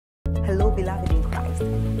Hello, beloved in Christ.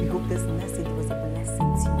 We hope this message was a blessing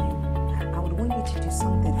to you. I would want you to do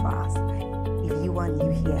something for us. If you are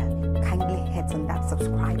new here, kindly hit on that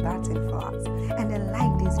subscribe button for us and then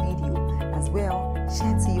like this video as well.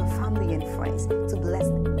 Share to your family and friends to bless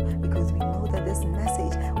them, because we know that this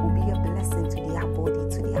message will be a blessing to their body,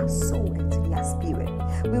 to their soul, and to their spirit.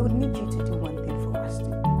 We would need you to do one thing for us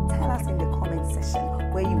too. Tell us in the comment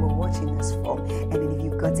section where you were watching us from, and then if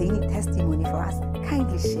you've got any testimony for us,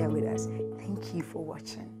 kindly share with us. Thank you for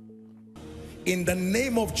watching. In the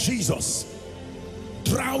name of Jesus,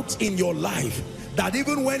 drought in your life, that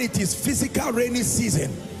even when it is physical rainy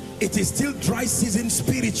season, it is still dry season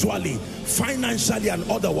spiritually, financially, and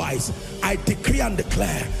otherwise, I decree and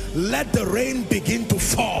declare, let the rain begin to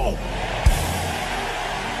fall.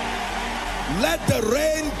 Let the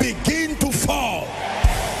rain begin to fall.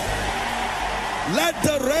 Let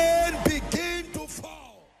the rain begin to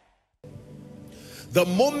fall. The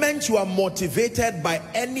moment you are motivated by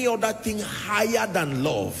any other thing higher than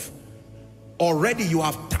love, already you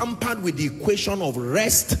have tampered with the equation of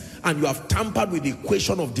rest, and you have tampered with the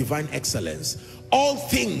equation of divine excellence. All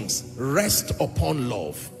things rest upon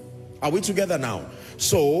love. Are we together now?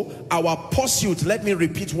 So our pursuit, let me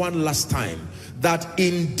repeat one last time, that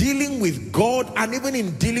in dealing with God and even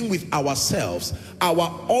in dealing with ourselves,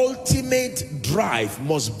 our ultimate drive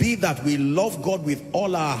must be that we love God with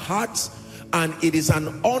all our hearts, and it is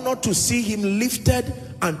an honor to see him lifted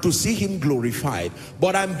and to see him glorified.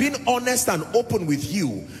 But I'm being honest and open with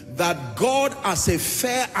you that God, as a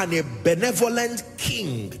fair and a benevolent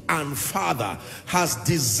king and father, has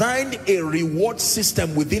designed a reward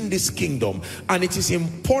system within this kingdom, and it is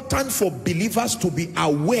important for believers to be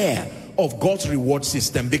aware of God's reward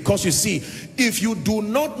system. Because you see, if you do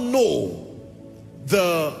not know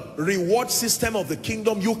the reward system of the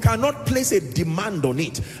kingdom, you cannot place a demand on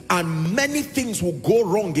it, and many things will go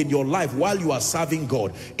wrong in your life while you are serving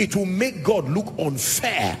God. It will make God look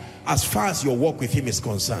unfair as far as your walk with him is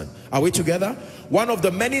concerned. Are we together? One of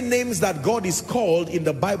the many names that God is called in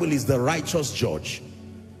the Bible is the righteous judge,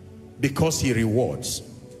 because he rewards.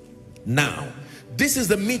 Now, this is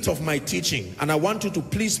the meat of my teaching, and I want you to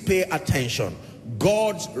please pay attention.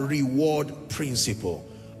 God's reward principle.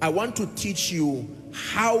 I want to teach you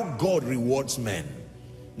how God rewards men.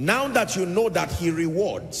 Now that you know that he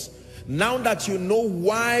rewards, now that you know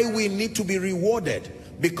why we need to be rewarded,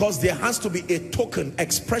 because there has to be a token,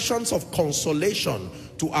 expressions of consolation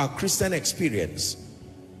to our Christian experience.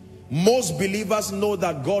 Most believers know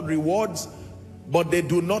that God rewards, but they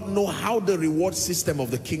do not know how the reward system of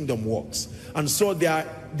the kingdom works. And so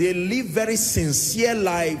they live very sincere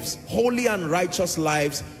lives, holy and righteous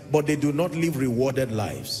lives, but they do not live rewarded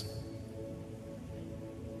lives.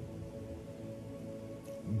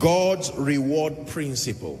 God's reward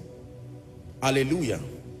principle. Hallelujah.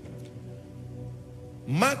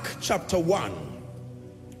 Mark chapter 1.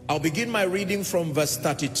 I'll begin my reading from verse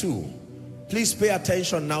 32. Please pay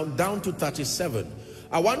attention now down to 37.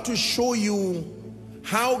 I want to show you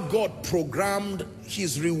how God programmed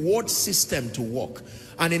his reward system to work.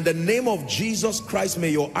 And in the name of Jesus Christ, may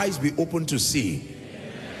your eyes be open to see.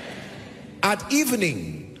 At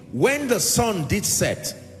evening, when the sun did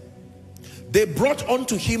set, they brought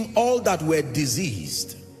unto him all that were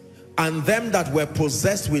diseased, and them that were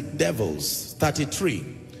possessed with devils. 33.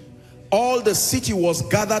 All the city was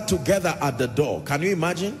gathered together at the door. Can you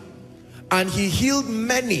imagine? And he healed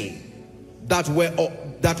many that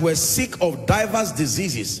were sick of divers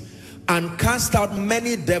diseases, and cast out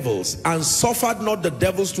many devils, and suffered not the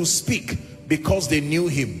devils to speak, because they knew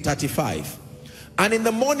him. 35. And in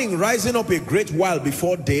the morning, rising up a great while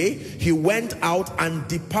before day, he went out and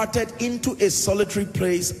departed into a solitary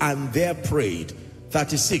place, and there prayed.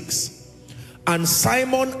 36. And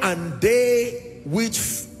Simon and they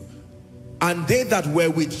that were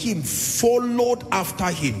with him followed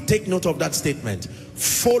after him. Take note of that statement.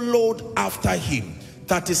 Followed after him.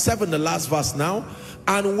 37, the last verse now.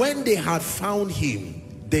 And when they had found him,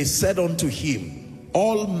 they said unto him,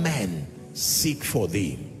 all men seek for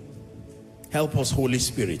thee. Help us, Holy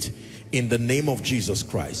Spirit, in the name of Jesus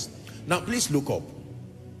Christ. Now please look up.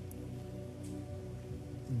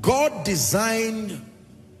 God designed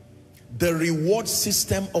the reward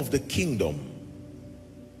system of the kingdom.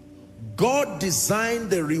 God designed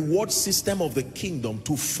the reward system of the kingdom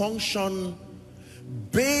to function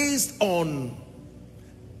based on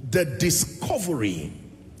the discovery,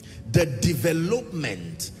 the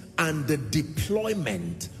development, and the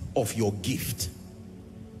deployment of your gift.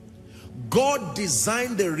 God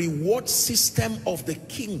designed the reward system of the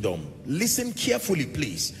kingdom. Listen carefully,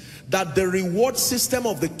 please. That the reward system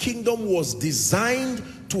of the kingdom was designed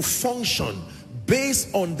to function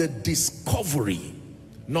based on the discovery.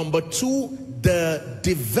 Number 2, the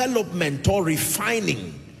development or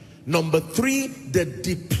refining. Number 3, the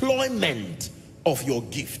deployment of your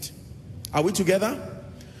gift. Are we together?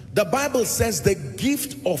 The Bible says the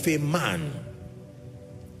gift of a man.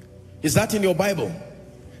 Is that in your Bible?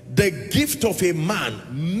 The gift of a man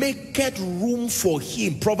maketh room for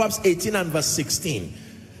him. Proverbs 18 and verse 16.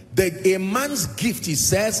 A man's gift, he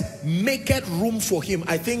says, maketh room for him.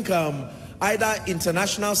 I think either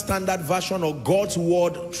International Standard Version or God's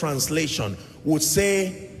Word Translation would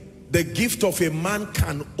say the gift of a man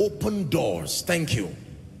can open doors. Thank you.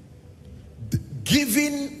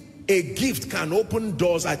 Giving a gift can open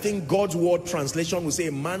doors. I think God's Word Translation would say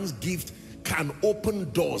a man's gift can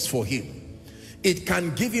open doors for him. It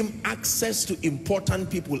can give him access to important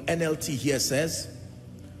people. NLT here says,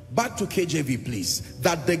 back to KJV please,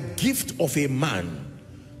 that the gift of a man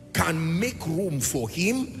can make room for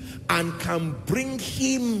him and can bring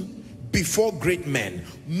him before great men.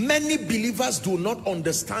 Many believers do not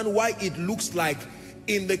understand why it looks like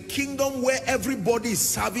in the kingdom where everybody is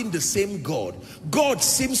serving the same God, God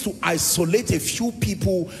seems to isolate a few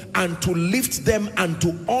people and to lift them and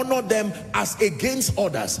to honor them as against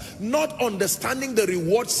others. Not understanding the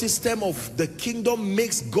reward system of the kingdom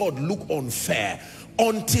makes God look unfair.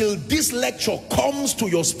 Until this lecture comes to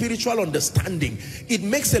your spiritual understanding, it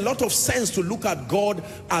makes a lot of sense to look at God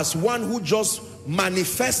as one who just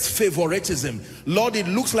manifests favoritism. Lord, it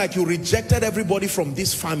looks like you rejected everybody from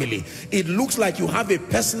this family. It looks like you have a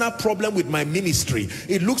personal problem with my ministry.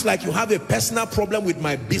 It looks like you have a personal problem with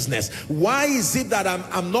my business. Why is it that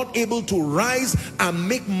I'm not able to rise and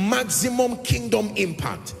make maximum kingdom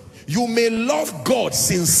impact? You may love God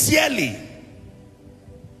sincerely.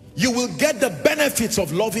 You will get the benefits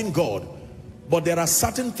of loving God, but there are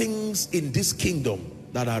certain things in this kingdom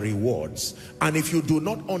that are rewards, and if you do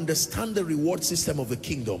not understand the reward system of the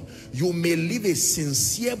kingdom, you may live a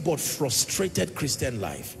sincere but frustrated Christian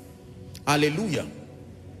life. Hallelujah.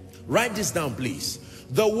 Write this down please.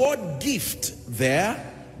 The word gift there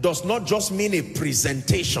does not just mean a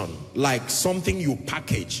presentation like something you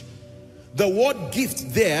package. The word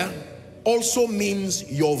gift there also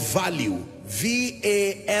means your value.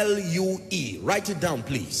 V-A-L-U-E. Write it down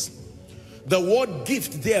please. The word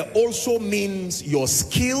gift there also means your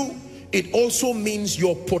skill. It also means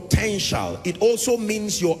your potential. It also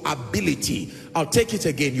means your ability. I'll take it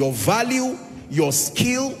again. Your value, your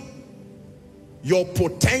skill, your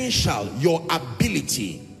potential, your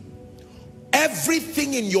ability.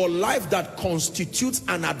 Everything in your life that constitutes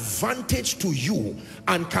an advantage to you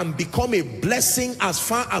and can become a blessing as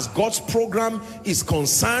far as God's program is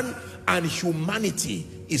concerned and humanity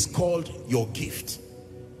is called your gift.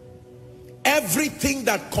 Everything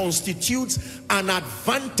that constitutes an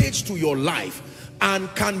advantage to your life and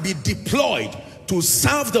can be deployed to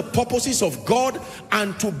serve the purposes of God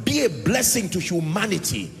and to be a blessing to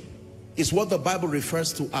humanity is what the Bible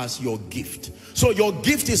refers to as your gift. So your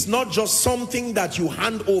gift is not just something that you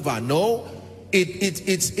hand over. No,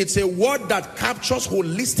 it's a word that captures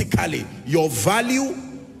holistically your value,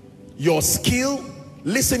 your skill.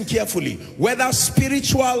 Listen carefully, whether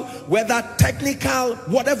spiritual, whether technical,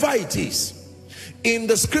 whatever it is. In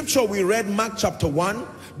the scripture we read, Mark chapter 1,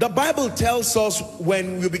 the Bible tells us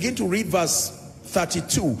when we begin to read verse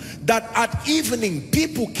 32, that at evening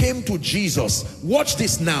people came to Jesus. Watch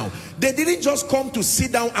this now. They didn't just come to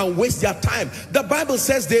sit down and waste their time. The Bible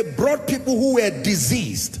says they brought people who were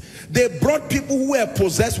diseased. They brought people who were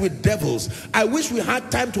possessed with devils. I wish we had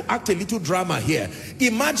time to act a little drama here.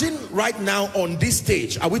 Imagine right now on this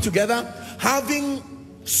stage, are we together? Having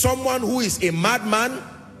someone who is a madman,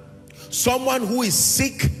 someone who is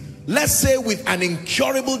sick, let's say with an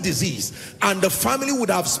incurable disease, and the family would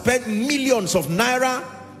have spent millions of naira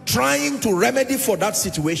trying to remedy for that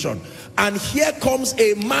situation. And here comes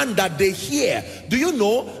a man that they hear. Do you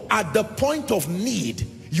know, at the point of need,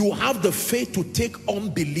 you have the faith to take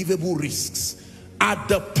unbelievable risks. At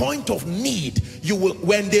the point of need, you will,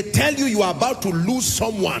 when they tell you you are about to lose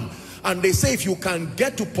someone, and they say if you can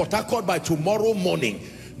get to Port Harcourt by tomorrow morning,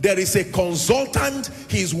 there is a consultant,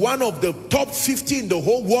 he's one of the top 50 in the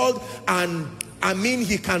whole world, and I mean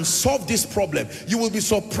he can solve this problem. You will be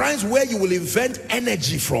surprised where you will invent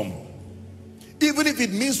energy from. Even if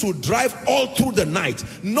it means to drive all through the night,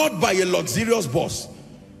 not by a luxurious bus.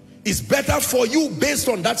 It's better for you, based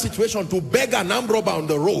on that situation, to beg an armed robber on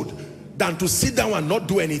the road than to sit down and not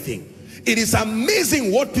do anything. It is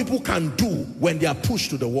amazing what people can do when they are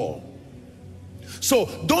pushed to the wall. So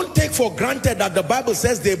don't take for granted that the Bible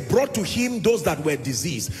says they brought to him those that were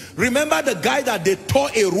diseased. Remember the guy that they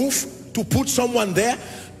tore a roof to put someone there?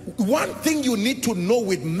 One thing you need to know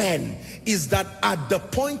with men is that at the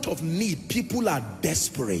point of need, people are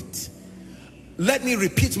desperate. Let me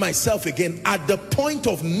repeat myself again. At the point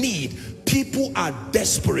of need, people are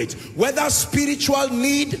desperate. Whether spiritual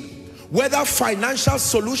need, whether financial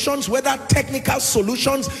solutions, whether technical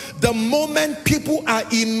solutions, the moment people are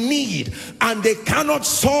in need and they cannot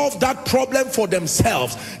solve that problem for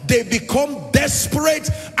themselves, they become desperate,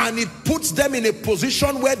 and it puts them in a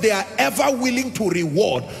position where they are ever willing to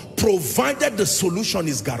reward, provided the solution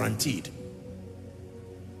is guaranteed.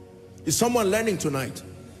 Is someone learning tonight?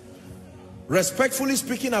 Respectfully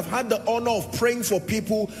speaking, I've had the honor of praying for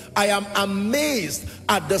people. I am amazed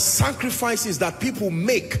at the sacrifices that people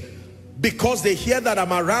make because they hear that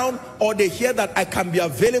I'm around, or they hear that I can be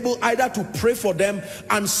available either to pray for them.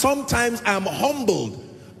 And sometimes I'm humbled.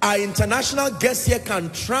 Our international guests here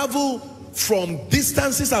can travel from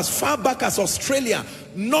distances as far back as Australia,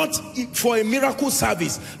 not for a miracle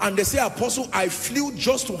service, and they say, Apostle, I flew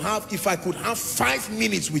just to have, if I could have 5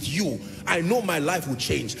 minutes with you, I know my life would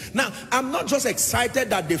change. Now, I'm not just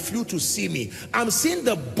excited that they flew to see me. I'm seeing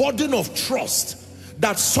the burden of trust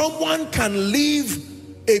that someone can leave,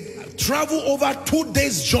 travel over 2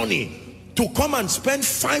 days journey to come and spend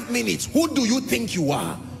 5 minutes. Who do you think you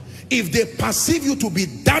are? If they perceive you to be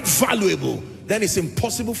that valuable, then it's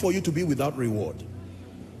impossible for you to be without reward.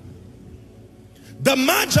 The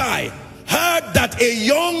Magi heard that a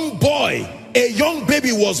young boy, a young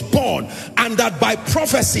baby was born, and that by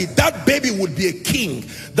prophecy that baby would be a king.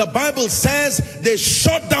 The Bible says they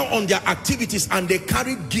shut down on their activities and they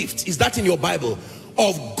carried gifts. Is that in your Bible?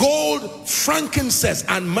 Of gold, frankincense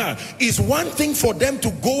and myrrh. Is one thing for them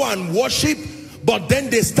to go and worship, but then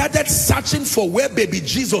they started searching for where baby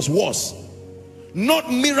Jesus was.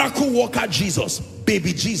 Not miracle worker Jesus,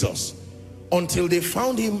 baby Jesus, until they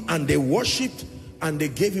found him and they worshipped and they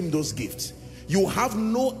gave him those gifts. You have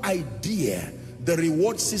no idea the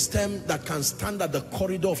reward system that can stand at the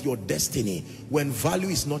corridor of your destiny when value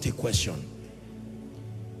is not a question.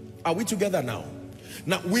 Are we together now?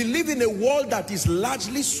 Now, we live in a world that is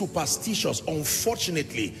largely superstitious,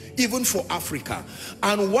 unfortunately, even for Africa.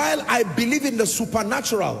 And while I believe in the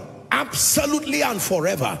supernatural, absolutely and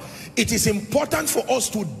forever, it is important for us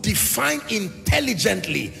to define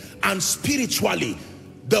intelligently and spiritually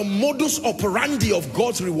the modus operandi of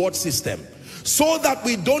God's reward system, so that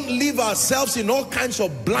we don't leave ourselves in all kinds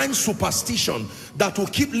of blind superstition that will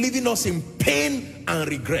keep leaving us in pain and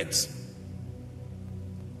regret.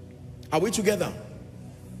 Are we together?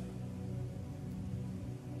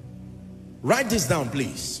 Write this down,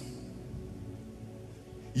 please.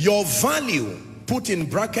 Your value, put in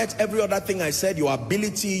brackets every other thing I said, your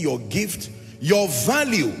ability, your gift, your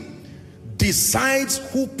value decides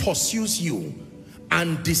who pursues you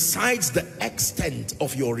and decides the extent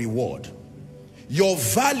of your reward. Your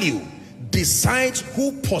value decides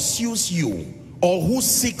who pursues you or who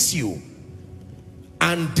seeks you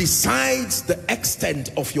and decides the extent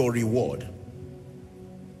of your reward.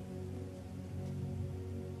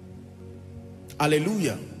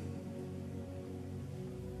 Hallelujah.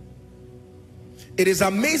 It is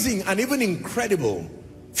amazing and even incredible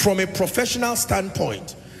from a professional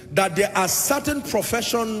standpoint that there are certain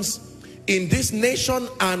professions in this nation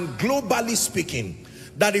and globally speaking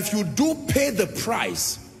that if you do pay the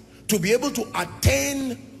price to be able to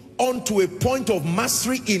attain onto a point of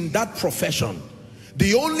mastery in that profession,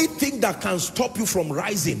 the only thing that can stop you from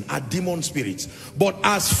rising are demon spirits. But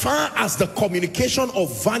as far as the communication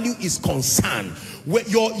of value is concerned, where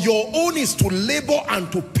your own is to labor and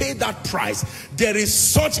to pay that price. There is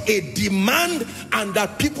such a demand, and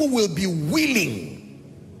that people will be willing.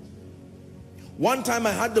 One time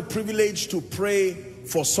I had the privilege to pray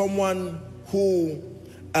for someone who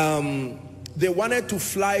they wanted to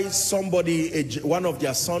fly somebody, one of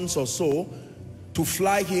their sons or so, to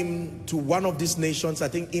fly him to one of these nations, I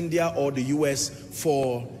think India or the US,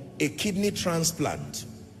 for a kidney transplant.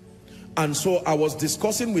 And so I was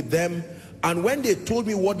discussing with them, and when they told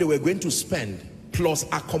me what they were going to spend plus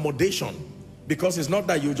accommodation, because it's not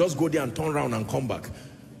that you just go there and turn around and come back,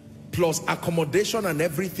 plus accommodation and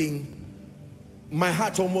everything, my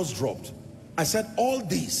heart almost dropped. I said, all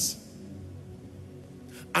this,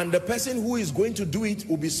 and the person who is going to do it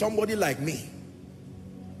will be somebody like me.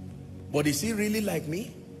 But is he really like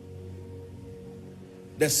me?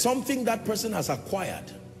 There's something that person has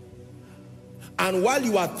acquired. And while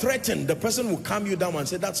you are threatened, the person will calm you down and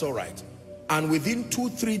say, that's all right. And within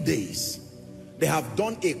 2-3 days, they have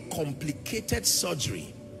done a complicated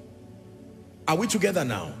surgery. Are we together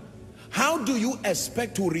now? How do you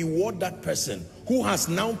expect to reward that person who has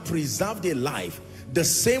now preserved a life the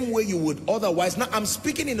same way you would otherwise. Now, I'm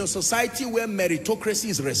speaking in a society where meritocracy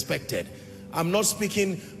is respected. I'm not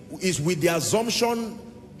speaking is with the assumption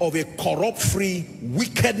of a corrupt-free,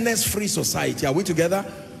 wickedness-free society. Are we together?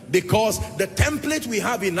 Because the template we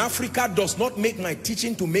have in Africa does not make my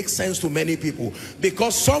teaching to make sense to many people.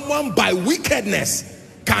 Because someone by wickedness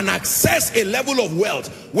can access a level of wealth.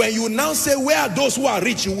 When you now say, where are those who are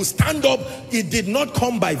rich? You will stand up. It did not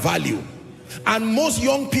come by value. And most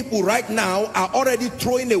young people right now are already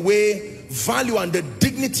throwing away value and the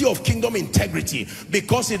dignity of kingdom integrity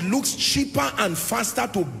because it looks cheaper and faster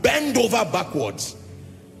to bend over backwards.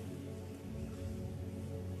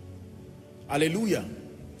 Hallelujah.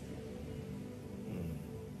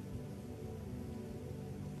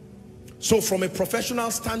 So from a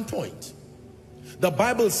professional standpoint, the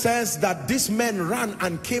Bible says that this man ran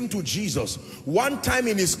and came to Jesus. One time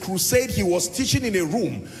in his crusade, he was teaching in a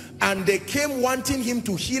room and they came wanting him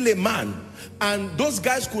to heal a man, and those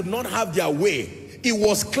guys could not have their way. It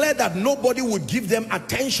was clear that nobody would give them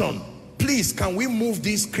attention. Please, can we move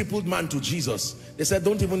this crippled man to Jesus? They said,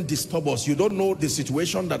 don't even disturb us. You don't know the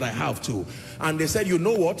situation that I have too. And they said, you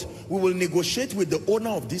know what? We will negotiate with the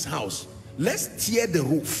owner of this house. Let's tear the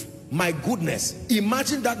roof. My goodness,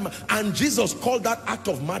 imagine that. And Jesus called that act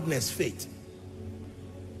of madness faith.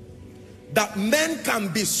 That men can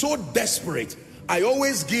be so desperate. I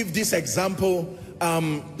always give this example.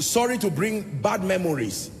 Sorry to bring bad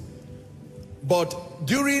memories, but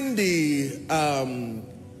during the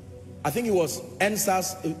I think it was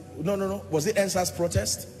NSAS, was it NSAS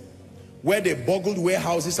protest, where they burgled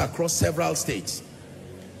warehouses across several states?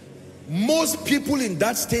 Most people in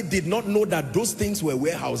that state did not know that those things were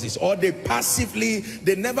warehouses, or they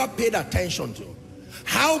never paid attention to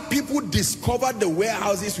how people discovered the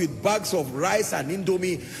warehouses with bags of rice and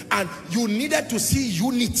indomie. And you needed to see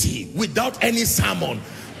unity without any sermon.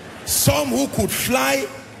 Some who could fly,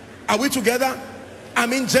 are we together? I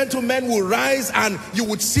mean, gentlemen will rise and you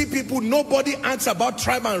would see people, nobody asks about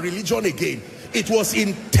tribe and religion again. It was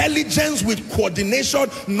intelligence with coordination,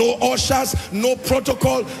 no ushers, no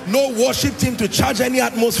protocol, no worship team to charge any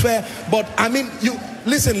atmosphere. But I mean, you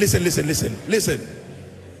listen.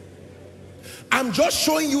 I'm just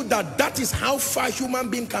showing you that that is how far human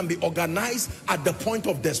being can be organized at the point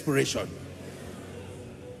of desperation.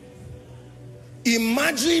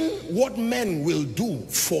 Imagine what men will do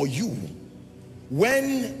for you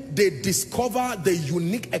when they discover the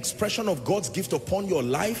unique expression of God's gift upon your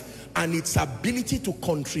life and its ability to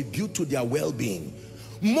contribute to their well-being.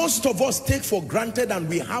 Most of us take for granted, and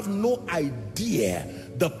we have no idea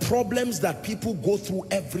the problems that people go through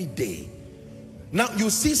every day. Now you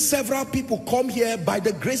see several people come here by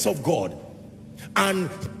the grace of God, and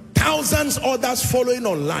thousands others following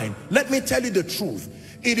online. Let me tell you the truth.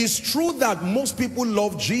 It is true that most people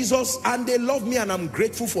love Jesus, and they love me, and I'm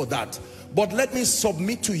grateful for that. But let me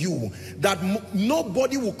submit to you that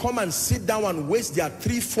nobody will come and sit down and waste their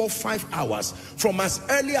 3, 4, 5 hours. From as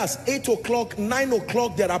early as 8 o'clock, 9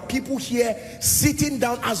 o'clock, there are people here sitting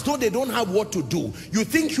down as though they don't have what to do. You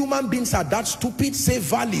think human beings are that stupid? Say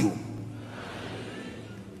value.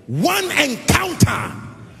 One encounter,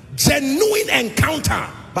 genuine encounter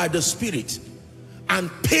by the Spirit, and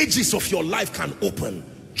pages of your life can open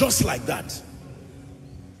just like that.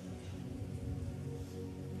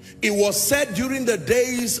 It was said during the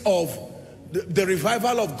days of the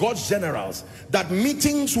revival of God's generals that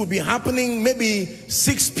meetings would be happening maybe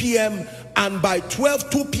 6 p.m. and by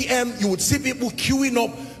 2 p.m. you would see people queuing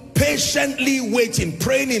up, patiently waiting,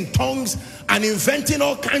 praying in tongues and inventing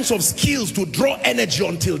all kinds of skills to draw energy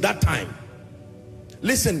until that time.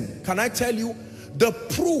 Listen, can I tell you, the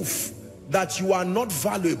proof that you are not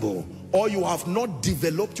valuable or you have not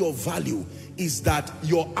developed your value is that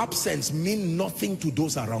your absence means nothing to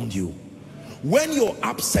those around you. When your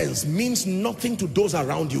absence means nothing to those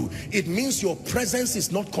around you, it means your presence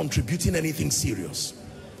is not contributing anything serious.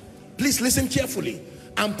 Please listen carefully.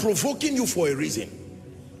 I'm provoking you for a reason.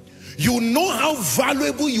 You know how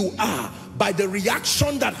valuable you are by the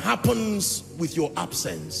reaction that happens with your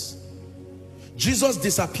absence. Jesus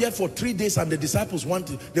disappeared for 3 days and the disciples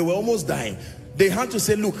they were almost dying. They had to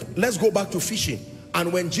say, look, let's go back to fishing.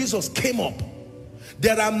 And when Jesus came up,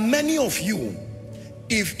 there are many of you,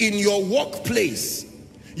 if in your workplace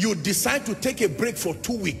you decide to take a break for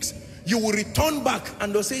 2 weeks, you will return back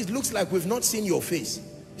and they'll say, it looks like we've not seen your face.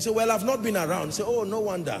 You say, well, I've not been around. You say, oh, no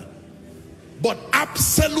wonder. But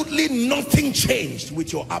absolutely nothing changed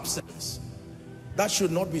with your absence. That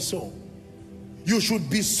should not be so. You should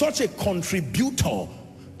be such a contributor,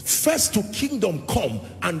 first to kingdom come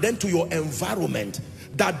and then to your environment,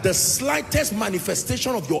 that the slightest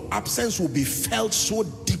manifestation of your absence will be felt so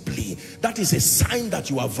deeply. That is a sign that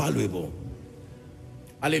you are valuable.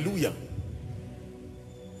 Hallelujah.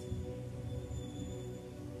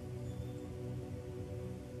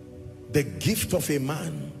 The gift of a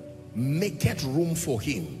man maketh room for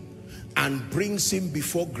him and brings him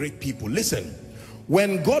before great people. Listen,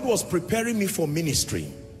 when God was preparing me for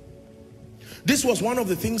ministry, this was one of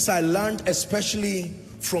the things I learned, especially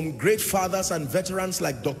from great fathers and veterans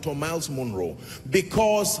like Dr. Miles Monroe,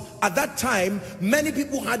 because at that time many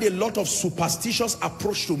people had a lot of superstitious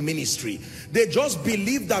approach to ministry. They just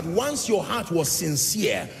believed that once your heart was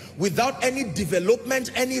sincere, without any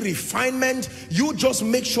development, any refinement, you just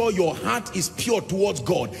make sure your heart is pure towards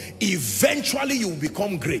God, eventually you will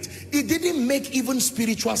become great. It didn't make even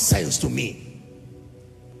spiritual sense to me.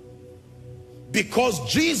 Because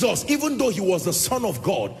Jesus, even though he was the Son of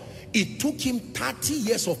God, it took him 30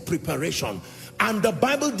 years of preparation, and the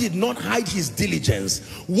Bible did not hide his diligence.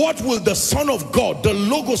 What will the Son of God, the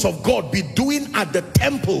Logos of God, be doing at the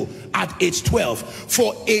temple at age 12?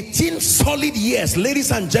 For 18 solid years,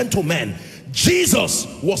 ladies and gentlemen, Jesus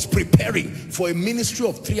was preparing for a ministry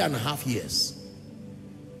of 3.5 years.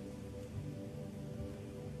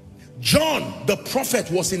 John the prophet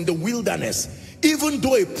was in the wilderness. Even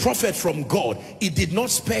though a prophet from God, he did not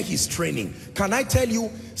spare his training. Can I tell you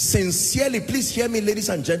sincerely, please hear me, ladies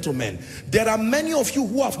and gentlemen, there are many of you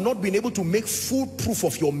who have not been able to make full proof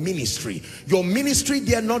of your ministry. Your ministry,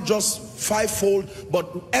 they are not just fivefold,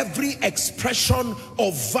 but every expression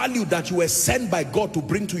of value that you were sent by God to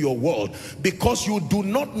bring to your world, because you do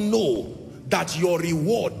not know that your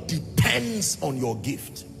reward depends on your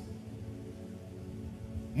gift.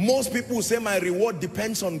 Most people say my reward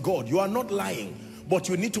depends on God. You are not lying, but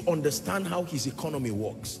you need to understand how his economy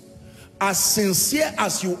works. As sincere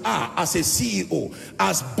as you are as a CEO,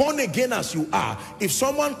 as born again as you are, if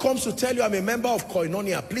someone comes to tell you, I'm a member of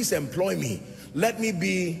Koinonia, please employ me, let me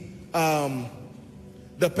be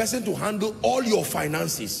the person to handle all your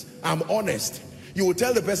finances, I'm honest, you will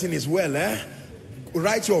tell the person is well,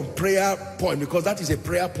 write your prayer point, because that is a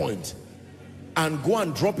prayer point, and go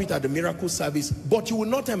and drop it at the miracle service, but you will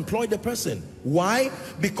not employ the person. Why?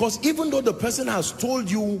 Because even though the person has told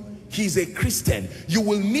you he's a Christian, you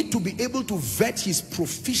will need to be able to vet his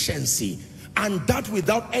proficiency, and that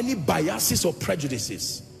without any biases or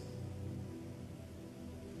prejudices.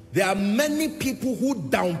 There are many people who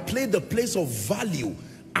downplay the place of value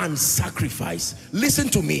and sacrifice. Listen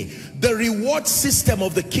to me, the reward system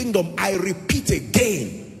of the kingdom, I repeat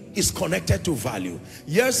again, is connected to value.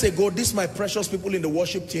 Years ago, these my precious people in the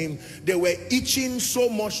worship team, they were itching so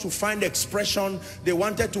much to find expression. They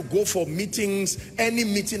wanted to go for meetings, any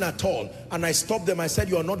meeting at all, and I stopped them. I said,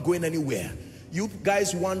 you are not going anywhere. You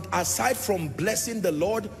guys want, aside from blessing the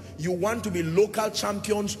Lord, you want to be local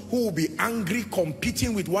champions who will be angry,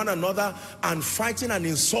 competing with one another and fighting and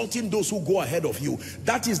insulting those who go ahead of you.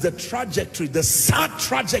 That is the trajectory, the sad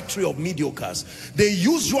trajectory of mediocres. They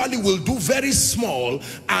usually will do very small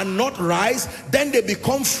and not rise. Then they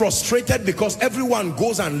become frustrated because everyone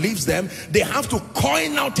goes and leaves them. They have to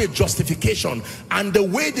coin out a justification, and the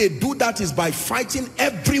way they do that is by fighting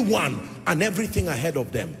everyone and everything ahead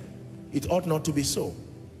of them. It ought not to be so.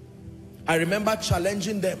 I remember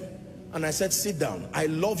challenging them, and I said, sit down. I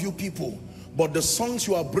love you people, but the songs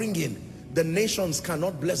you are bringing, the nations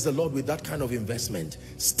cannot bless the Lord with that kind of investment.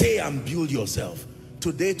 Stay and build yourself.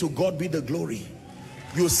 Today, to God be the glory.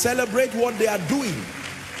 You celebrate what they are doing.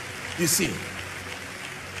 You see.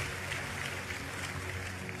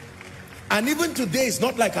 And even today, it's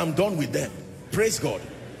not like I'm done with them. Praise God.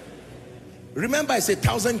 Remember, it's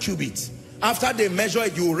 1,000 cubits. After they measure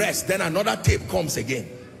it, you rest. Then another tape comes again.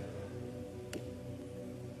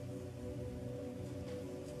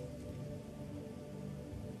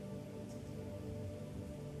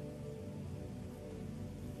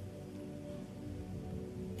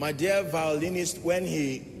 My dear violinist, when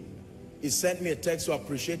he sent me a text to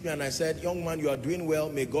appreciate me, and I said, young man, you are doing well,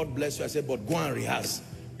 may God bless you. I said, but go and rehearse.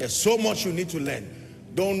 There's so much you need to learn.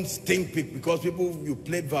 Don't think because people, you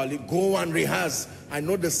played violin, go and rehearse. I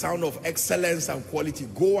know the sound of excellence and quality.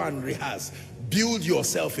 Go and rehearse. Build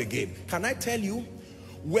yourself again. Can I tell you,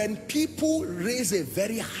 when people raise a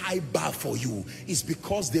very high bar for you, it's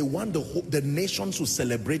because they want the nations to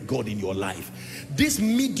celebrate God in your life. This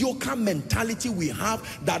mediocre mentality we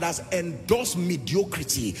have that has endorsed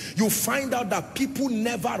mediocrity, you find out that people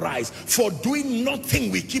never rise. For doing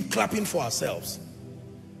nothing, we keep clapping for ourselves.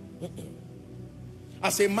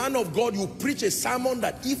 As a man of God, you preach a sermon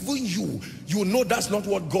that even you know that's not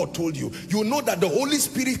what God told you. You know that the Holy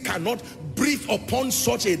Spirit cannot breathe upon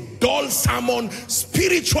such a dull sermon,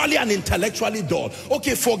 spiritually and intellectually dull.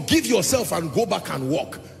 Okay, forgive yourself and go back and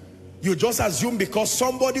walk. You just assume because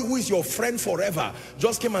somebody who is your friend forever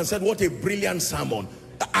just came and said, what a brilliant sermon.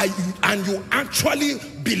 And you actually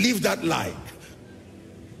believe that lie.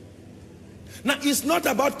 Now, it's not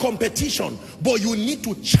about competition, but you need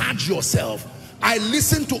to charge yourself. I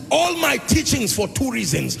listen to all my teachings for two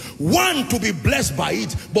reasons. One, to be blessed by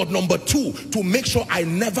it, but number two, to make sure I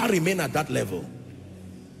never remain at that level.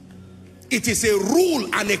 It is a rule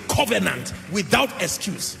and a covenant without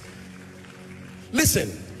excuse.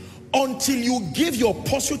 Listen, until you give your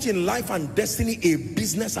pursuit in life and destiny a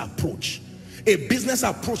business approach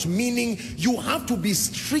meaning you have to be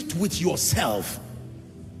strict with yourself.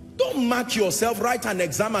 Don't mark yourself, write an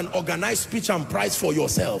exam and organize speech and prize for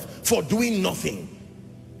yourself for doing nothing.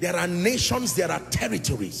 There are nations, there are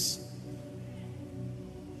territories.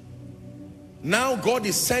 Now God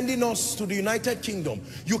is sending us to the United Kingdom.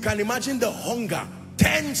 You can imagine the hunger,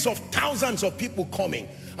 tens of thousands of people coming,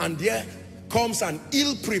 and there comes an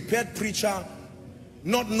ill-prepared preacher,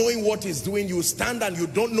 not knowing what he's doing. You stand and you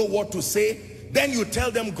don't know what to say. Then you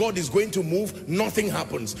tell them God is going to move, nothing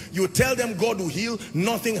happens. You tell them God will heal,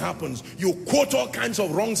 nothing happens. You quote all kinds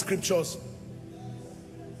of wrong scriptures.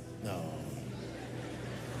 No.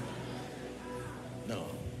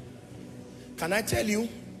 Can I tell you,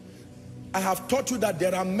 I have taught you that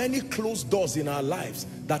there are many closed doors in our lives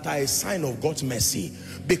that are a sign of God's mercy.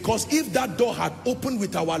 Because if that door had opened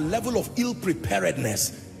with our level of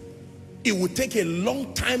ill-preparedness, it would take a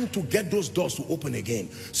long time to get those doors to open again.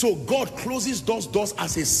 So God closes those doors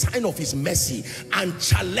as a sign of his mercy and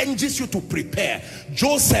challenges you to prepare.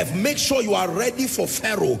 Joseph, make sure you are ready for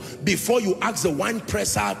Pharaoh before you ask the wine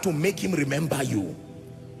presser to make him remember you.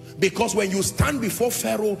 Because when you stand before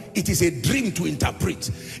Pharaoh, it is a dream to interpret.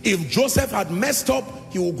 If Joseph had messed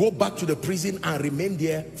up, he will go back to the prison and remain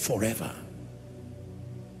there forever.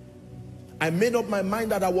 I made up my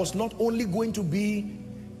mind that I was not only going to be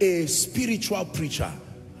a spiritual preacher,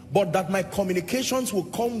 but that my communications will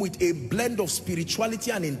come with a blend of spirituality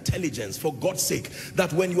and intelligence, for God's sake.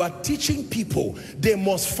 That when you are teaching people, they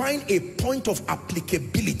must find a point of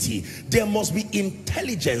applicability. There must be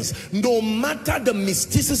intelligence, no matter the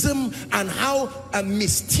mysticism and how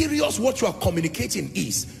mysterious what you are communicating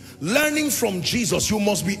is. Learning from Jesus, you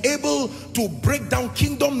must be able to break down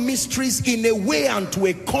kingdom mysteries in a way and to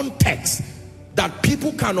a context that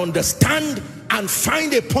people can understand and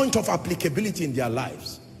find a point of applicability in their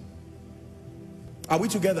lives. Are we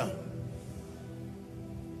together?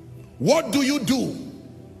 What do you do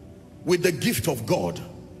with the gift of God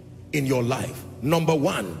in your life? Number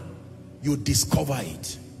one, you discover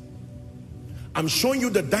it. I'm showing you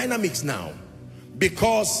the dynamics now,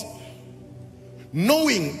 because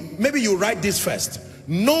knowing, maybe you write this first,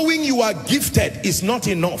 knowing you are gifted is not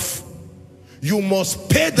enough. You must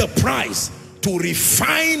pay the price to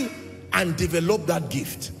refine and develop that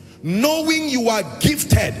gift. Knowing you are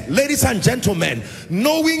gifted, ladies and gentlemen,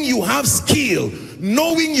 knowing you have skill,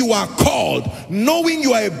 knowing you are called, knowing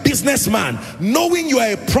you are a businessman, knowing you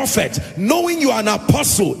are a prophet, knowing you are an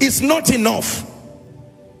apostle is not enough.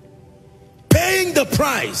 Paying the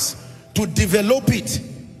price to develop it,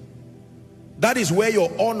 that is where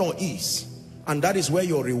your honor is, and that is where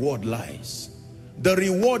your reward lies. The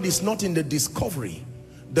reward is not in the discovery.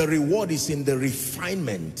 The reward is in the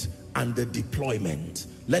refinement and the deployment.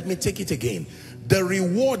 Let me take it again. The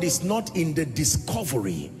reward is not in the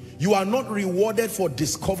discovery. You are not rewarded for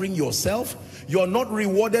discovering yourself. You are not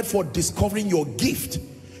rewarded for discovering your gift.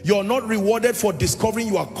 You are not rewarded for discovering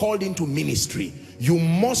you are called into ministry. You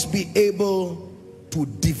must be able to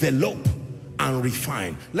develop and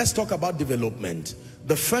refine. Let's talk about development.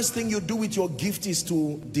 The first thing you do with your gift is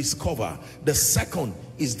to discover. The second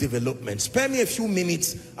is development. Spare me a few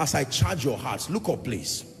minutes as I charge your hearts. Look up,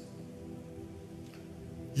 please.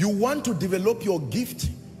 You want to develop your gift,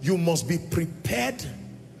 you must be prepared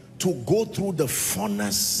to go through the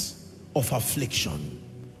furnace of affliction.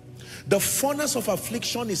 The furnace of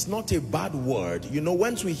affliction is not a bad word. You know,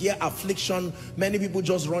 once we hear affliction, many people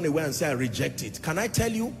just run away and say, I reject it. Can I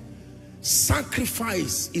tell you?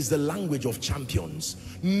 Sacrifice is the language of champions.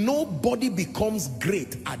 Nobody becomes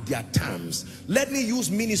great at their terms. Let me use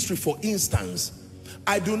ministry for instance.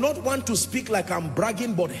 I do not want to speak like I'm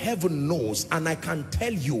bragging, but heaven knows, and I can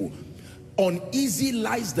tell you, uneasy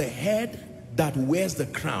lies the head that wears the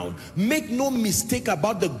crown. Make no mistake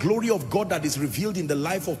about the glory of God that is revealed in the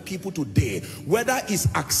life of people today, whether it's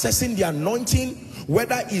accessing the anointing,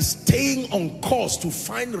 whether it's staying on course to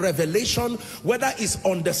find revelation, whether it's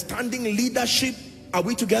understanding leadership. Are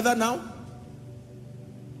we together now?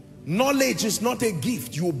 Knowledge is not a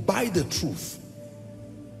gift. You buy the truth.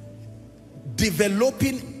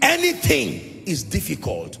 Developing anything is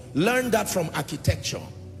difficult. Learn that from architecture.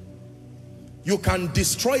 You can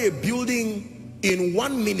destroy a building in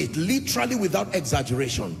 1 minute, literally without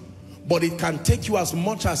exaggeration. But it can take you as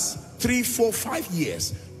much as 3, 4, 5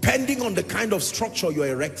 years, depending on the kind of structure you're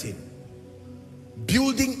erecting.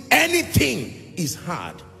 Building anything is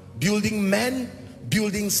hard. Building men,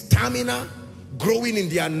 building stamina, growing in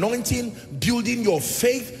the anointing, building your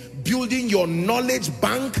faith, building your knowledge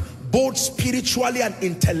bank, both spiritually and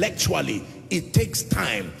intellectually. It takes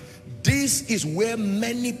time. This is where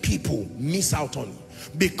many people miss out on,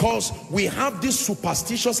 because we have this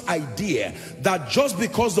superstitious idea that just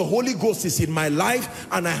because the Holy Ghost is in my life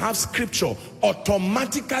and I have scripture,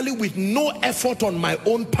 automatically with no effort on my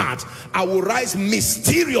own part, I will rise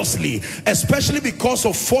mysteriously, especially because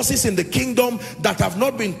of forces in the kingdom that have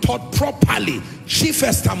not been taught properly.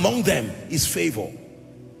 Chiefest among them is favor.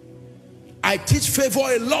 I teach favor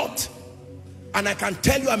a lot, and I can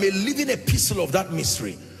tell you I'm a living epistle of that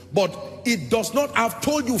mystery. But it does not, I've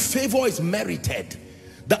told you, favor is merited.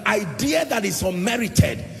 The idea that is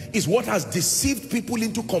unmerited is what has deceived people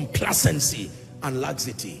into complacency and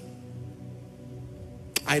laxity.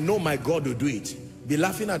 I know my God will do it. Be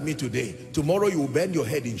laughing at me today. Tomorrow you will bend your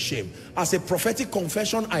head in shame. As a prophetic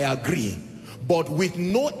confession, I agree. But with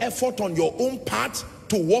no effort on your own part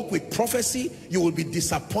to walk with prophecy, you will be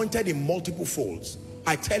disappointed in multiple folds.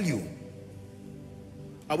 I tell you.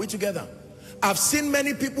 Are we together? I've seen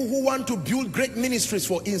many people who want to build great ministries,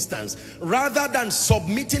 for instance, rather than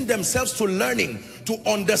submitting themselves to learning, to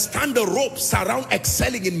understand the ropes around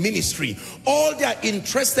excelling in ministry. All they are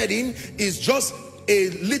interested in is just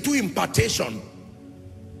a little impartation.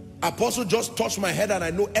 Apostle just touched my head and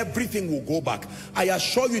I know everything will go back. I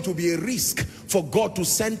assure you it will be a risk for God to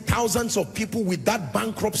send thousands of people with that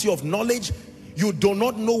bankruptcy of knowledge. You do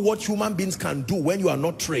not know what human beings can do when you are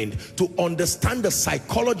not trained to understand the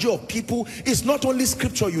psychology of people. It's not only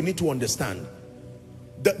scripture you need to understand.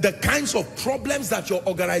 The kinds of problems that your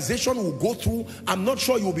organization will go through, I'm not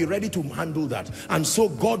sure you'll be ready to handle that. And so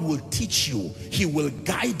God will teach you. He will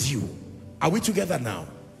guide you. Are we together now?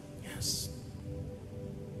 Yes.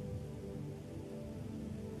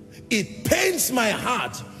 It pains my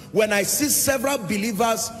heart when I see several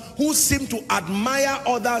believers who seem to admire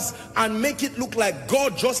others and make it look like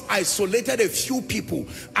God just isolated a few people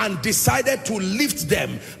and decided to lift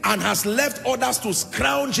them and has left others to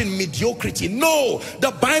scrounge in mediocrity. No,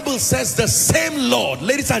 the Bible says the same Lord,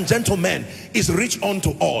 ladies and gentlemen, is rich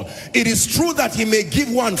unto all. It is true that he may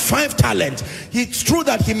give one 5 talents. It's true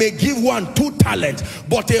that he may give one 2 talents,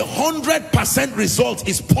 but 100% result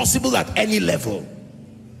is possible at any level.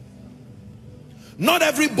 Not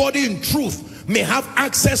everybody in truth may have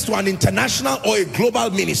access to an international or a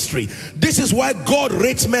global ministry. This is why God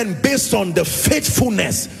rates men based on the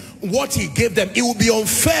faithfulness, what he gave them. It would be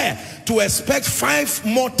unfair to expect 5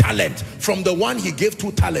 more talents from the one he gave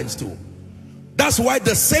 2 talents to. That's why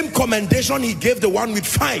the same commendation he gave the one with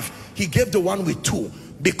 5, he gave the one with 2,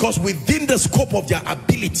 because within the scope of their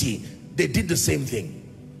ability, they did the same thing.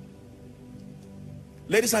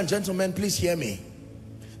 Ladies and gentlemen, please hear me.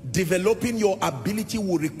 Developing your ability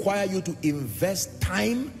will require you to invest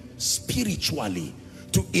time spiritually,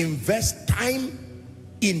 to invest time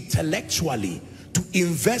intellectually, to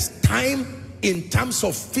invest time in terms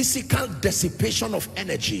of physical dissipation of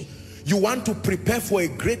energy. You want to prepare for a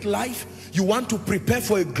great life, you want to prepare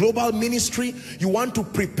for a global ministry, you want to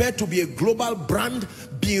prepare to be a global brand,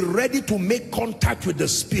 be ready to make contact with the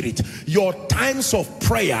Spirit. Your times of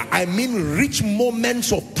prayer, I mean rich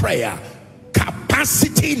moments of prayer,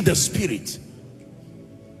 capacity in the Spirit.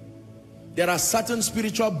 There are certain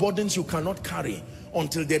spiritual burdens you cannot carry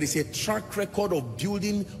until there is a track record of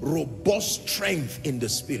building robust strength in the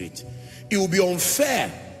Spirit. It will be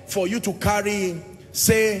unfair for you to carry,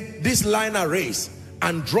 say, this linear race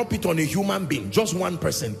and drop it on a human being, just one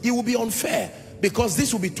person. It will be unfair because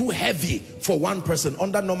this will be too heavy for one person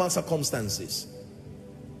under normal circumstances.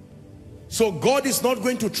 So God is not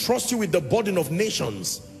going to trust you with the burden of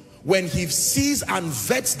nations when he sees and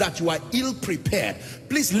vets that you are ill prepared.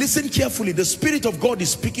 Please listen carefully. The Spirit of God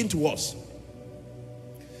is speaking to us.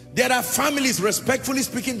 There are families, respectfully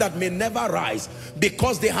speaking, that may never rise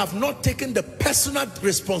because they have not taken the personal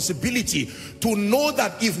responsibility to know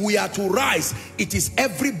that if we are to rise, it is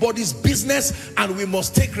everybody's business and we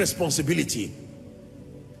must take responsibility.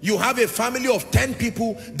 You have a family of 10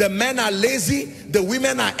 people, the men are lazy, the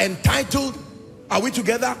women are entitled. Are we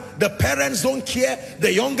together? The parents don't care,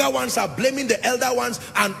 the younger ones are blaming the elder ones,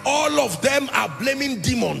 and all of them are blaming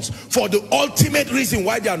demons for the ultimate reason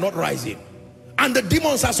why they are not rising. And the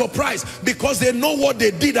demons are surprised because they know what they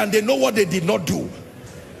did and they know what they did not do.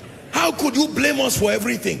 How could you blame us for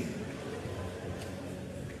everything?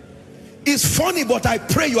 It's funny, but I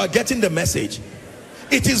pray you are getting the message.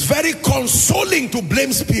 It is very consoling to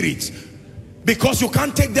blame spirits because you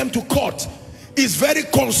can't take them to court. It's very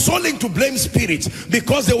consoling to blame spirits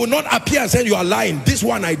because they will not appear and say you are lying. This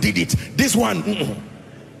one I did it. This one.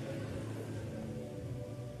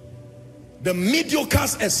 The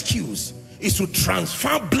mediocre's excuse is to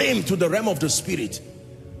transfer blame to the realm of the spirit.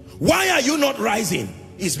 Why are you not rising?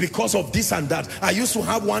 It's because of this and that. I used to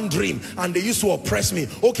have one dream and they used to oppress me.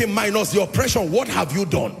 Okay, minus the oppression, what have you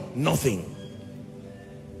done? Nothing.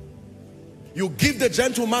 You give the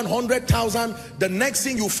gentleman 100,000, the next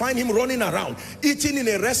thing you find him running around, eating in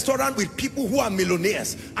a restaurant with people who are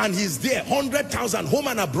millionaires, and he's there, 100,000 home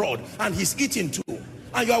and abroad, and he's eating too.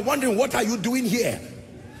 And you are wondering, what are you doing here?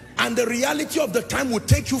 And the reality of the time will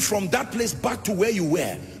take you from that place back to where you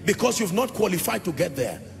were because you've not qualified to get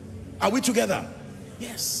there. Are we together?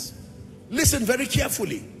 Yes. Listen very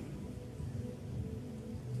carefully.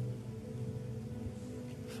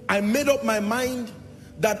 I made up my mind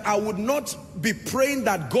that I would not be praying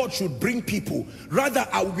that God should bring people. Rather,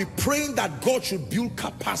 I would be praying that God should build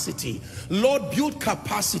capacity. Lord, build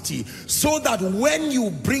capacity so that when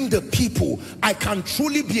you bring the people, I can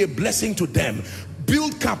truly be a blessing to them.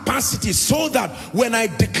 Build capacity so that when I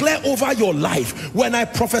declare over your life, when I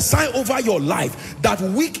prophesy over your life, that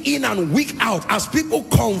week in and week out, as people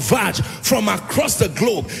converge from across the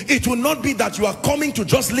globe, it will not be that you are coming to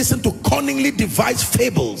just listen to cunningly devised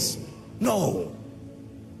fables. No.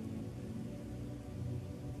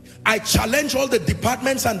 I challenge all the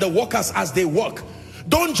departments and the workers as they work.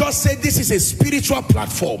 Don't just say this is a spiritual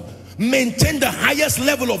platform. Maintain the highest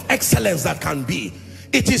level of excellence that can be.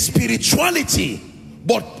 It is spirituality,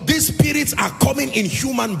 but these spirits are coming in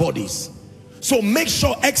human bodies. So make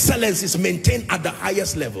sure excellence is maintained at the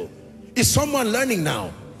highest level. Is someone learning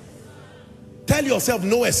now? Tell yourself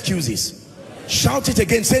no excuses. Shout it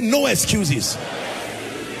again. Say no excuses.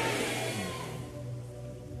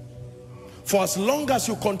 For as long as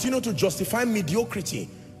you continue to justify mediocrity,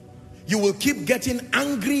 you will keep getting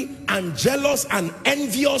angry and jealous and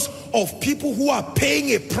envious of people who are paying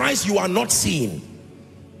a price you are not seeing.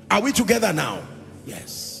 Are we together now?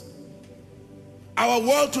 Yes. Our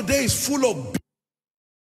world today is full of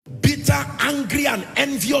bitter, angry and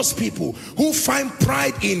envious people who find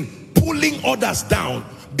pride in pulling others down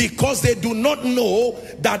because they do not know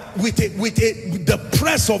that with the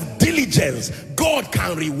press of diligence, God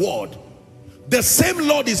can reward. The same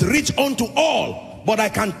Lord is rich unto all, but I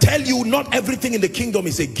can tell you not everything in the kingdom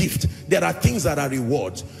is a gift. There are things that are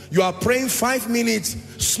rewards. You are praying 5 minutes,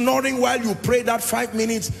 snoring while you pray that 5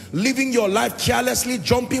 minutes, living your life carelessly,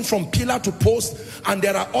 jumping from pillar to post, and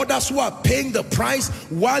there are others who are paying the price.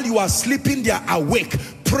 While you are sleeping, they are awake,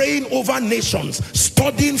 praying over nations,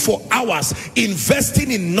 studying for hours,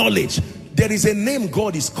 investing in knowledge. There is a name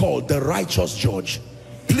God is called, the righteous judge.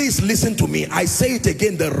 Please listen to me. I say it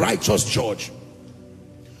again, the righteous judge.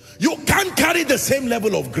 You can't carry the same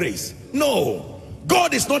level of grace. No,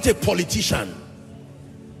 God is not a politician.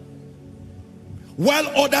 While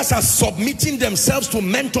others are submitting themselves to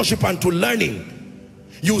mentorship and to learning,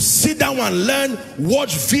 you sit down and learn,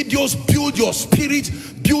 watch videos, build your spirit,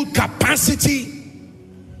 build capacity.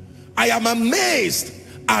 I am amazed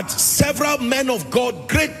at several men of God,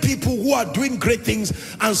 great people who are doing great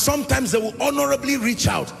things, and sometimes they will honorably reach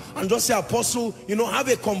out and just say, Apostle, you know, have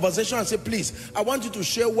a conversation and say, please, I want you to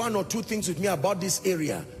share 1 or 2 things with me about this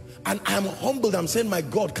area. And I'm humbled. I'm saying, my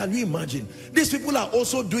God, can you imagine? These people are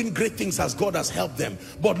also doing great things as God has helped them.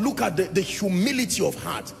 But look at the humility of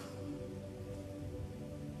heart.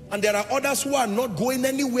 And there are others who are not going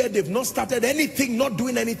anywhere. They've not started anything, not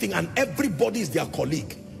doing anything, and everybody is their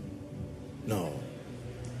colleague. No.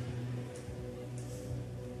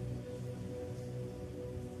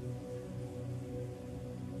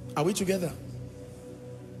 Are we together?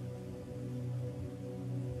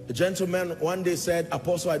 The gentleman one day said,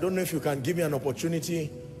 Apostle, I don't know if you can give me an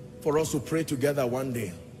opportunity for us to pray together one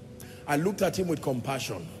day. I looked at him with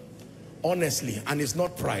compassion, honestly, and it's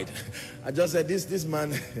not pride. I just said, this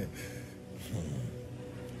man.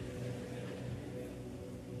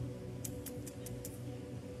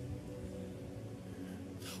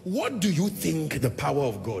 What do you think the power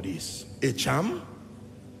of God is? A charm?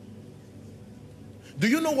 Do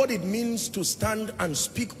you know what it means to stand and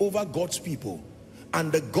speak over God's people,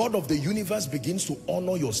 and the God of the universe begins to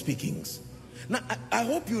honor your speakings? Now, I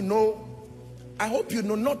hope you know,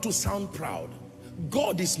 not to sound proud,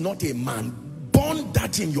 God is not a man. Burn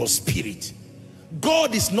that in your spirit.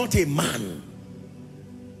 God is not a man.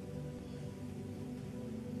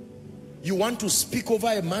 You want to speak over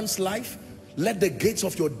a man's life? Let the gates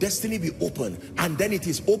of your destiny be open, and then it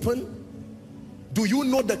is open. Do you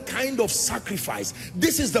know the kind of sacrifice?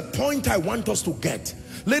 This is the point I want us to get.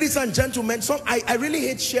 Ladies and gentlemen, I really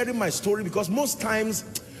hate sharing my story, because most times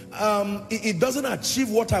it doesn't achieve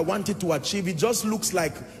what I want it to achieve. It just looks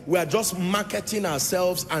like we are just marketing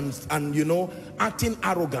ourselves and you know, acting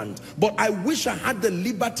arrogant. But I wish I had the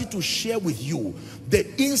liberty to share with you the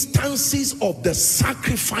instances of the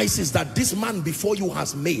sacrifices that this man before you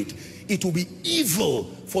has made. It will be evil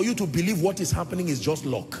for you to believe what is happening is just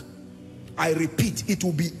luck. I repeat, it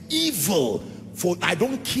will be evil for, I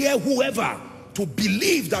don't care whoever, to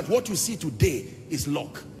believe that what you see today is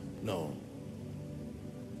luck. No.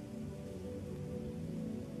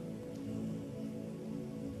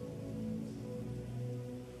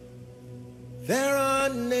 There are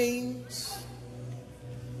names,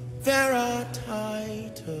 there are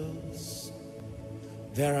titles,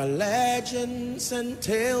 there are legends and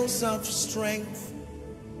tales of strength,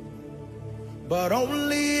 but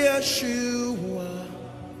only Yeshua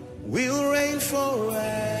will reign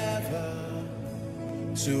forever.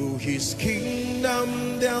 To his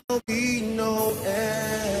kingdom there'll be no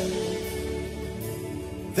end.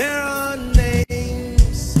 There are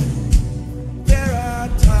names, there are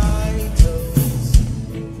titles,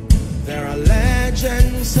 there are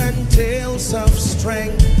legends and tales of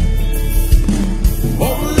strength.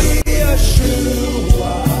 Only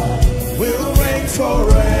Yeshua will reign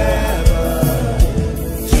forever.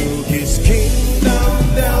 To his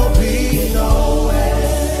kingdom there'll be no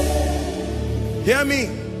end. Hear me.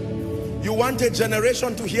 You want a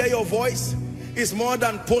generation to hear your voice? It's more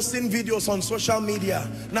than posting videos on social media.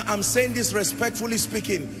 Now I'm saying this respectfully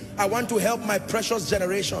speaking. I want to help my precious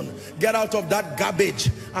generation get out of that garbage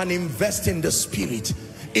and invest in the spirit.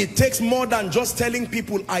 It takes more than just telling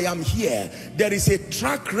people I am here. There is a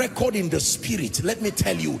track record in the spirit. Let me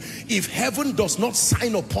tell you, if heaven does not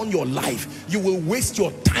sign upon your life, you will waste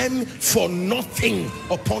your time for nothing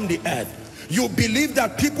upon the earth. You believe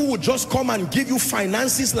that people will just come and give you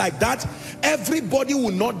finances like that? Everybody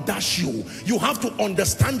will not dash you. You have to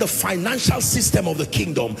understand the financial system of the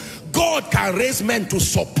kingdom. God can raise men to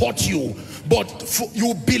support you, but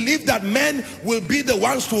you believe that men will be the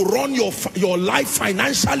ones to run your life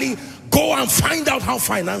financially. Go and find out how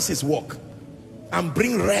finances work and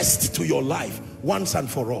bring rest to your life once and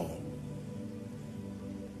for all.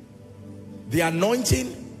 The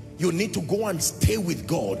anointing, you need to go and stay with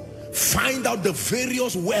God. Find out the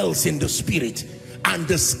various wells in the spirit and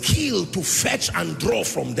the skill to fetch and draw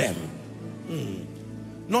from them.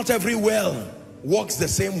 Not every well works the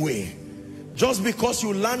same way. Just because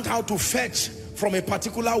you learned how to fetch from a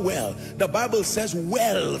particular well, the Bible says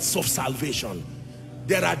wells of salvation.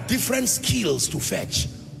 There are different skills to fetch.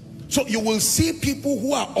 So you will see people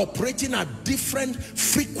who are operating at different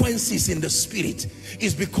frequencies in the spirit.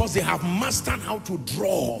 Is because they have mastered how to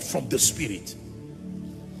draw from the spirit.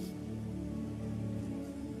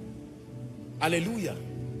 Hallelujah.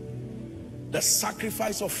 The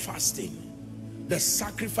sacrifice of fasting, the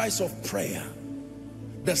sacrifice of prayer,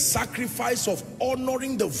 the sacrifice of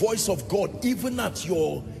honoring the voice of God even at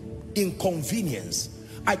your inconvenience.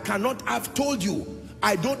 I cannot have told you,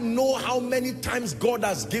 I don't know how many times God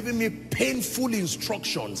has given me painful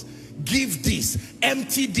instructions. Give this,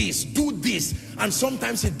 empty this, do this, and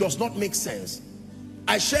sometimes it does not make sense.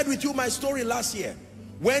 I shared with you my story last year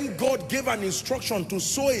when God gave an instruction to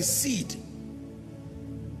sow a seed.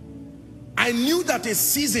 I knew that a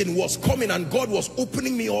season was coming and God was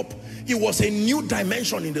opening me up. It was a new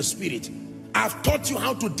dimension in the spirit. I've taught you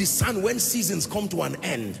how to discern when seasons come to an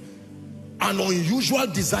end. An unusual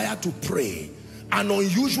desire to pray, an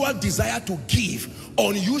unusual desire to give,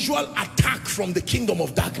 unusual attack from the kingdom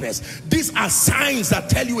of darkness. These are signs that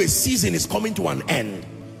tell you a season is coming to an end.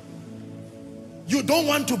 You don't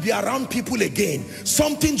want to be around people again.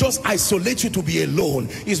 Something just isolates you to be alone.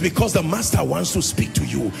 Is because the master wants to speak to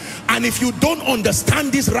you. And if you don't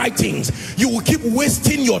understand these writings, you will keep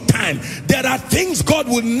wasting your time. There are things God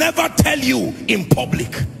will never tell you in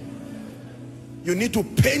public. You need to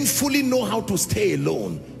painfully know how to stay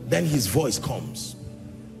alone. Then his voice comes.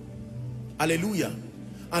 Hallelujah.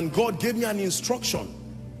 And God gave me an instruction.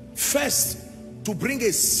 First, to bring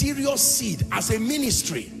a serious seed as a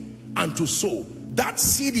ministry and to sow. That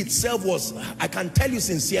seed itself was, I can tell you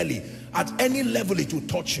sincerely, at any level it will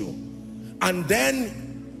touch you. And then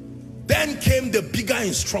came the bigger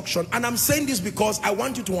instruction. And I'm saying this because I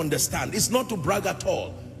want you to understand. It's not to brag at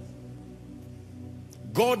all.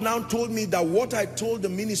 God now told me that what I told the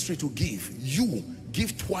ministry to give, you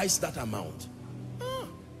give twice that amount.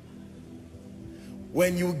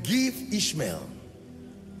 When you give Ishmael,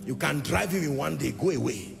 you can drive him in one day, go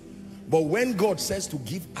away. But when God says to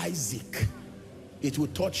give Isaac, it will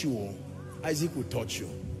touch you. Isaac will touch you.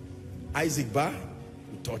 Isaac will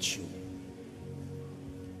touch you.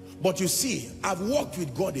 But you see, I've worked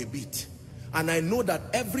with God a bit, and I know that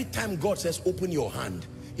every time God says open your hand,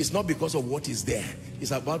 it's not because of what is there,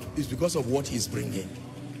 it's because of what he's bringing.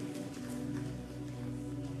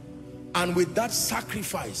 And with that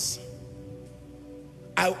sacrifice,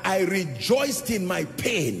 I rejoiced in my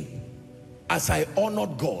pain as I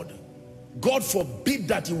honored God. God forbid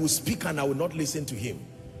that he will speak and I will not listen to him.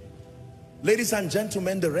 Ladies and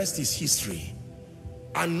gentlemen, the rest is history.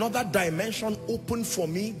 Another dimension opened for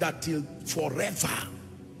me that till forever.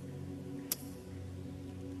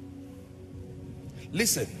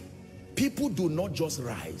 Listen, people do not just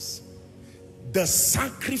rise. The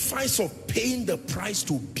sacrifice of paying the price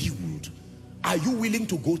to build, are you willing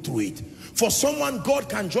to go through it? For someone, God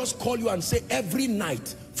can just call you and say, every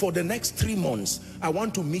night for the next 3 months, I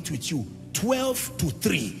want to meet with you 12 to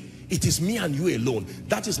 3. It is me and you alone.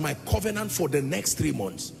 That is my covenant for the next 3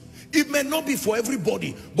 months. It may not be for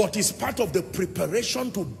everybody, but it's part of the preparation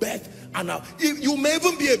to birth. And you may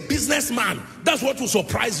even be a businessman. That's what will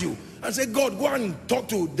surprise you. And say, God, go and talk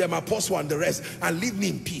to them apostle and the rest and leave me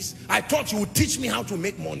in peace. I thought you would teach me how to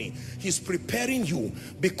make money. He's preparing you,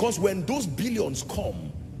 because when those billions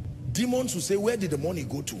come, demons will say, where did the money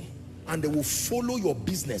go to? And they will follow your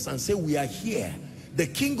business and say, we are here. The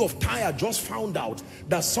king of Tyre just found out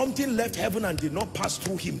that something left heaven and did not pass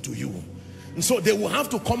through him to you. And so they will have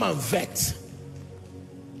to come and vet.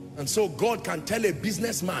 And so God can tell a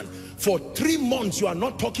businessman, for 3 months you are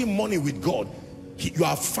not talking money with God. You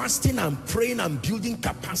are fasting and praying and building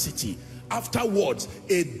capacity. Afterwards,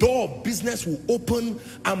 a door of business will open,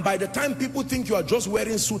 and by the time people think you are just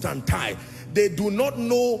wearing suit and tie, they do not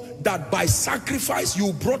know that by sacrifice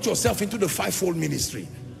you brought yourself into the fivefold ministry.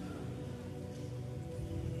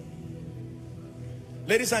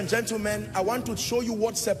 Ladies and gentlemen, I want to show you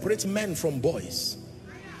what separates men from boys.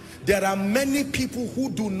 There are many people who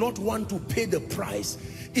do not want to pay the price.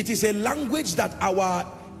 It is a language that our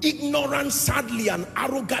ignorant, sadly, and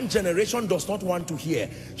arrogant generation does not want to hear.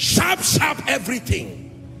 Sharp, sharp everything.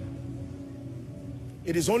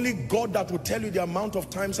 It is only God that will tell you the amount of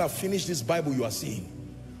times I've finished this Bible you are seeing.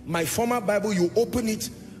 My former Bible, you open it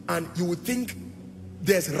and you will think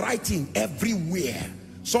there's writing everywhere.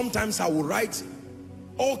 Sometimes I will write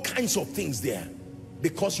all kinds of things there,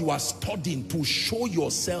 because you are studying to show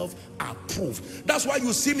yourself approved. That's why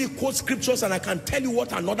you see me quote scriptures and I can tell you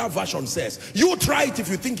what another version says. You try it if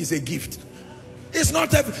you think it's a gift. It's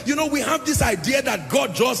not, you know, we have this idea that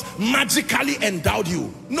God just magically endowed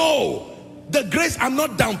you. No, the grace, I'm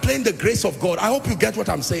not downplaying the grace of God. I hope you get what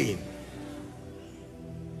I'm saying.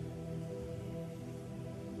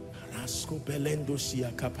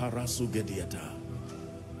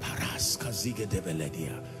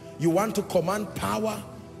 You want to command power,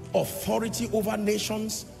 authority over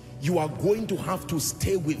nations, you are going to have to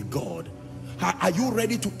stay with God. Are you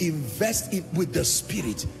ready to invest with the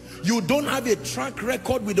Spirit? You don't have a track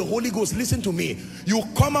record with the Holy Ghost. Listen to me. You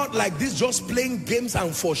come out like this just playing games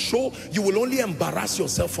and for show, you will only embarrass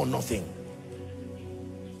yourself for nothing.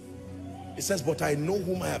 It says, but I know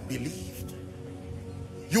whom I have believed.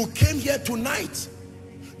 You came here tonight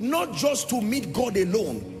not just to meet God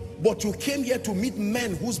alone, but you came here to meet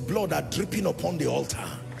men whose blood are dripping upon the altar.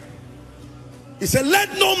 He said,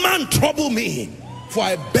 let no man trouble me, for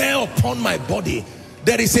I bear upon my body.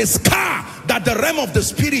 There is a scar that the realm of the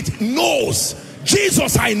Spirit knows.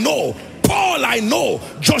 Jesus I know, Paul I know,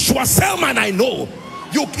 Joshua Selman I know.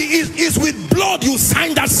 It's with blood you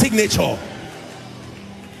sign that signature.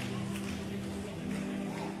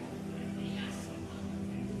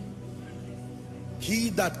 He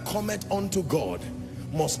that cometh unto God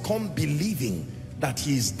must come believing that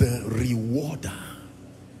he is the rewarder.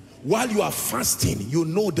 While you are fasting, you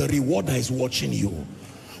know the rewarder is watching you.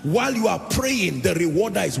 While you are praying, the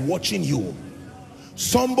rewarder is watching you.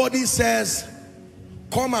 Somebody says,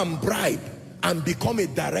 come and bribe and become a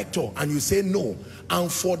director, and you say no,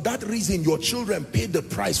 and for that reason your children paid the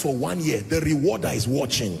price for 1 year, the rewarder is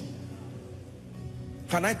watching.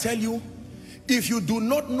 Can I tell you, if you do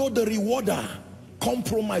not know the rewarder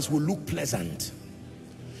compromise will look pleasant.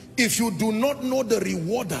 If you do not know the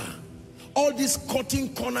rewarder, all these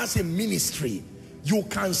cutting corners in ministry, you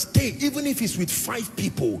can stay, even if it's with 5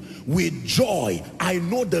 people, with joy. I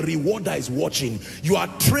know the rewarder is watching. You are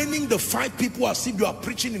training the 5 people as if you are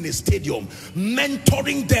preaching in a stadium,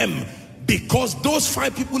 mentoring them, because those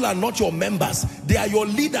 5 people are not your members. They are your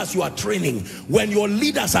leaders you are training. When your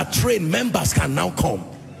leaders are trained, members can now come.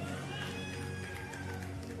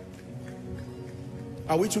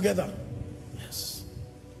 Are we together? Yes.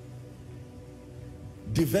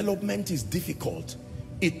 Development is difficult.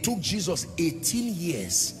 It took Jesus 18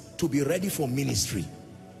 years to be ready for ministry.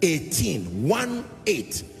 18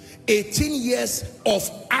 years of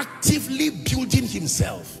actively building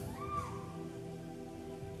himself.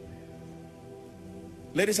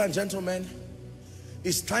 Ladies and gentlemen,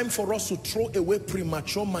 it's time for us to throw away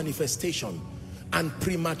premature manifestation and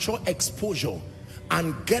premature exposure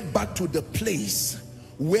and get back to the place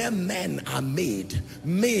where men are made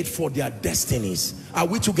for their destinies. Are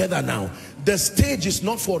we together now? The stage is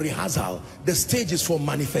not for rehearsal. The stage is for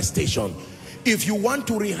manifestation. If you want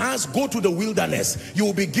to rehearse, go to the wilderness. You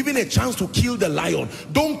will be given a chance to kill the lion.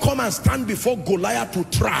 Don't come and stand before Goliath to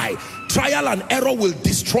try. Trial and error will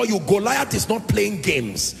destroy you. Goliath is not playing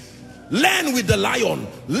games. Learn with the lion.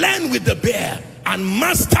 Learn with the bear. And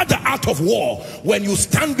master the art of war. When you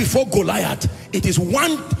stand before Goliath, it is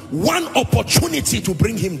one opportunity to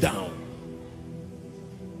bring him down.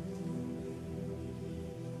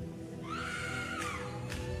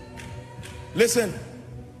 Listen,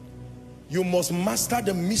 you must master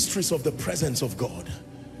the mysteries of the presence of God.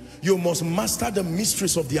 You must master the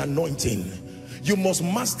mysteries of the anointing. You must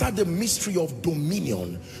master the mystery of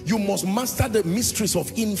dominion. You must master the mysteries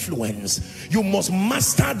of influence. You must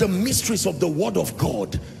master the mysteries of the word of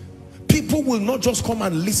God. People will not just come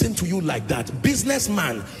and listen to you like that.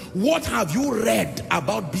 Businessman, what have you read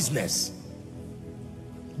about business?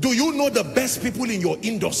 Do you know the best people in your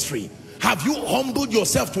industry? Have you humbled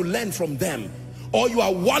yourself to learn from them? Or you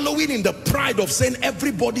are wallowing in the pride of saying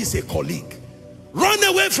everybody is a colleague? Run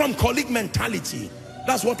away from colleague mentality.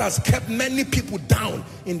 That's what has kept many people down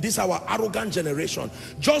in this our arrogant generation.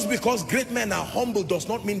 Just because great men are humble does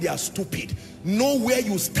not mean they are stupid. Know where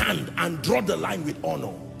you stand and draw the line with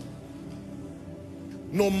honor.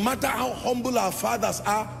 No matter how humble our fathers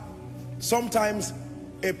are, sometimes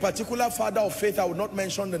a particular father of faith, I will not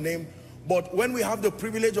mention the name, but when we have the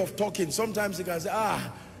privilege of talking, sometimes he can say,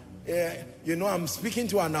 you know, I'm speaking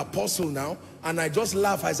to an apostle now, and I just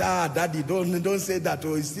laugh. I say, daddy, don't say that,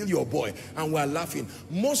 or he's still your boy. And we're laughing.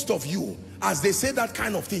 Most of you, as they say that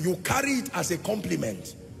kind of thing, you carry it as a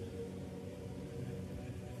compliment.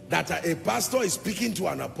 That a pastor is speaking to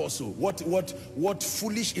an apostle. What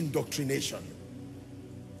foolish indoctrination.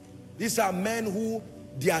 These are men who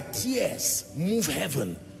their tears move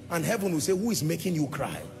heaven, and heaven will say, who is making you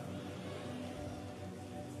cry?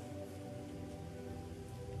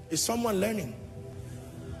 Is someone learning?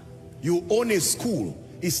 You own a school.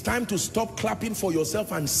 It's time to stop clapping for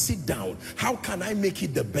yourself and sit down. How can I make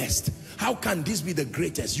it the best? How can this be the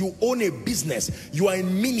greatest? You own a business. You are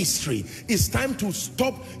in ministry. It's time to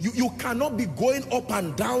stop. You cannot be going up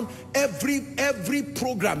and down every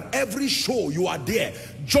program, every show. You are there,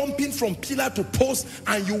 jumping from pillar to post,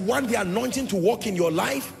 and you want the anointing to work in your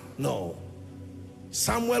life? No.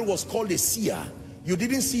 Samuel was called a seer. You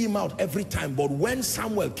didn't see him out every time, but when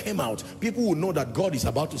Samuel came out, people will know that God is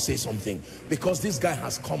about to say something, because this guy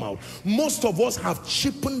has come out. Most of us have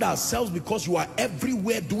cheapened ourselves because you are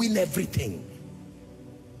everywhere doing everything.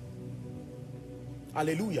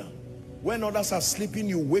 Hallelujah. When others are sleeping,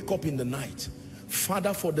 you wake up in the night.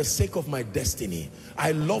 Father, for the sake of my destiny,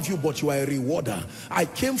 I love you, but you are a rewarder. I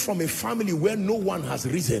came from a family where no one has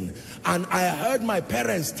risen, and I heard my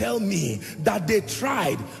parents tell me that they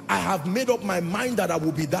tried. I have made up my mind that I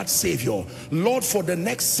will be that savior. Lord, for the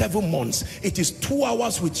next 7 months, it is 2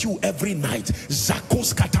 hours with you every night.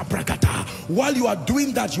 Zakos kata brakata. While you are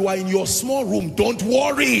doing that, you are in your small room. Don't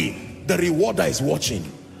worry. The rewarder is watching.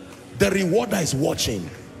 The rewarder is watching.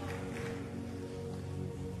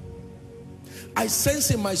 I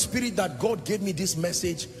sense in my spirit that God gave me this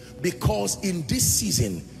message because in this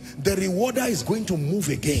season, the rewarder is going to move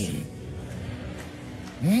again.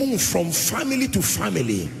 Move from family to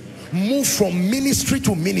family. Move from ministry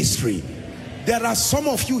to ministry. There are some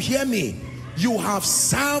of you, hear me, you have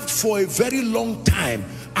served for a very long time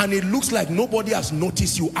and it looks like nobody has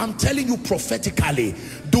noticed you. I'm telling you prophetically,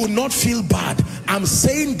 do not feel bad. I'm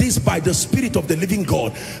saying this by the Spirit of the living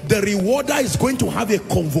God. The rewarder is going to have a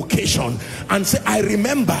convocation and say, I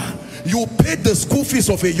remember you paid the school fees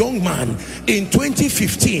of a young man in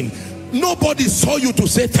 2015. Nobody saw you to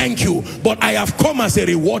say thank you, but I have come as a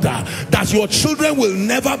rewarder, that your children will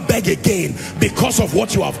never beg again because of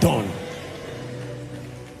what you have done.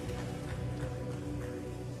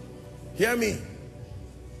 Hear me.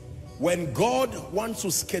 When God wants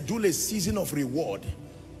to schedule a season of reward,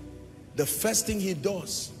 the first thing he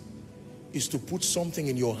does is to put something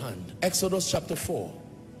in your hand. Exodus chapter 4.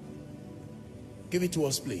 Give it to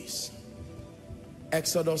us, please.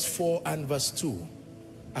 Exodus 4 and verse 2.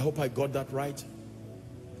 I hope I got that right.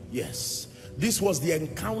 Yes. This was the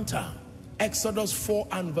encounter. Exodus 4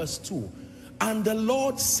 and verse 2. And the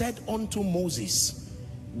Lord said unto Moses,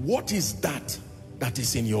 what is that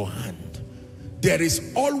is in your hand? There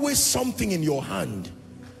is always something in your hand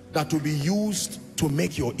that will be used to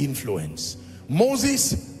make your influence.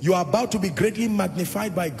 Moses, you are about to be greatly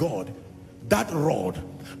magnified by God. That rod.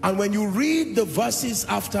 And when you read the verses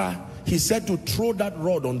after he said to throw that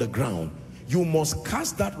rod on the ground, you must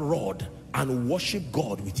cast that rod and worship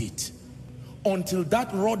God with it until that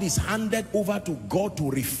rod is handed over to God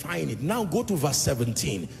to refine it. Now go to verse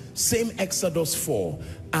 17. Same Exodus 4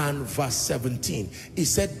 and verse 17. He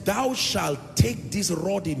said, thou shalt take this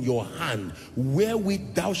rod in your hand,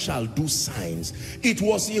 wherewith thou shalt do signs. It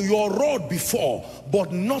was your rod before,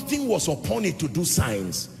 but nothing was upon it to do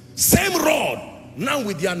signs. Same rod, now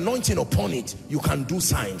with the anointing upon it, you can do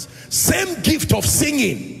signs. Same gift of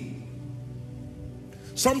singing.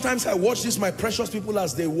 Sometimes I watch this, my precious people,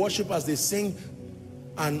 as they worship, as they sing,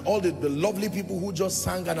 and all the lovely people who just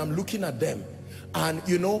sang, and I'm looking at them. And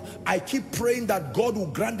you know, I keep praying that God will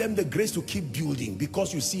grant them the grace to keep building,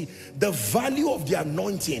 because you see, the value of the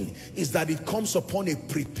anointing is that it comes upon a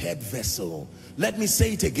prepared vessel. Let me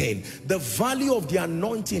say it again. The value of the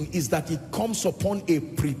anointing is that it comes upon a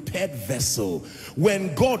prepared vessel.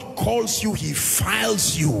 When God calls you, he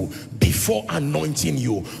files you before anointing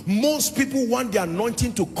you. Most people want the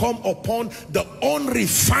anointing to come upon the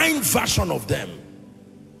unrefined version of them.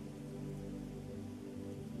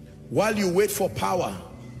 While you wait for power,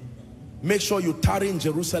 make sure you tarry in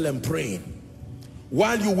Jerusalem praying.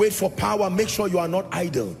 While you wait for power, make sure you are not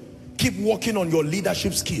idle. Keep working on your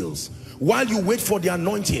leadership skills. While you wait for the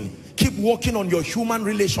anointing, keep working on your human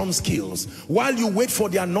relation skills. While you wait for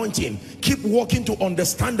the anointing, keep working to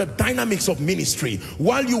understand the dynamics of ministry.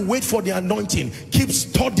 While you wait for the anointing, keep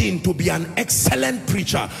studying to be an excellent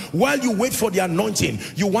preacher. While you wait for the anointing,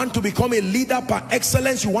 you want to become a leader par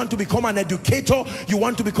excellence, you want to become an educator, you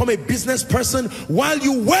want to become a business person. While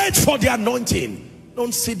you wait for the anointing,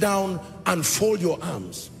 don't sit down and fold your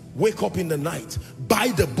arms. Wake up in the night, buy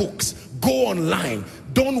the books, go online.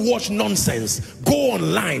 Don't watch nonsense. Go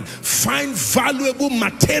online. Find valuable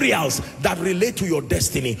materials that relate to your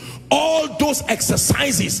destiny. All those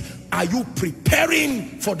exercises, are you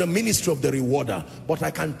preparing for the ministry of the rewarder? But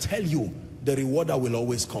I can tell you, the rewarder will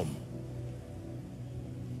always come.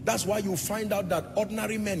 That's why you find out that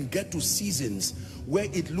ordinary men get to seasons where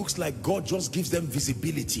it looks like God just gives them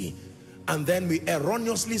visibility. And then we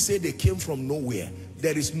erroneously say they came from nowhere.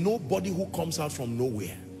 There is nobody who comes out from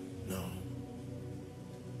nowhere. No.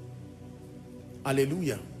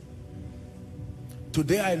 Hallelujah.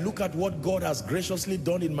 Today I look at what God has graciously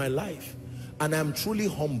done in my life, and I'm truly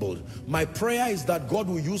humbled. My prayer is that God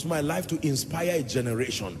will use my life to inspire a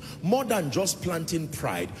generation, more than just planting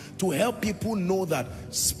pride, to help people know that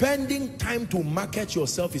spending time to market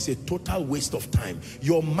yourself is a total waste of time.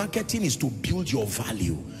 Your marketing is to build your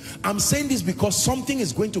value. I'm saying this because something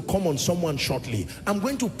is going to come on someone shortly. I'm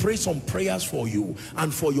going to pray some prayers for you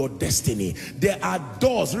and for your destiny. There are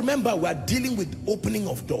doors. Remember, we are dealing with opening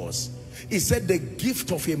of doors. He said the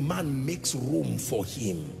gift of a man makes room for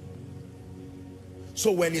him.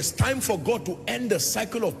 So when it's time for God to end the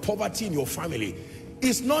cycle of poverty in your family,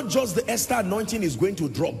 it's not just the Esther anointing is going to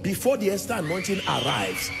drop. Before the Esther anointing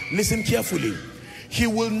arrives, listen carefully. He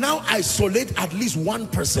will now isolate at least one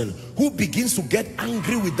person who begins to get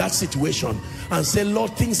angry with that situation and say,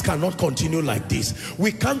 Lord, things cannot continue like this.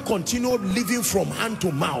 We can't continue living from hand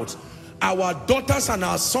to mouth. Our daughters and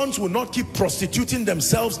our sons will not keep prostituting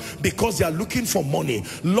themselves because they are looking for money.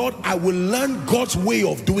 Lord, I will learn God's way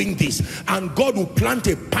of doing this, and God will plant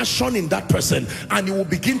a passion in that person, and he will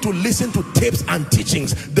begin to listen to tapes and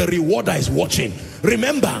teachings. The rewarder is watching.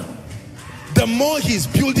 Remember, the more he's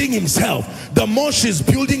building himself, the more she's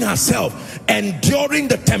building herself, enduring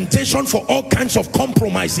the temptation for all kinds of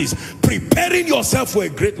compromises, preparing yourself for a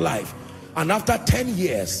great life. And after 10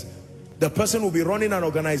 years, the person will be running an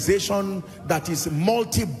organization that is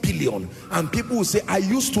multi-billion, and people will say, I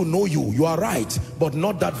used to know you. You are right, but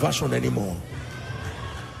not that version anymore.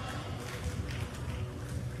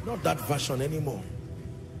 Not that version anymore.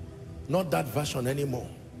 Not that version anymore.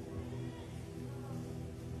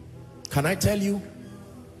 Can I tell you,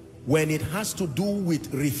 when it has to do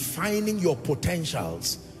with refining your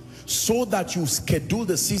potentials so that you schedule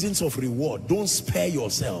the seasons of reward, don't spare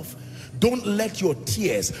yourself. Don't let your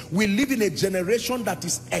tears. We live in a generation that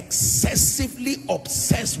is excessively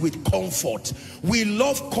obsessed with comfort. We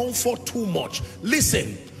love comfort too much.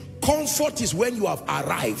 Listen, comfort is when you have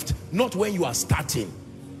arrived, not when you are starting.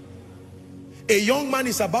 A young man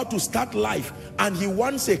is about to start life and he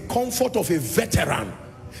wants a comfort of a veteran.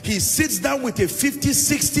 He sits down with a 50,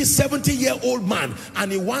 60, 70-year-old man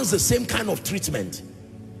and he wants the same kind of treatment.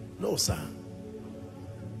 No, sir.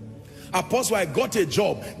 Apostle, I got a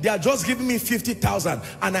job. They are just giving me 50,000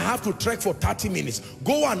 and I have to trek for 30 minutes.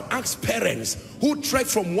 Go and ask parents who trek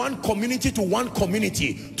from one community to one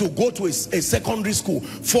community to go to a secondary school.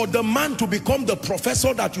 For the man to become the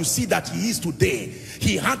professor that you see that he is today,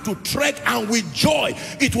 he had to trek, and with joy.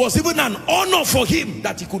 It was even an honor for him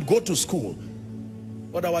that he could go to school.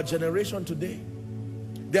 But our generation today,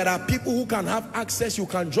 there are people who can have access. You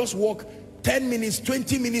can just walk 10 minutes,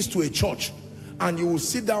 20 minutes to a church, and you will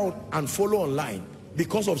sit down and follow online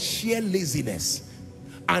because of sheer laziness.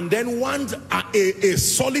 And then want a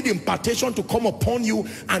solid impartation to come upon you,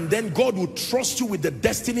 and then God will trust you with the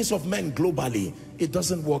destinies of men globally. It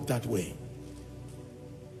doesn't work that way.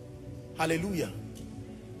 Hallelujah.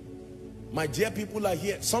 My dear people are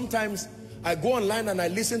here. Sometimes I go online and I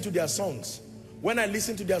listen to their songs. When I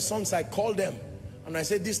listen to their songs, I call them and I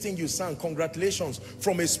say, this thing you sang, congratulations.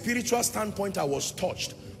 From a spiritual standpoint, I was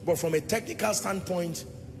touched. But from a technical standpoint,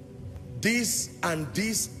 this and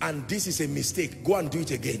this and this is a mistake. Go and do it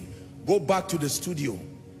again. Go back to the studio.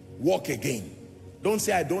 Work again. Don't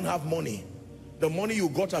say, I don't have money. The money you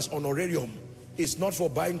got as honorarium is not for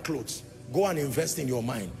buying clothes. Go and invest in your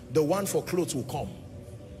mind. The one for clothes will come.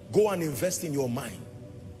 Go and invest in your mind.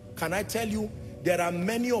 Can I tell you, there are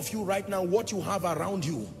many of you right now, what you have around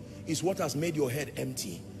you is what has made your head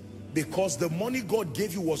empty. Because the money God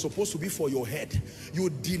gave you was supposed to be for your head. You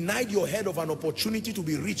denied your head of an opportunity to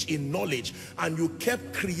be rich in knowledge, and you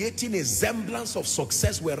kept creating a semblance of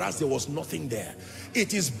success whereas there was nothing there.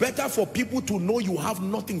 It is better for people to know you have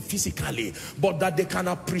nothing physically, but that they can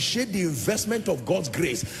appreciate the investment of God's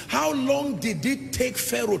grace. How long did it take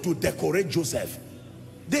Pharaoh to decorate Joseph?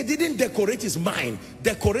 They didn't decorate his mind.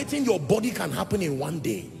 Decorating your body can happen in one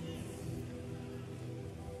day.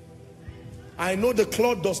 I know the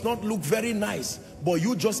cloth does not look very nice, but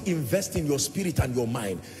you just invest in your spirit and your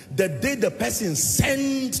mind. The day the person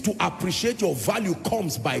sent to appreciate your value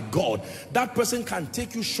comes by God, that person can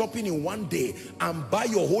take you shopping in one day and buy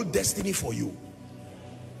your whole destiny for you.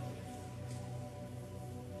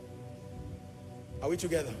 Are we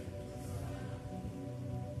together?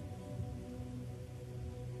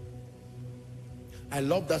 I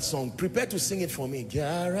love that song. Prepare to sing it for me.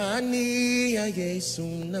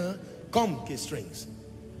 Come, key strings.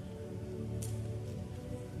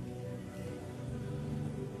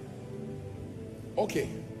 Okay.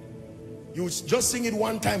 You just sing it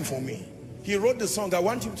one time for me. He wrote the song. I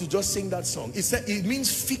want you to just sing that song. It means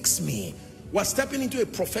fix me. We're stepping into a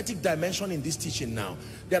prophetic dimension in this teaching now.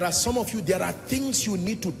 There are some of you, there are things you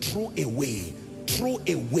need to throw away,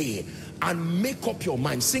 and make up your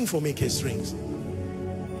mind. Sing for me, key strings.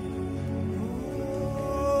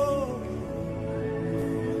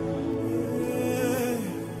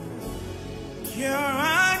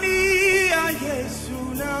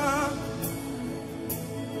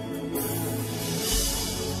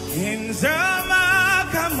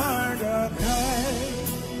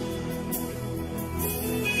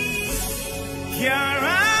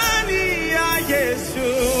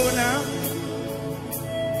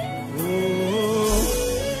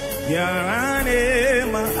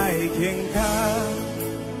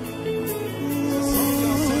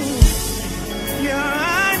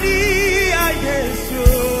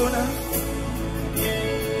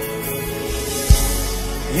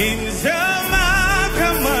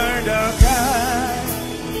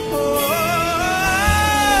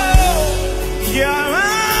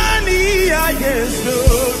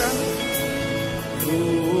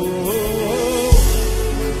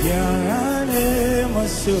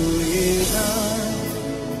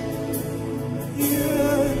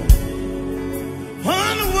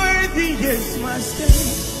 Unworthy is my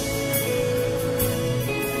state,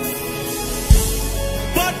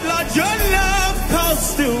 but Lord, your love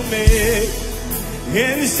calls to me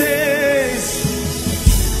and says,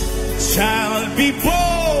 child, be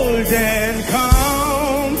bold and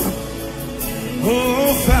calm.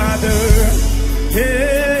 Oh Father,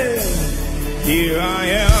 yeah, here I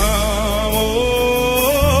am. Oh,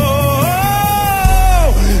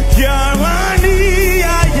 Yarani,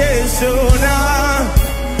 Ayesona,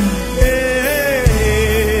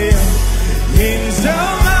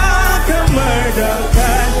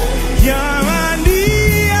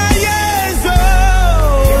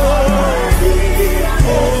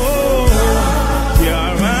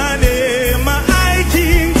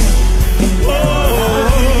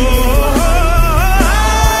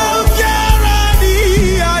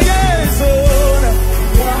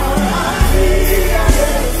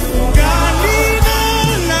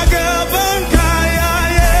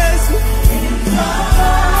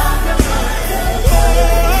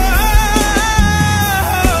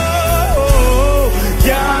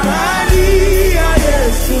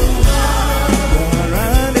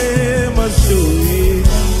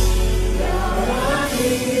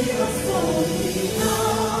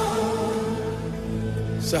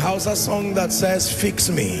 Hausa song that says, fix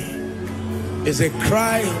me. It's a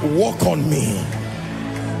cry, walk on me.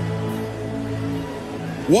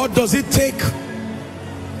 What does it take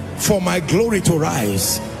for my glory to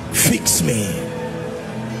rise? Fix me.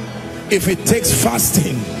 If it takes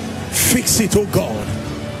fasting, fix it, oh God.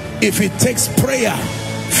 If it takes prayer,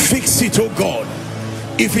 fix it, oh God.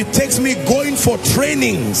 If it takes me going for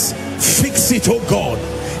trainings, fix it, oh God.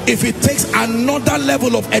 If it takes another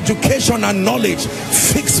level of education and knowledge,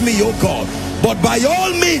 fix me, oh God. But by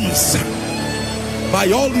all means,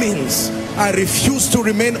 I refuse to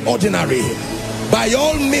remain ordinary. By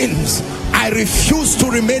all means, I refuse to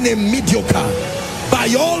remain a mediocre.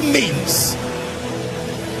 By all means.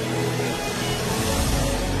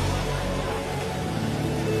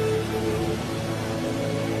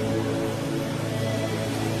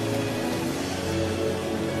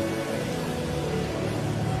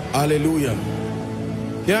 Hallelujah.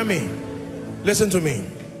 Hear me. Listen to me.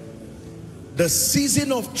 The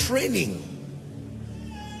season of training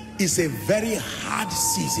is a very hard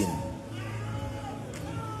season.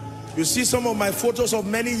 You see some of my photos of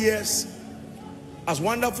many years. As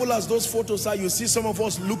wonderful as those photos are, you see some of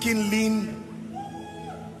us looking lean.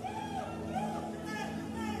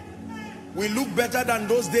 We look better than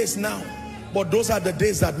those days now, but those are the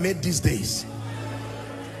days that made these days.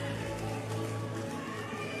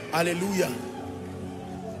 Hallelujah.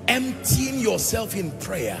 Emptying yourself in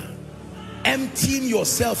prayer, emptying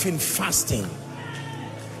yourself in fasting,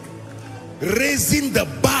 raising the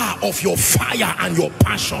bar of your fire and your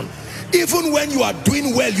passion. Even when you are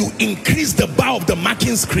doing well, you increase the bar of the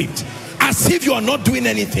marking script as if you are not doing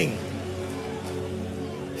anything.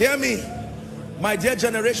 Hear me, my dear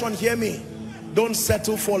generation, hear me. Don't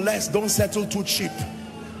settle for less. Don't settle too cheap.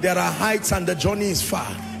 There are heights and the journey is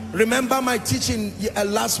far. Remember my teaching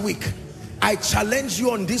last week. I challenged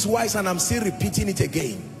you on this wise, and I'm still repeating it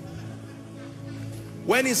again.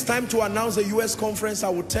 When it's time to announce the US conference, I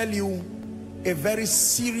will tell you a very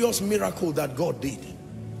serious miracle that God did.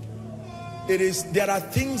 There are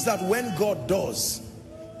things that when God does,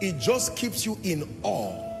 it just keeps you in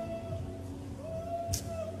awe.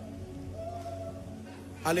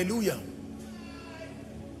 Hallelujah.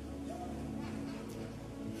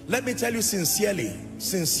 Let me tell you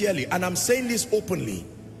sincerely, and I'm saying this openly,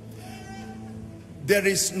 there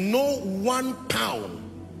is no £1,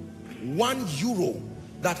 €1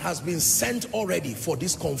 that has been sent already for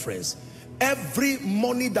this conference. Every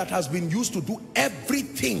money that has been used to do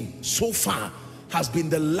everything so far has been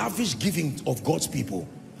the lavish giving of God's people,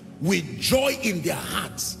 with joy in their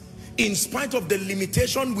hearts. In spite of the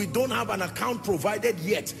limitation, we don't have an account provided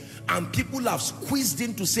yet, and people have squeezed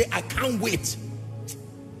in to say, I can't wait.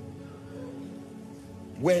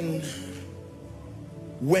 When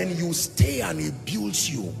you stay and it builds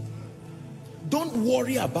you, don't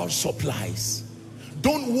worry about supplies.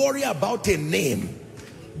 Don't worry about a name.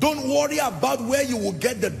 Don't worry about where you will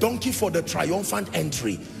get the donkey for the triumphant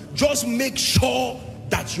entry. Just make sure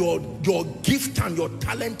that your gift and your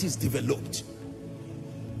talent is developed.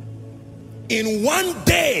 In one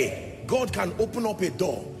day, God can open up a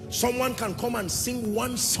door. Someone can come and sing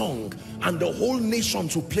one song and the whole nation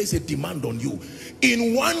to place a demand on you.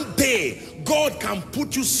 In one day, God can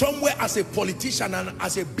put you somewhere as a politician and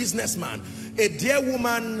as a businessman. A dear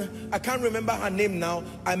woman, I can't remember her name now.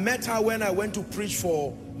 I met her when I went to preach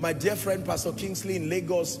for my dear friend Pastor Kingsley in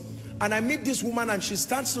Lagos. And I meet this woman and she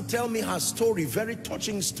starts to tell me her story, very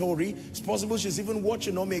touching story. It's possible she's even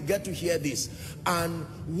watching or may get to hear this. And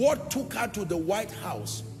what took her to the White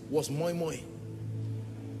House was moi moi.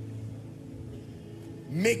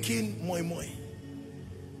 Making moi moi.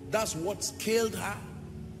 That's what scaled her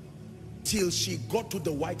till she got to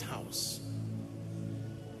the White House.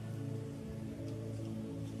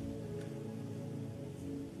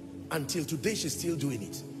 Until today, she's still doing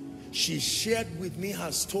it. She shared with me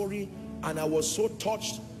her story and I was so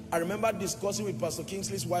touched. I remember discussing with Pastor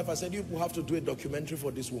Kingsley's wife. I said, you will have to do a documentary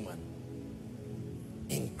for this woman.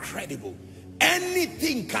 Incredible.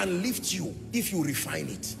 Anything can lift you if you refine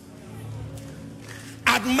it.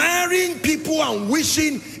 Admiring people and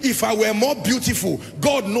wishing, if I were more beautiful,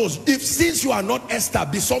 God knows. If since you are not Esther,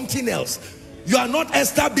 be something else. You are not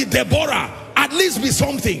Esther, be Deborah. At least be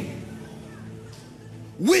something.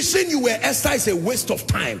 Wishing you were Esther is a waste of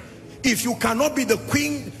time. If you cannot be the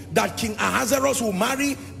queen that King Ahasuerus will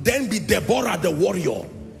marry, then be Deborah the warrior.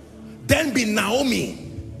 Then be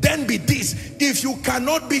Naomi. Then be this. If you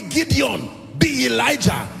cannot be Gideon, be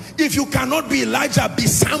Elijah. If you cannot be Elijah, be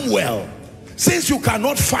Samuel. Since you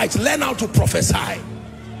cannot fight, learn how to prophesy.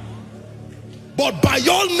 But by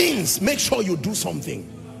all means, make sure you do something.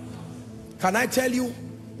 Can I tell you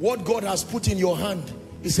what God has put in your hand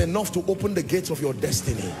is enough to open the gates of your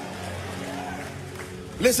destiny.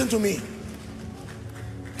 Listen to me.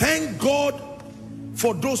 Thank God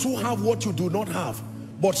for those who have what you do not have.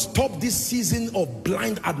 But stop this season of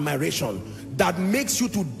blind admiration that makes you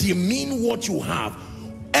to demean what you have.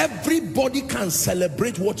 Everybody can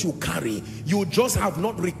celebrate what you carry. You just have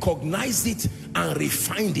not recognized it and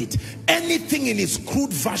refined it. Anything in its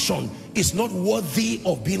crude version is not worthy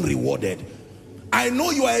of being rewarded. I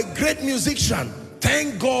know you are a great musician.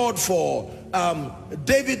 Thank God for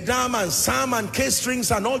David Dam and Sam and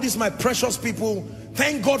K-Strings and all these my precious people.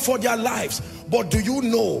 Thank God for their lives. But do you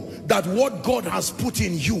know that what God has put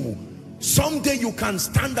in you, someday you can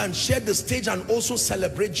stand and share the stage and also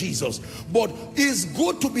celebrate Jesus. But it's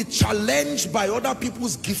good to be challenged by other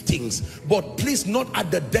people's giftings, but please not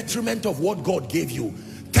at the detriment of what God gave you.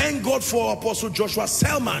 Thank God for Apostle Joshua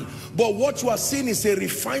Selman, but what you are seeing is a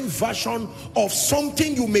refined version of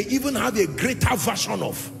something you may even have a greater version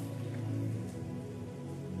of.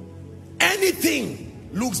 Anything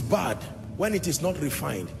looks bad when it is not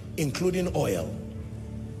refined, including oil.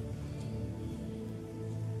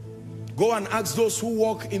 Go and ask those who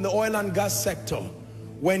work in the oil and gas sector.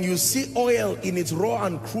 When you see oil in its raw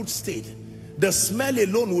and crude state, the smell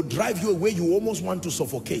alone will drive you away. You almost want to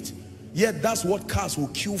suffocate. Yet that's what cars will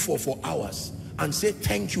queue for hours and say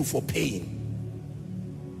thank you for paying.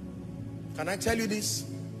 Can I tell you this?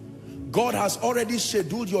 God has already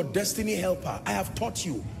scheduled your destiny helper. I have taught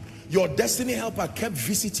you. Your destiny helper kept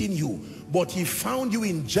visiting you, but he found you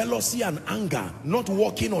in jealousy and anger, not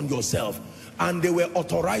working on yourself, and they were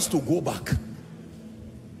authorized to go back.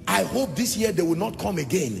 I hope this year they will not come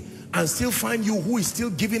again and still find you who is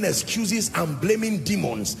still giving excuses and blaming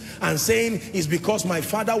demons and saying it's because my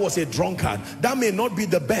father was a drunkard. That may not be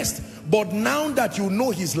the best, but now that you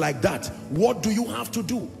know he's like that, what do you have to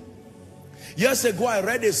do? Years ago I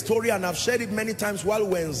read a story, and I've shared it many times while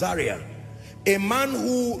we're in Zaria. A man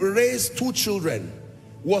who raised 2 children,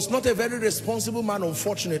 was not a very responsible man,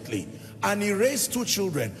 unfortunately, and he raised 2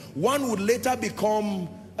 children. One would later become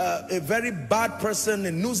a very bad person,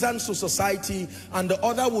 a nuisance to society, and the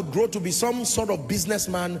other would grow to be some sort of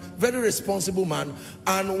businessman, very responsible man.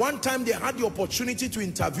 And one time they had the opportunity to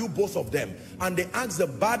interview both of them, and they asked the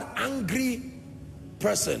bad, angry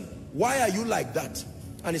person, why are you like that?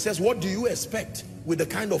 And he says, what do you expect with the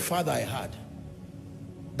kind of father I had?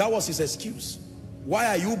 That was his excuse. Why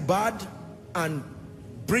are you bad and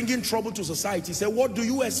bringing trouble to society? He said, what do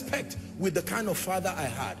you expect with the kind of father I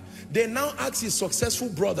had? They now ask his successful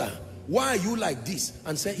brother, why are you like this?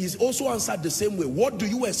 And said, he's also answered the same way. What do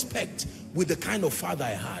you expect with the kind of father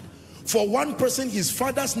I had? For one person, his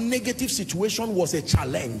father's negative situation was a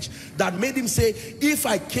challenge that made him say, if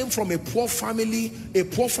I came from a poor family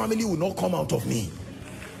will not come out of me.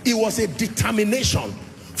 It was a determination.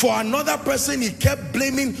 For another person, he kept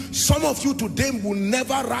blaming. Some of you today will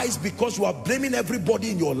never rise because you are blaming everybody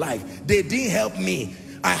in your life. They didn't help me.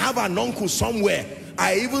 I have an uncle somewhere.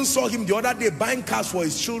 I even saw him the other day buying cars for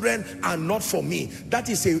his children and not for me. That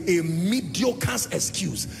is a mediocre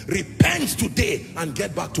excuse. Repent today and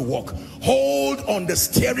get back to work. Hold on the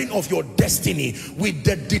steering of your destiny with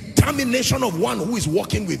the determination of one who is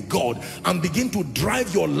walking with God, and begin to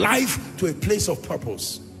drive your life to a place of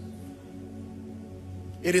purpose.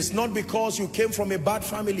 It is not because you came from a bad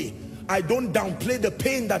family. I don't downplay the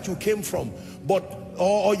pain that you came from, but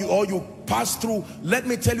or you passed through. Let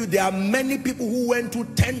me tell you, there are many people who went through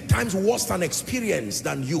 10 times worse an experience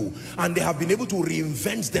than you, and they have been able to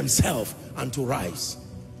reinvent themselves and to rise.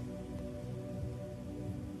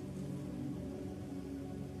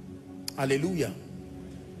 Hallelujah.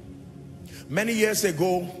 Many years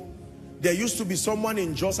ago, there used to be someone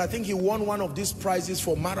in Jos. I think he won one of these prizes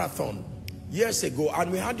for marathon years ago,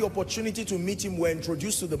 and we had the opportunity to meet him. We're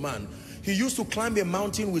introduced to the man. He used to climb a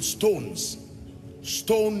mountain with stones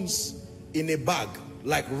in a bag,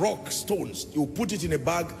 like rock stones. You put it in a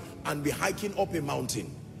bag and be hiking up a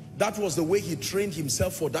mountain. That was the way he trained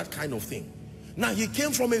himself for that kind of thing. Now, he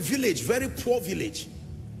came from a village, very poor village,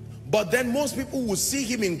 but then most people will see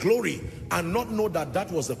him in glory and not know that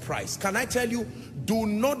that was the price. Can I tell you, do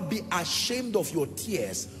not be ashamed of your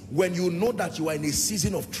tears when you know that you are in a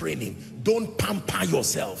season of training. Don't pamper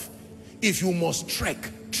yourself. If you must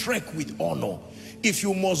trek with honor. If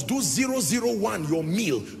you must do 001 your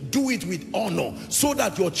meal, do it with honor, so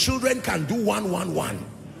that your children can do 111.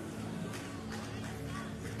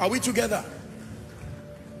 Are we together?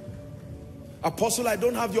 Apostle, I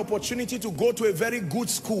don't have the opportunity to go to a very good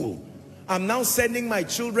school. I'm now sending my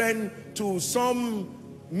children to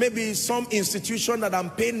maybe some institution that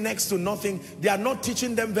I'm paying next to nothing. They are not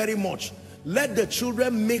teaching them very much. Let the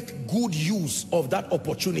children make good use of that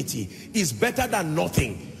opportunity. It's better than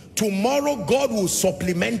nothing. Tomorrow God will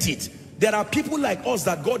supplement it. There are people like us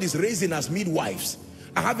that God is raising as midwives.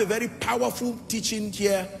 I have a very powerful teaching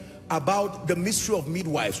here about the mystery of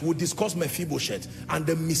midwives. We'll discuss Mephibosheth and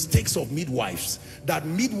the mistakes of midwives, that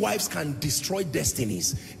midwives can destroy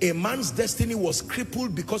destinies. A man's destiny was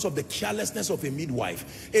crippled because of the carelessness of a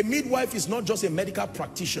midwife. A midwife is not just a medical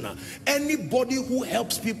practitioner. Anybody who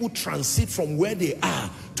helps people transit from where they are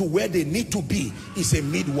to where they need to be is a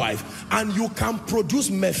midwife. And you can produce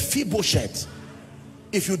Mephibosheth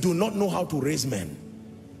if you do not know how to raise men.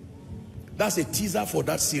 That's a teaser for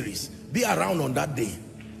that series. Be around on that day.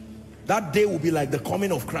 That day will be like the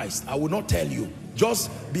coming of Christ. I will not tell you. Just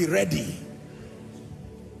be ready.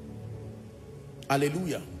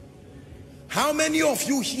 Hallelujah. How many of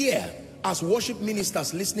you here as worship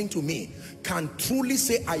ministers listening to me can truly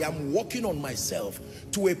say, I am working on myself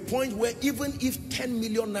to a point where even if 10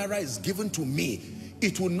 million naira is given to me,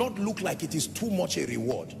 it will not look like it is too much a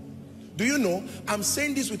reward? Do you know, I'm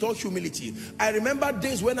saying this with all humility. I remember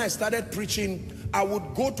days when I started preaching, I would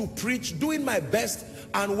go to preach, doing my best,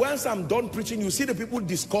 and once I'm done preaching, you see the people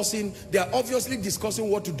discussing. They are obviously discussing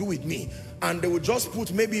what to do with me, and they would just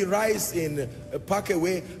put maybe rice in a pack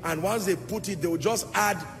away, and once they put it, they would just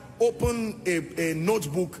open a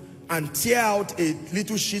notebook and tear out a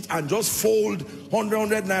little sheet and just fold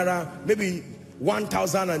 100 naira, maybe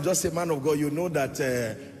 1,000, and just say, man of God, you know that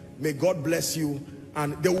may God bless you.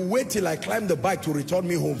 And they will wait till I climb the bike to return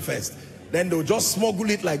me home first. Then they'll just smuggle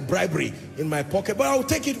it like bribery in my pocket. But I'll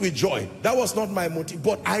take it with joy. That was not my motive.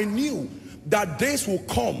 But I knew that days will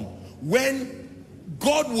come when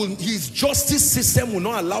God will, his justice system will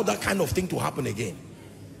not allow that kind of thing to happen again.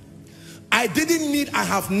 I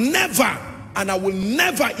have never, and I will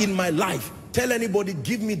never in my life tell anybody,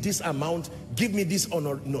 give me this amount, give me this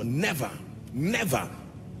honor. No, never, never.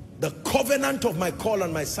 The covenant of my call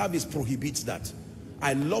and my service prohibits that.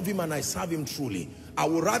 I love him and I serve him truly. I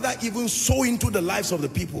would rather even sow into the lives of the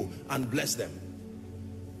people and bless them.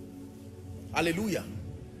 Hallelujah.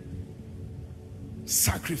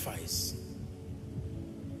 Sacrifice.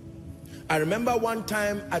 I remember one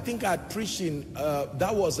time, I think I had preached in,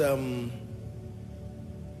 that was, I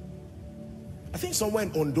think somewhere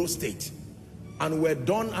in Ondo State. And we're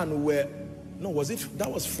done and that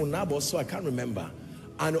was Funabo, so I can't remember.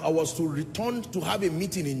 And I was to return to have a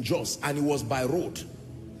meeting in Jos, and it was by road.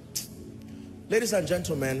 Ladies and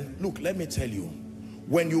gentlemen, look, let me tell you,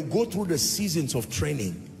 when you go through the seasons of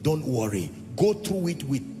training, don't worry. Go through it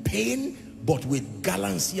with pain, but with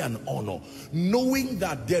gallantry and honor, knowing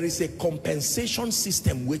that there is a compensation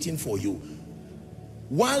system waiting for you.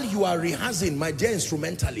 While you are rehearsing, my dear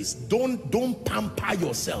instrumentalists, don't pamper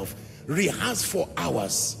yourself. Rehearse for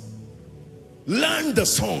hours. Learn the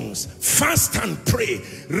songs, fast and pray,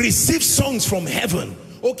 receive songs from heaven.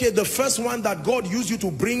 Okay, the first one that God used you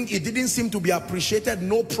to bring, it didn't seem to be appreciated,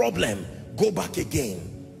 no problem. Go back again.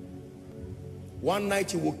 One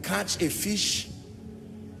night you will catch a fish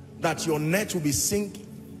that your net will be sinking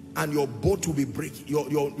and your boat will be breaking.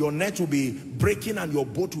 Your net will be breaking and your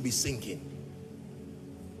boat will be sinking.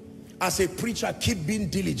 As a preacher, keep being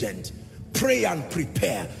diligent. Pray and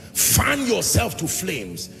prepare. Fan yourself to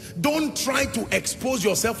flames. Don't try to expose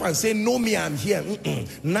yourself and say, no, me, I'm here.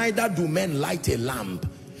 Neither do men light a lamp.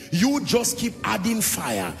 You just keep adding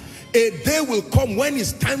fire. A day will come when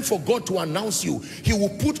it's time for God to announce you. He will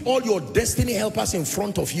put all your destiny helpers in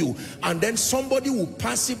front of you, and then somebody will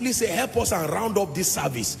passively say, help us and round up this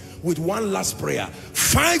service with one last prayer.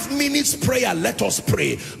 5 minutes prayer, let us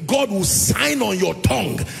pray. God will sign on your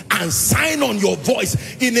tongue and sign on your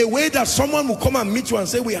voice in a way that someone will come and meet you and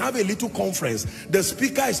say, we have a little conference. The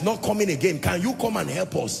speaker is not coming again. Can you come and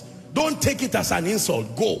help us? Don't take it as an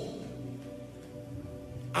insult. Go.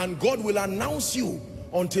 And God will announce you,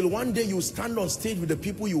 until one day you stand on stage with the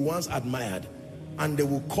people you once admired, and they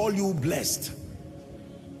will call you blessed.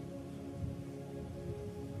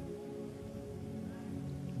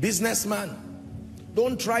 Businessman,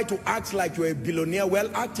 don't try to act like you're a billionaire.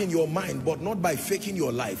 Well, act in your mind, but not by faking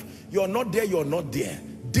your life. You're not there, you're not there.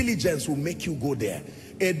 Diligence will make you go there.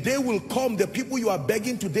 A day will come, the people you are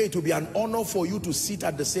begging today, to be an honor for you to sit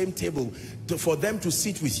at the same table, for them to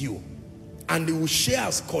sit with you, and they will share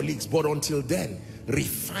as colleagues. But until then,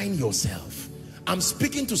 refine yourself. I'm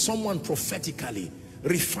speaking to someone prophetically.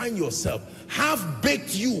 Refine yourself.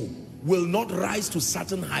 Half-baked you will not rise to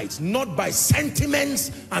certain heights, not by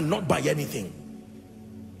sentiments and not by anything.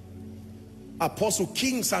 Apostle,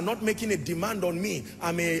 kings are not making a demand on me.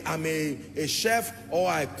 I'm a chef, or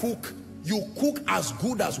I cook. You cook as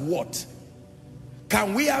good as what?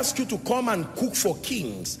 Can we ask you to come and cook for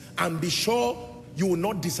kings and be sure you will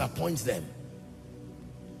not disappoint them?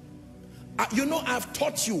 You know, I've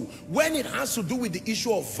taught you, when it has to do with the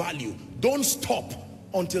issue of value, don't stop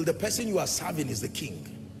until the person you are serving is the king.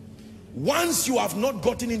 Once you have not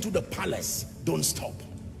gotten into the palace, don't stop.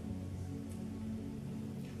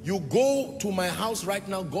 You go to my house right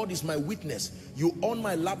now, God is my witness. You on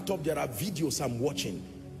my laptop, there are videos I'm watching.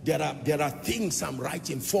 There are things I'm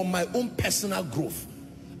writing for my own personal growth.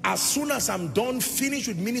 As soon as I'm done, finished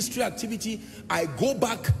with ministry activity, I go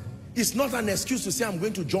back. It's not an excuse to say I'm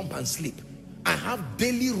going to jump and sleep. I have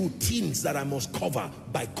daily routines that I must cover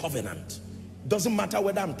by covenant. Doesn't matter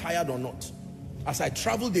whether I'm tired or not. As I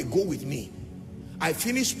travel, they go with me. I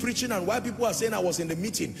finish preaching, and while people are saying I was in the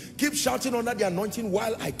meeting, keep shouting under the anointing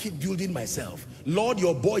while I keep building myself. Lord,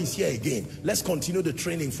 your boy is here again. Let's continue the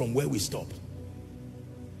training from where we stopped.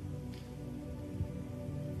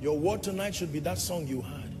 Your word tonight should be that song you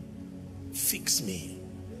heard. Fix me.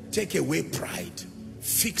 Take away pride.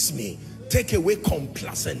 Fix me. Take away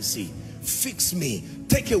complacency. Fix me.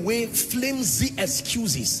 Take away flimsy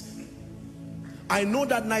excuses. I know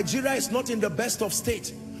that Nigeria is not in the best of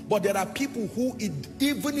state, but there are people who,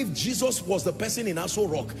 even if Jesus was the person in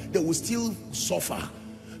Aso Rock, they will still suffer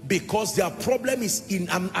because their problem is in,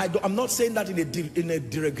 I'm not saying that in a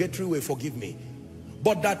derogatory way, forgive me,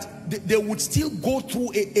 but that they would still go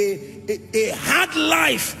through a hard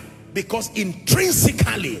life because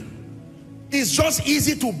intrinsically it's just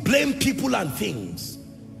easy to blame people and things.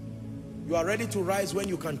 You are ready to rise when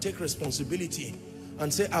you can take responsibility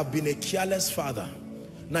and say, I've been a careless father.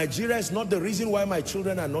 Nigeria is not the reason why my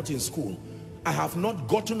children are not in school. I have not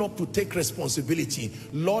gotten up to take responsibility.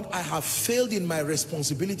 Lord, I have failed in my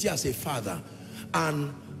responsibility as a father.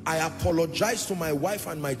 And I apologize to my wife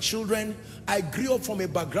and my children. I grew up from a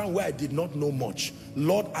background where I did not know much.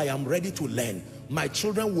 Lord, I am ready to learn. My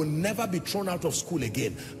children will never be thrown out of school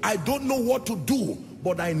again. I don't know what to do,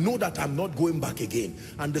 but I know that I'm not going back again.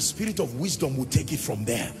 And the spirit of wisdom will take it from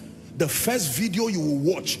there. The first video you will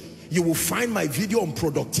watch, you will find my video on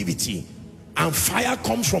productivity. And fire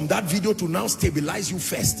comes from that video to now stabilize you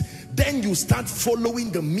first. Then you start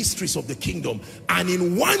following the mysteries of the kingdom. And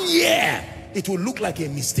in 1 year, it will look like a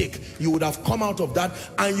mistake. You would have come out of that,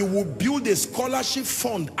 and you will build a scholarship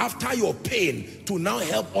fund after your pain to now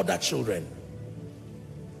help other children.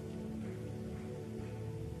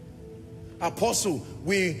 Apostle,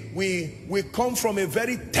 we come from a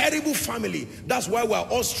very terrible family. That's why we're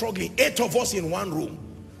all struggling. 8 of us in one room.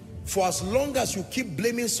 For as long as you keep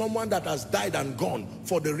blaming someone that has died and gone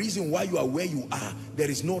for the reason why you are where you are, there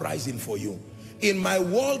is no rising for you. In my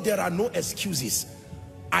world, there are no excuses.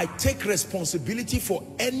 I take responsibility for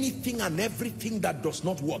anything and everything that does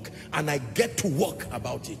not work, and I get to work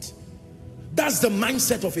about it. That's the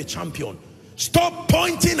mindset of a champion. Stop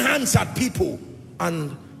pointing hands at people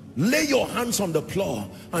and lay your hands on the plow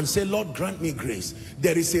and say, Lord, grant me grace.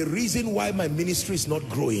 There is a reason why my ministry is not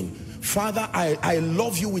growing. Father, I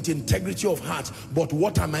love you with integrity of heart, but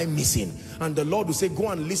what am I missing? And the Lord will say, go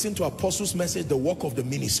and listen to Apostles' Message, the work of the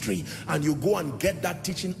ministry. And you go and get that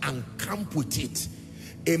teaching and camp with it.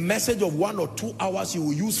 A message of 1 or 2 hours, you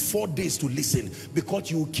will use 4 days to listen, because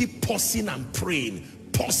you will keep pausing and praying,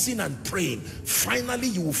 pausing and praying. Finally,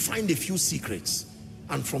 you will find a few secrets,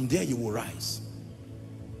 and from there you will rise.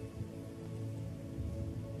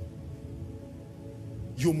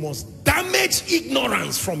 You must damage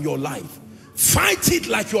ignorance from your life. Fight it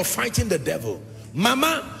like you're fighting the devil.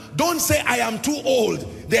 Mama, don't say I am too old,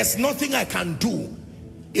 there's nothing I can do.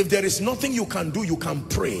 If there is nothing you can do, you can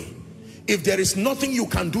pray. If there is nothing you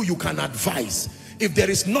can do, you can advise. If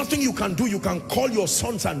there is nothing you can do, you can call your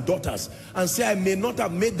sons and daughters and say, I may not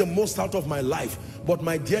have made the most out of my life, but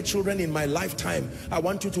my dear children, in my lifetime, I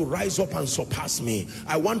want you to rise up and surpass me.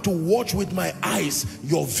 I want to watch with my eyes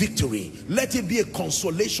your victory. Let it be a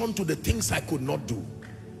consolation to the things I could not do.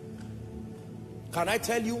 Can I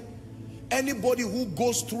tell you, anybody who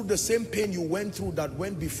goes through the same pain you went through, that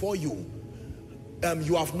went before you,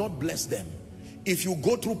 you have not blessed them. If you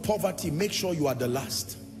go through poverty, make sure you are the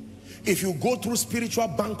last. If you go through spiritual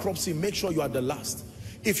bankruptcy, make sure you are the last.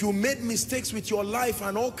 If you made mistakes with your life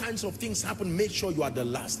and all kinds of things happen, make sure you are the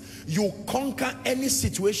last. You conquer any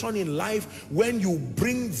situation in life when you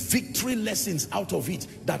bring victory lessons out of it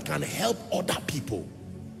that can help other people.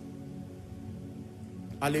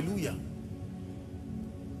 Hallelujah.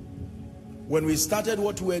 When we started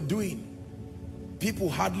what we were doing, people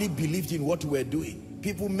hardly believed in what we were doing.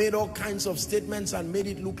 People made all kinds of statements and made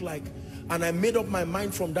it look like, and I made up my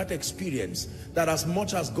mind from that experience that as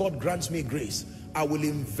much as God grants me grace, I will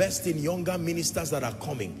invest in younger ministers that are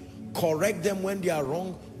coming. Correct them when they are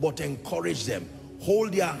wrong, but encourage them.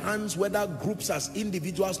 hold their hands, whether groups as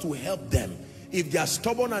individuals, to help them. If they are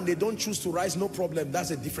stubborn and they don't choose to rise, no problem,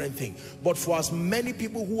 that's a different thing. But for as many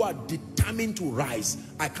people who are determined to rise,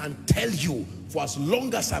 I can tell you, for as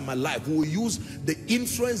long as I'm alive, we will use the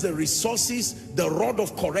influence, the resources, the rod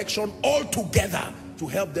of correction all together to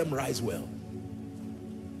help them rise well.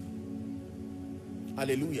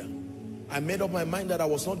 Hallelujah. I made up my mind that I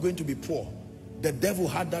was not going to be poor. The devil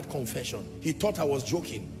had that confession. He thought I was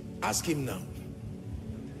joking. Ask him now.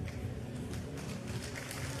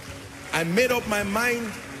 I made up my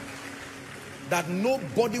mind that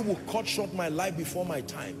nobody will cut short my life before my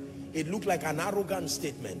time. It looked like an arrogant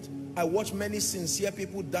statement. I watched many sincere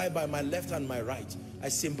people die by my left and my right. I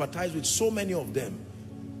sympathize with so many of them.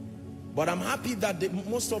 But I'm happy that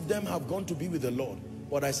most of them have gone to be with the Lord.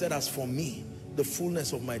 But I said, as for me, the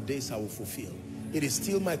fullness of my days I will fulfill. It is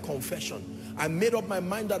still my confession. I made up my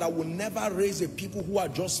mind that I will never raise a people who are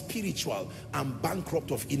just spiritual and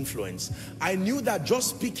bankrupt of influence. I knew that just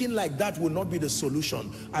speaking like that would not be the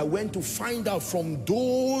solution. I went to find out from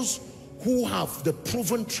those who have the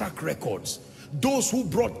proven track records, those who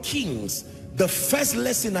brought kings. The first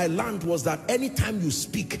lesson I learned was that anytime you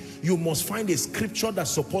speak, you must find a scripture that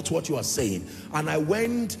supports what you are saying. And I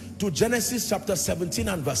went to Genesis chapter 17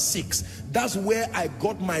 and verse 6. That's where I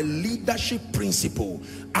got my leadership principle.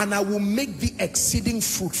 And I will make thee exceeding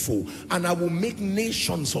fruitful, and I will make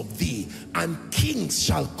nations of thee, and kings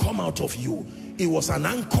shall come out of you. It was an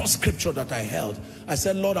anchor scripture that I held. I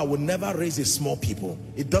said, Lord, I will never raise a small people.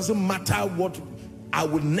 It doesn't matter what, I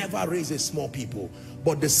will never raise a small people.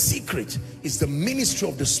 But the secret is the ministry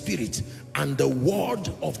of the Spirit and the word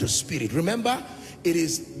of the Spirit. Remember, it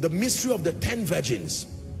is the mystery of the 10 virgins.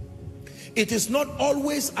 It is not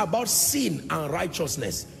always about sin and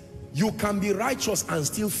righteousness. You can be righteous and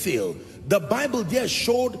still fail. The Bible there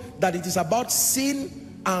showed that it is about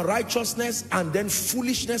sin and righteousness and then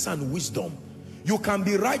foolishness and wisdom. You can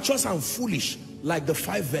be righteous and foolish like the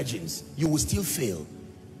 5 virgins. You will still fail.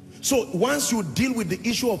 So once you deal with the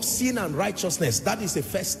issue of sin and righteousness, that is the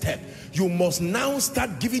first step. You must now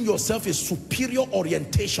start giving yourself a superior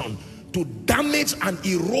orientation to damage and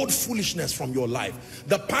erode foolishness from your life.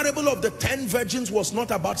 The parable of the 10 virgins was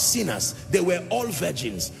not about sinners. They were all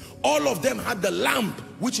virgins. All of them had the lamp,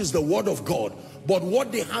 which is the word of God. But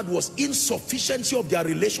what they had was insufficiency of their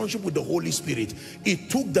relationship with the Holy Spirit.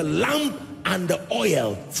 It took the lamp and the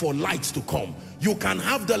oil for light to come. You can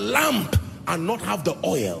have the lamp and not have the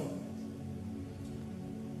oil.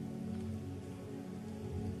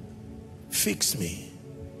 Fix me.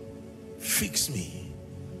 Fix me.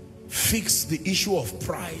 Fix the issue of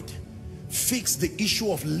pride. Fix the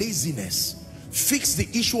issue of laziness. Fix the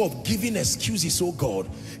issue of giving excuses. Oh God,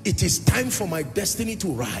 it is time for my destiny to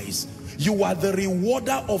rise. You are the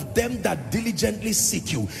rewarder of them that diligently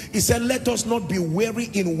seek you. He said, let us not be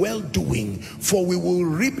weary in well-doing, for we will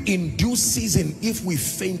reap in due season if we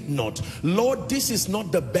faint not. Lord, this is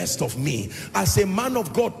not the best of me. As a man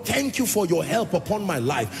of God, thank you for your help upon my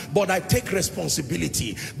life, but I take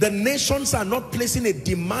responsibility. The nations are not placing a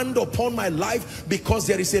demand upon my life because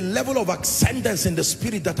there is a level of ascendance in the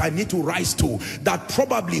spirit that I need to rise to, that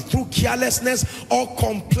probably through carelessness or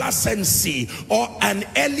complacency or an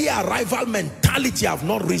early arrival mentality have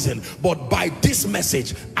not risen. But by this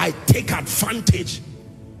message I take advantage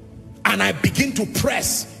and I begin to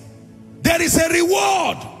press. There is a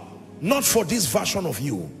reward, not for this version of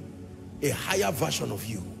you, a higher version of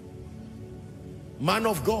you. Man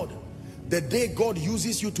of God, the day God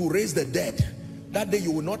uses you to raise the dead, that day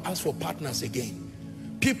you will not ask for partners again.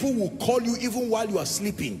 People will call you even while you are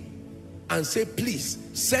sleeping and say, please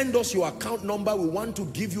send us your account number, we want to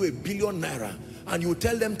give you £1 billion naira. And you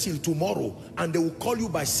tell them till tomorrow, and they will call you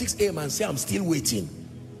by 6 a.m. and say, I'm still waiting.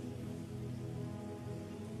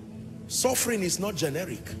 Suffering is not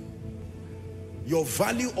generic. Your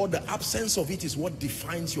value or the absence of it is what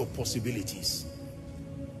defines your possibilities.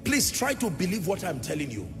 Please try to believe what I'm telling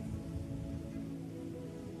you.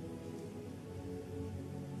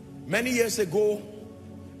 Many years ago,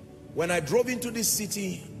 when I drove into this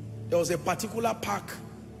city, there was a particular park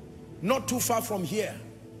not too far from here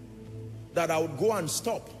that I would go and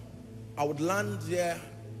stop. I would land there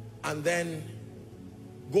and then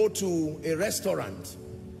go to a restaurant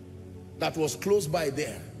that was close by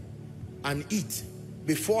there and eat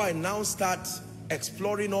before I now start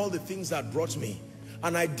exploring all the things that brought me.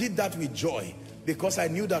 And I did that with joy because I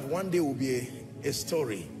knew that one day will be a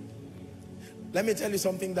story. Let me tell you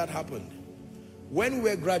something that happened. When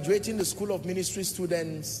we were graduating the School of Ministry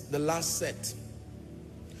students, the last set,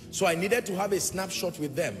 so I needed to have a snapshot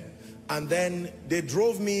with them. And then they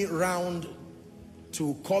drove me round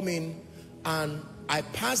to come in, and I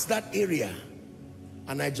passed that area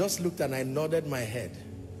And I just looked and I nodded my head.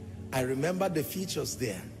 I remember the features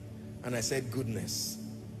there. And I said, goodness,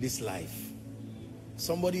 this life.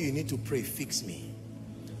 Somebody, you need to pray, fix me.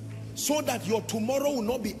 So that your tomorrow will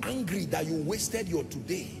not be angry that you wasted your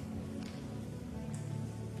today.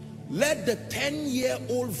 Let the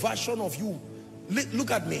 10-year-old version of you, look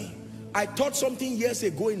at me. I taught something years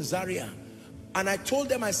ago in Zaria. And I told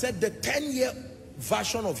them, I said, the 10-year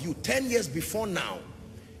version of you, 10 years before now,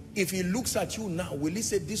 if he looks at you now, will he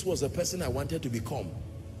say, this was the person I wanted to become?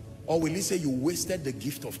 Or will he say, you wasted the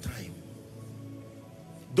gift of time?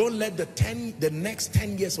 Don't let the next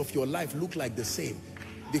 10 years of your life look like the same,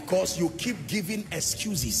 because you keep giving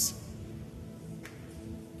excuses.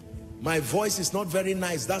 My voice is not very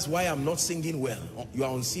nice, that's why I'm not singing well. You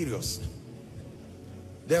are unserious.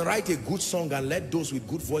 Then write a good song and let those with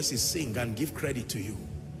good voices sing and give credit to you.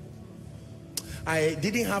 I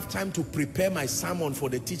didn't have time to prepare my sermon for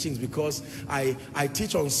the teachings because I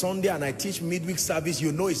teach on Sunday and I teach midweek service.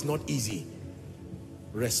 You know it's not easy.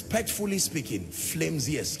 Respectfully speaking,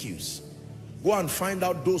 flimsy excuse. Go and find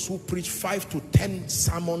out those who preach 5 to 10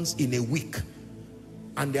 sermons in a week.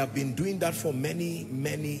 And they have been doing that for many,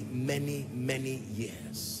 many, many, many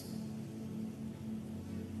years.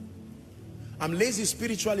 I'm lazy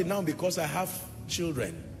spiritually now because I have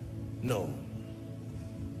children. No.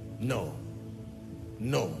 No.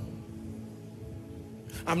 No.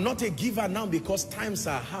 I'm not a giver now because times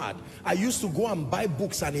are hard. I used to go and buy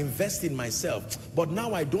books and invest in myself, but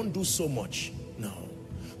now I don't do so much. No.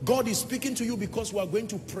 God is speaking to you because we are going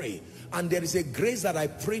to pray, and there is a grace that I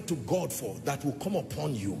pray to God for that will come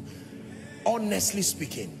upon you. Honestly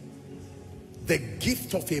speaking, the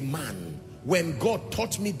gift of a man, when God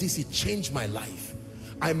taught me this, it changed my life.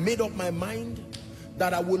 I made up my mind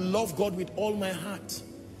that I will love God with all my heart,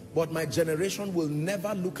 but my generation will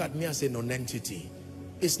never look at me as a non-entity.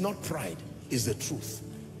 It's not pride, it's the truth.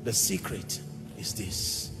 The secret is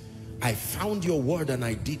this: I found your word and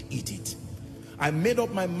I did eat it. I made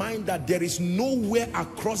up my mind that there is nowhere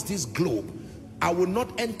across this globe I will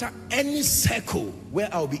not enter any circle where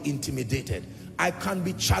I'll be intimidated. I can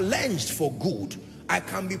be challenged for good. I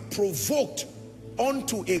can be provoked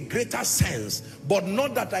onto a greater sense, but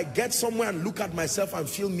not that I get somewhere and look at myself and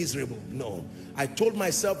feel miserable. No, I told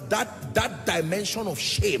myself that dimension of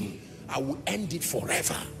shame, I will end it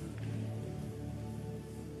forever.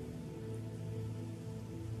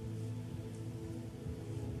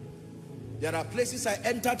 There are places I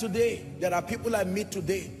enter today, there are people I meet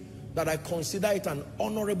today that I consider it an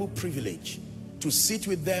honorable privilege to sit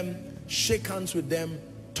with them, shake hands with them,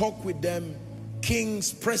 talk with them,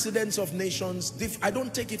 kings, presidents of nations. I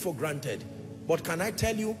don't take it for granted. But can I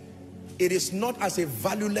tell you, it is not as a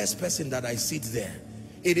valueless person that I sit there.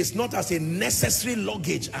 It is not as a necessary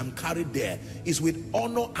luggage I'm carried there. It's with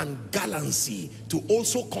honor and gallancy to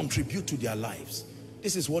also contribute to their lives.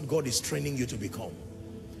 This is what God is training you to become.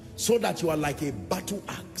 So that you are like a battle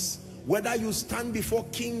axe. Whether you stand before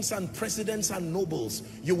kings and presidents and nobles,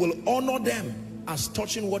 you will honor them as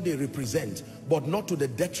touching what they represent, but not to the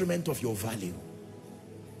detriment of your value.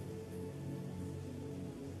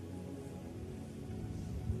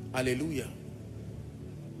 Hallelujah.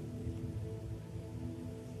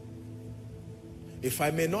 If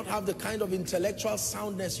I may not have the kind of intellectual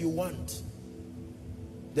soundness you want,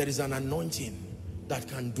 there is an anointing that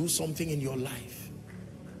can do something in your life.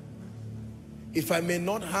 If I may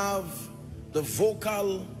not have the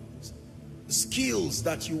vocal skills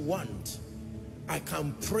that you want, I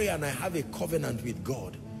can pray and I have a covenant with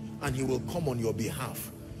God and he will come on your behalf.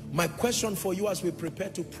 My question for you as we prepare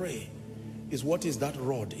to pray is, what is that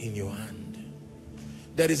rod in your hand?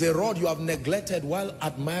 There is a rod you have neglected while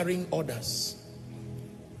admiring others.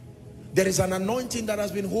 There is an anointing that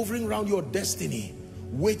has been hovering around your destiny,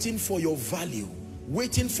 waiting for your value,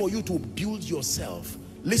 waiting for you to build yourself.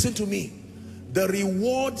 Listen to me. The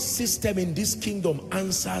reward system in this kingdom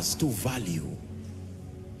answers to value.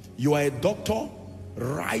 You are a doctor,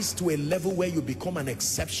 rise to a level where you become an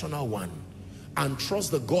exceptional one and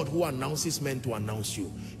trust the God who announces men to announce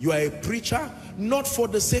you. You are a preacher, not for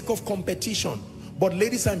the sake of competition, but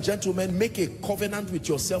ladies and gentlemen, make a covenant with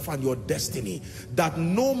yourself and your destiny that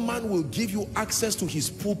no man will give you access to his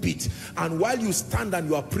pulpit, and while you stand and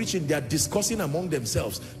you are preaching, they are discussing among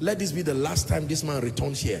themselves, let this be the last time this man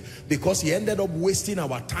returns here, because he ended up wasting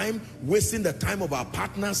our time, wasting the time of our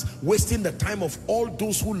partners, wasting the time of all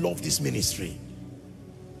those who love this ministry.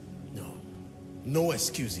 No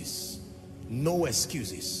excuses, no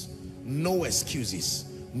excuses, no excuses,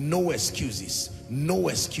 no excuses, no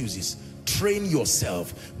excuses. Train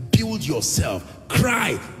yourself, build yourself,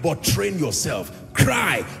 cry but train yourself,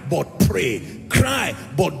 cry but pray, cry,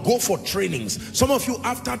 but go for trainings. Some of you,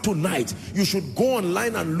 after tonight, you should go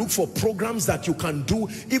online and look for programs that you can do,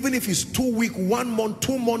 even if it's 2 week, 1 month,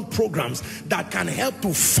 2 month programs that can help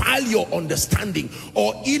to file your understanding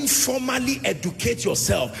or informally educate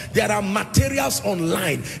yourself. There are materials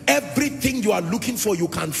online. Everything you are looking for, you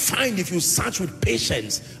can find if you search with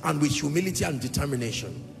patience and with humility and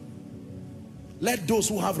determination. Let those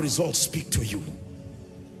who have results speak to you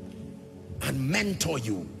and mentor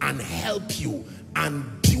you and help you and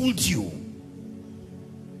build you.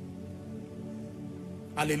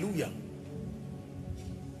 Hallelujah.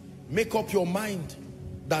 Make up your mind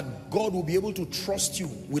that God will be able to trust you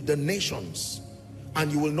with the nations,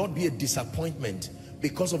 and you will not be a disappointment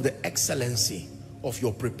because of the excellency of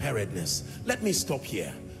your preparedness. Let me stop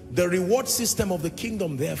here. The reward system of the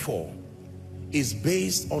kingdom, therefore, is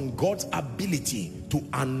based on God's ability to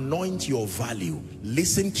anoint your value.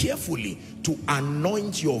 Listen carefully. To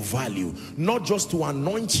anoint your value. Not just to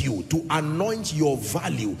anoint you, to anoint your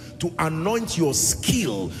value, to anoint your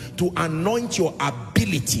skill, to anoint your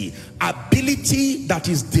ability. Ability that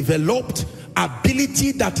is developed,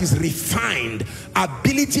 ability that is refined,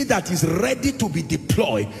 ability that is ready to be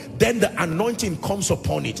deployed. Then the anointing comes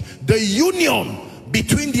upon it. The union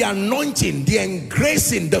between the anointing, the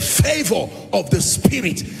engracing, the favor of the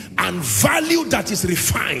Spirit and value that is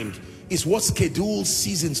refined is what schedules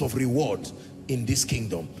seasons of reward in this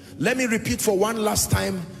kingdom. Let me repeat for one last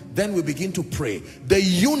time, then we begin to pray. The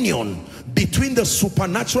union between the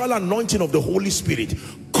supernatural anointing of the Holy Spirit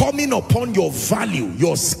coming upon your value,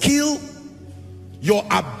 your skill, your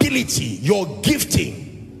ability, your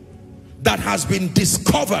gifting that has been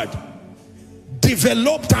discovered,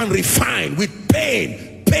 developed and refined with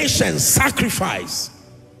pain, patience, sacrifice.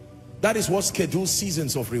 That is what schedules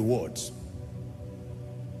seasons of rewards.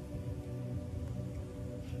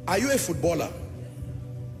 Are you a footballer?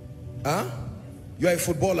 Huh? You are a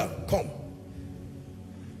footballer. Come.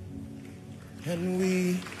 And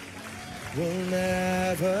we will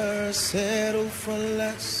never settle for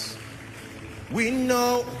less. We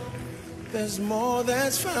know there's more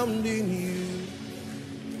that's found in you.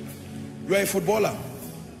 You are a footballer.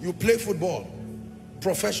 You play football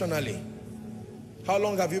professionally. How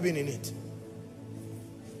long have you been in it?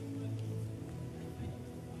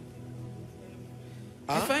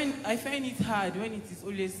 I find it hard when it is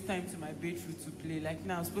always time to my breakthrough to play. Like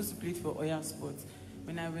now, I'm supposed to play for Oya Sports.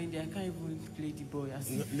 When I went there, I can't even play the ball.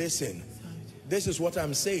 Listen, this is what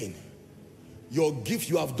I'm saying. Your gift,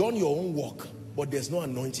 you have done your own work, but there's no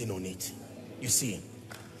anointing on it. You see,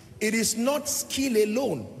 it is not skill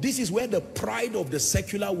alone. This is where the pride of the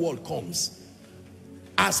secular world comes.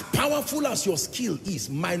 As powerful as your skill is,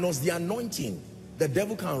 minus the anointing, the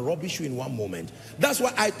devil can rubbish you in one moment. That's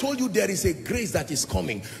why I told you there is a grace that is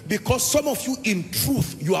coming. Because some of you, in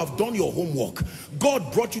truth, you have done your homework.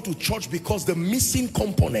 God brought you to church because the missing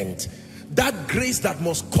component, that grace that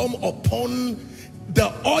must come upon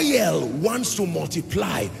the oil, wants to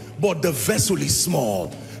multiply, but the vessel is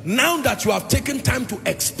small. Now that you have taken time to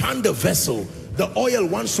expand the vessel, the oil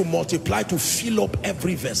wants to multiply to fill up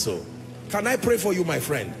every vessel. Can I pray for you, my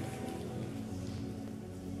friend?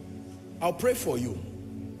 I'll pray for you.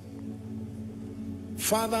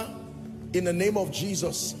 Father, in the name of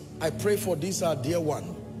Jesus, I pray for this our dear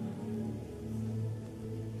one.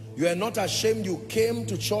 You are not ashamed. You came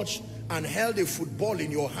to church and held a football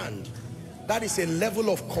in your hand. That is a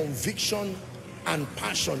level of conviction and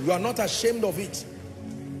passion. You are not ashamed of it.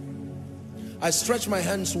 I stretch my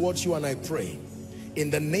hands towards you and I pray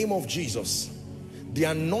in the name of Jesus, the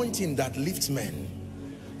anointing that lifts men,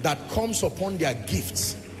 that comes upon their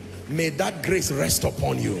gifts, may that grace rest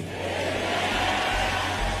upon you.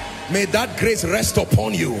 May that grace rest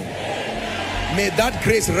upon you. May that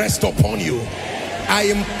grace rest upon you. I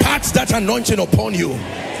impart that anointing upon you.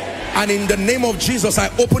 And in the name of Jesus,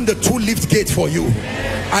 I open the 2 lift gate for you.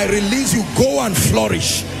 I release you. Go and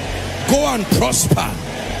flourish. Go and prosper.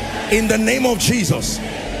 In the name of Jesus.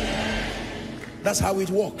 That's how it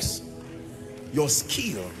works. Your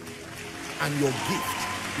skill and your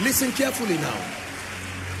gift. Listen carefully now.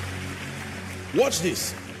 Watch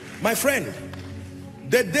this. My friend,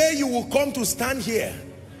 the day you will come to stand here,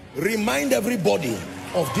 remind everybody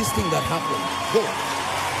of this thing that happened.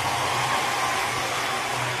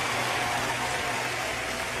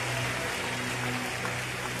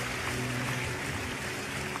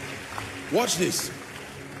 Go. Watch this.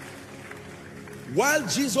 While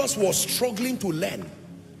Jesus was struggling to learn,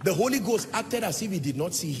 the Holy Ghost acted as if he did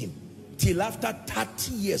not see him. Till after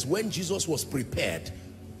 30 years, when Jesus was prepared,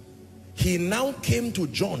 he now came to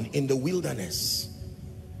John in the wilderness.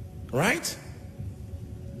 Right?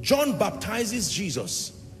 John baptizes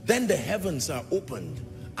Jesus. Then the heavens are opened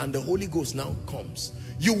and the Holy Ghost now comes.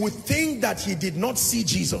 You would think that he did not see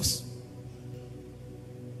Jesus.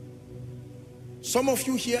 Some of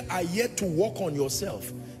you here are yet to work on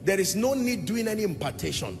yourself. There is no need doing any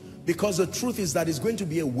impartation, because the truth is that it's going to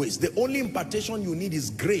be a waste. The only impartation you need is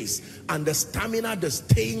grace and the stamina, the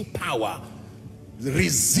staying power, the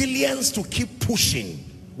resilience to keep pushing,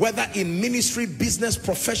 whether in ministry, business,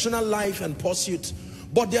 professional life and pursuit.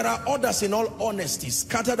 But there are others, in all honesty,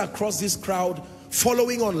 scattered across this crowd,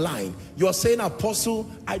 following online. You are saying,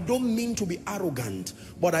 Apostle, I don't mean to be arrogant,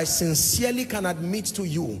 but I sincerely can admit to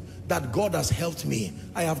you that God has helped me.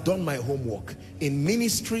 I have done my homework in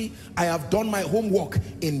ministry. I have done my homework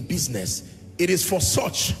in business. It is for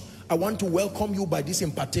such I want to welcome you by this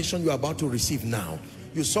impartation you are about to receive now.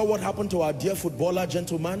 You saw what happened to our dear footballer,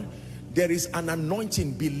 gentleman. There is an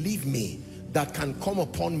anointing, believe me, that can come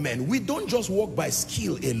upon men. We don't just walk by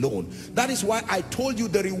skill alone. That is why I told you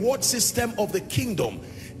the reward system of the kingdom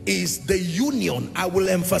is the union, I will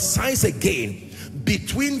emphasize again,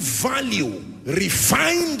 between value,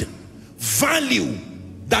 refined value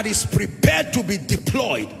that is prepared to be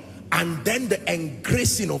deployed, and then the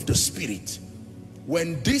engracing of the Spirit.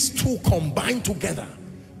 When these two combine together,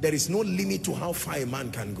 there is no limit to how far a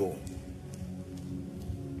man can go.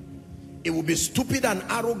 It would be stupid and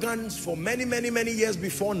arrogant for many years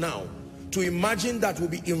before now to imagine that we'll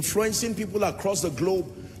be influencing people across the globe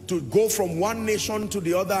to go from one nation to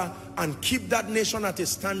the other and keep that nation at a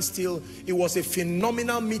standstill. It was a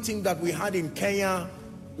phenomenal meeting that we had in Kenya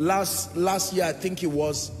last year, I think it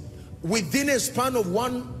was. Within a span of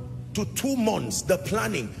 1 to 2 months, the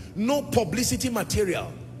planning, no publicity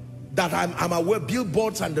material that I'm aware,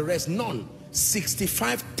 billboards and the rest, none.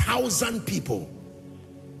 65,000 people.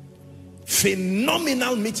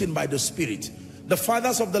 Phenomenal meeting by the Spirit. The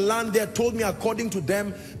fathers of the land there told me, according to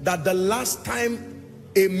them, that the last time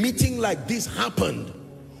a meeting like this happened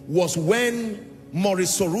was when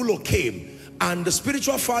Maurice Sorulo came. And the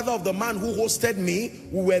spiritual father of the man who hosted me,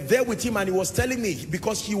 we were there with him, and he was telling me,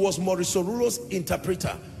 because he was Maurice Sorulo's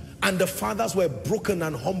interpreter, and the fathers were broken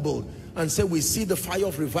and humbled and said, we see the fire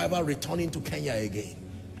of revival returning to Kenya again.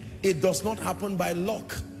 It does not happen by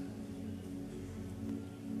luck.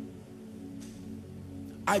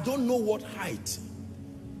 I don't know what height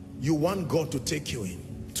you want God to take you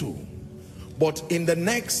into, but in the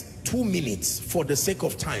next 2 minutes, for the sake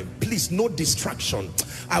of time, please, no distraction.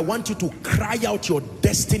 I want you to cry out your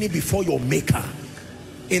destiny before your maker.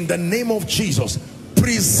 In the name of Jesus,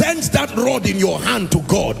 present that rod in your hand to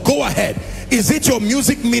God. Go ahead. Is it your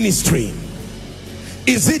music ministry?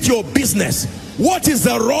 Is it your business? What is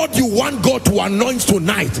the rod you want God to anoint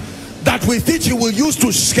tonight, that with it you will use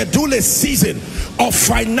to schedule a season of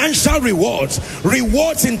financial rewards,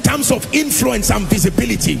 rewards in terms of influence and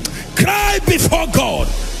visibility? Cry before God.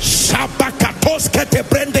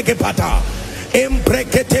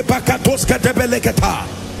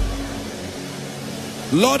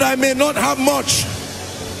 Lord, I may not have much,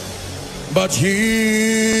 but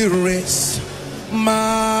here is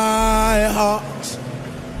my heart,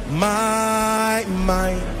 my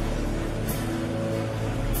mind,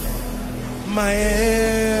 my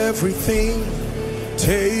everything.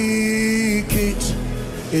 Take it,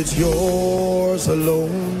 it's yours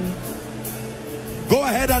alone. Go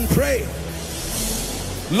ahead and pray.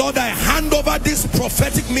 Lord, I hand over this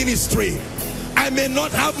prophetic ministry. I may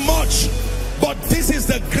not have much, but this is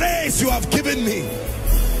the grace you have given me.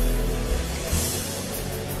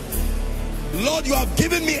 Lord, you have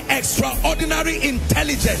given me extraordinary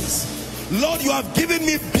intelligence. Lord, you have given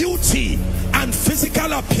me beauty and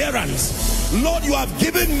physical appearance. Lord, you have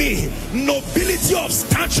given me nobility of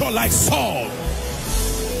stature like Saul.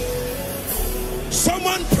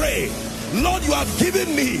 Someone pray. Lord, you have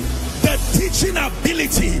given me the teaching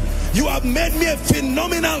ability. You have made me a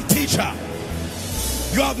phenomenal teacher.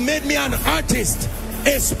 You have made me an artist,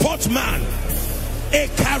 a sportsman, a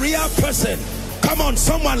career person. Come on,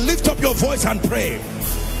 someone lift up your voice and pray.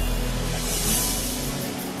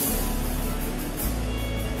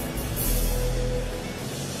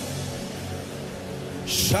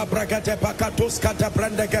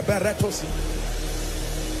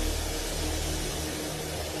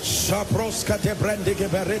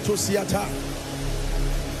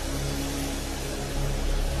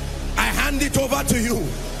 I hand it over to you.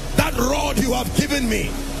 That rod you have given me.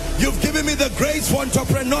 You've given me the grace for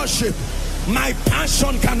entrepreneurship. My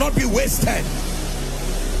passion cannot be wasted.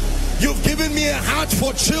 You've given me a heart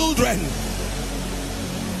for children.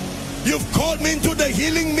 You've called me into the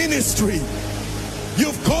healing ministry.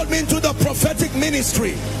 You've called me into the prophetic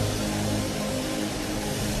ministry.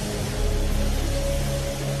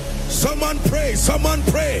 Someone pray, someone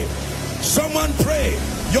pray, someone pray.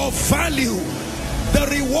 Your value, the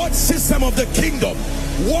reward system of the kingdom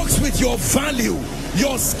works with your value,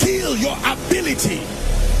 your skill, your ability.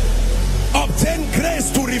 Obtain grace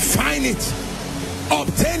to refine it.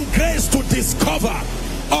 Obtain grace to discover.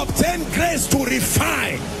 Obtain grace to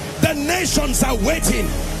refine. The nations are waiting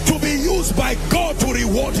to be used by God to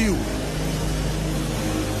reward you.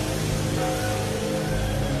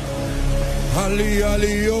 Ali,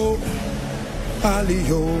 aliyo,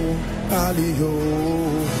 aliyo, aliyo,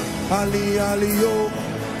 ali, aliyo,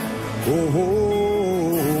 oh,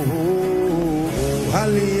 oh, oh,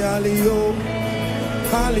 ali, aliyo,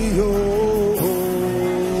 aliyo, oh,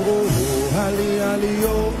 ali,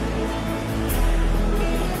 aliyo.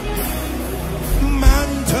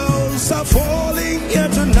 Mantles are falling here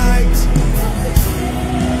tonight.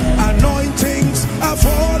 Anointings are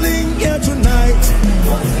falling here tonight.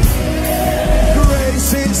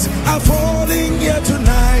 Graces are falling here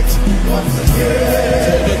tonight. For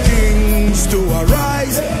the kings to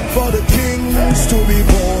arise, for the kings to be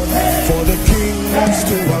born, for the kings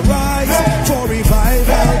to arise, for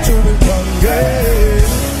revival to return.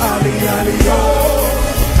 Yeah. Ali, Ali, oh,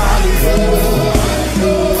 Ali, oh, Ali,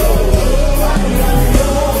 oh.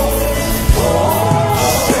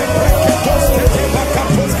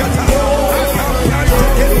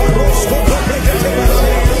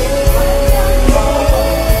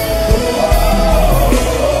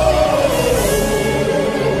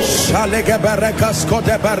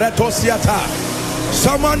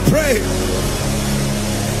 Someone pray.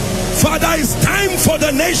 Father, it's time for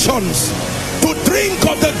the nations to drink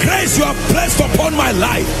of the grace you have placed upon my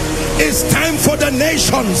life. It's time for the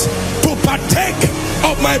nations to partake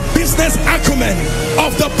of my business acumen,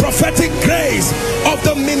 of the prophetic grace, of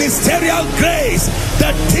the ministerial grace,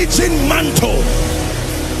 the teaching mantle.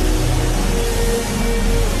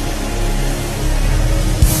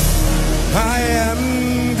 I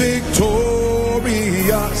am victorious.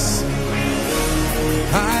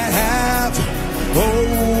 I have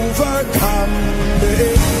overcome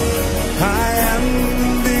it. I am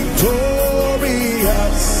victorious.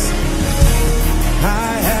 I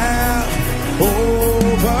have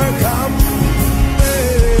overcome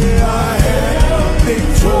it. I am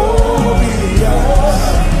victorious.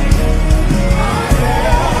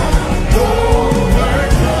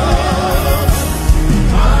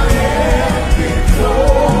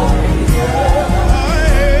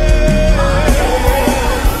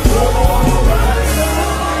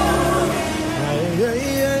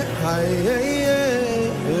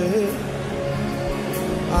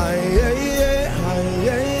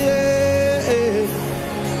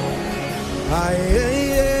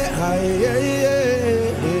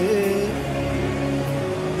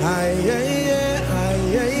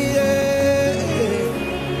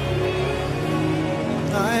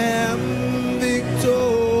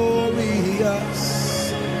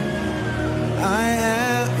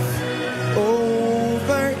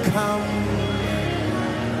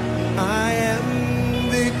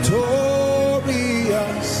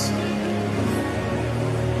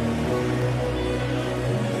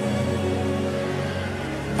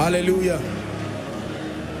 Hallelujah.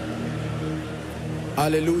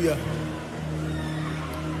 Hallelujah.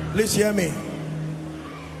 Please hear me.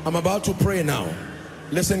 I'm about to pray now.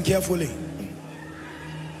 Listen carefully.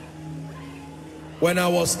 When I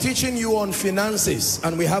was teaching you on finances,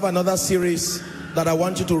 and we have another series that I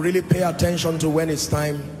want you to really pay attention to when it's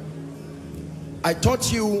time, I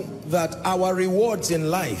taught you that our rewards in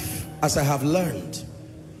life, as I have learned,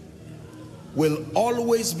 will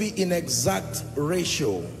always be in exact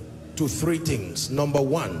ratio to three things. Number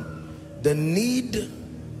one, the need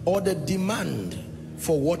or the demand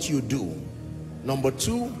for what you do. Number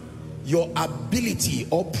two, your ability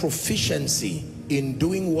or proficiency in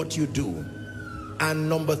doing what you do. And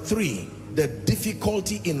number three, the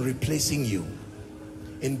difficulty in replacing you.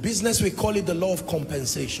 In business, we call it the law of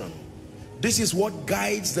compensation. This is what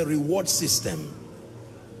guides the reward system.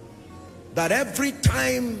 That every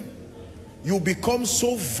time you become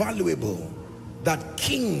so valuable that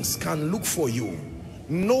kings can look for you,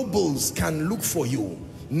 nobles can look for you,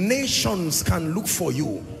 nations can look for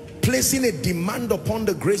you, placing a demand upon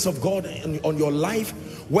the grace of God on your life,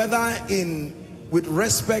 whether with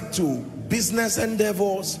respect to business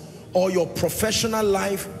endeavors or your professional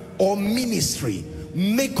life or ministry.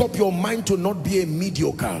 Make up your mind to not be a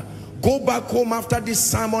mediocre. Go back home after this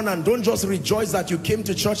sermon and don't just rejoice that you came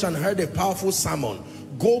to church and heard a powerful sermon.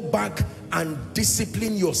 Go back and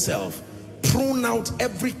discipline yourself. Prune out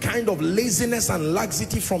every kind of laziness and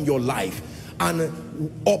laxity from your life and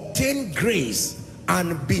obtain grace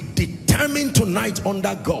and be determined determine tonight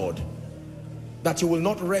under God that you will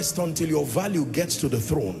not rest until your value gets to the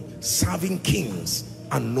throne, serving kings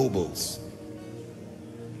and nobles.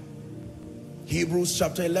 Hebrews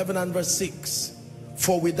chapter 11 and verse 6.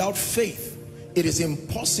 For without faith it is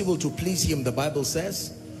impossible to please him, the Bible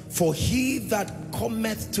says. For he that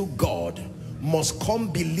cometh to God must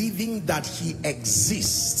come believing that he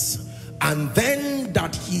exists, and then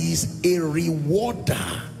that he is a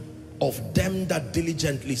rewarder of them that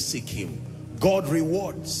diligently seek him. God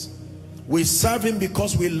rewards. We serve him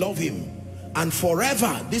because we love him, and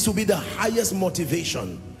forever this will be the highest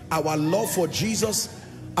motivation. Our love for Jesus,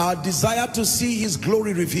 our desire to see his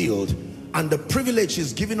glory revealed, and the privilege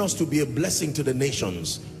he's given us to be a blessing to the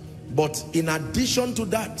nations. But in addition to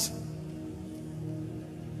that,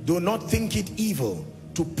 do not think it evil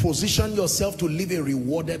to position yourself to live a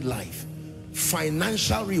rewarded life.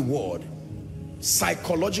 Financial reward,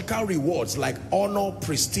 psychological rewards like honor,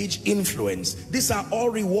 prestige, influence. These are all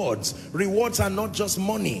rewards. Rewards are not just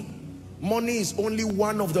money. Money is only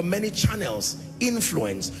one of the many channels.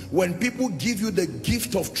 Influence, when people give you the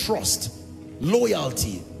gift of trust,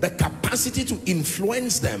 loyalty, the capacity to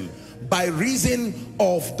influence them by reason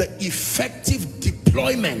of the effective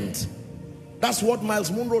deployment. That's what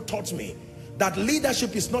Miles Monroe taught me, that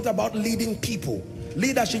leadership is not about leading people.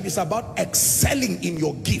 Leadership is about excelling in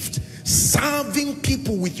your gift, serving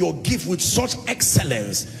people with your gift with such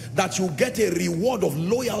excellence that you get a reward of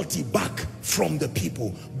loyalty back from the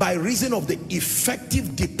people by reason of the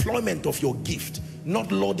effective deployment of your gift,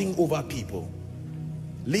 not lording over people.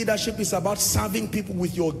 Leadership is about serving people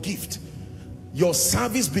with your gift. Your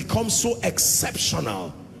service becomes so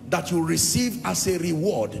exceptional that you receive as a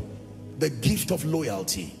reward the gift of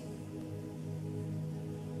loyalty.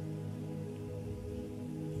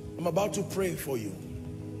 I'm about to pray for you.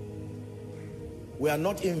 We are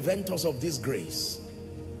not inventors of this grace.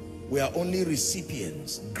 We are only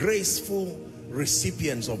recipients, graceful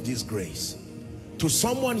recipients of this grace. To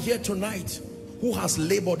someone here tonight who has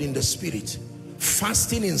labored in the spirit,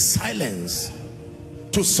 fasting in silence,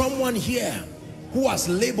 to someone here who has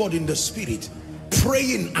labored in the spirit,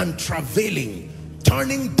 praying and travailing,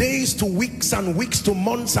 turning days to weeks and weeks to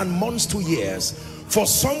months and months to years, for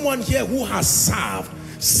someone here who has served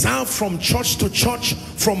from church to church,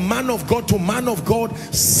 from man of God to man of God,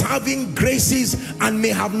 serving graces and may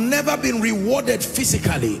have never been rewarded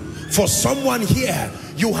physically. For someone here,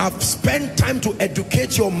 you have spent time to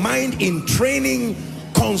educate your mind in training,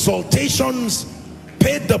 consultations,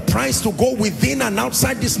 paid the price to go within and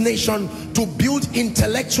outside this nation to build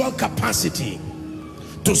intellectual capacity.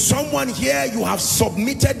 To someone here, you have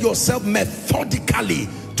submitted yourself methodically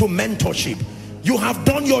to mentorship. You have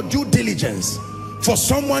done your due diligence. For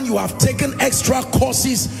someone, you have taken extra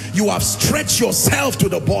courses, you have stretched yourself to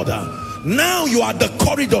the border. Now you are the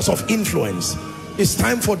corridors of influence. It's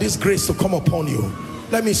time for this grace to come upon you.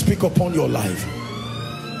 Let me speak upon your life.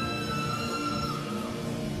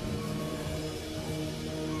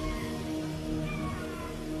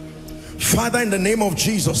 Father, in the name of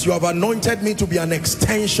Jesus, you have anointed me to be an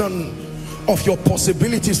extension of your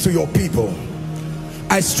possibilities to your people.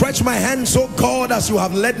 I stretch my hands, oh God, as you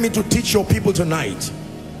have led me to teach your people tonight.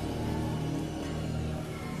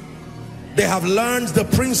 They have learned the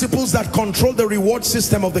principles that control the reward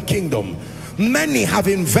system of the kingdom. Many have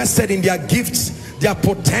invested in their gifts, their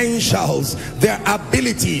potentials, their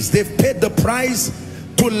abilities. They've paid the price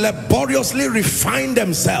to laboriously refine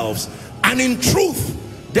themselves, and in truth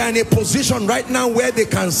they're in a position right now where they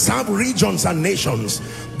can serve regions and nations.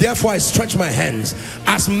 Therefore I stretch my hands.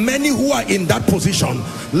 As many who are in that position,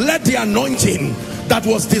 let the anointing that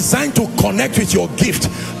was designed to connect with your gift,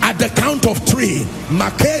 at the count of 3,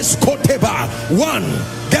 Makes Koteba,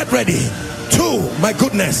 1, get ready, 2, my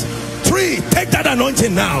goodness, 3, take that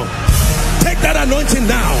anointing now. Take that anointing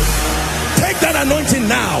now. Take that anointing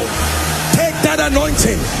now. Take that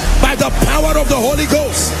anointing by the power of the Holy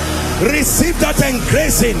Ghost. Receive that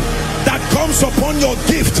engracing that comes upon your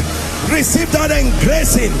gift. Receive that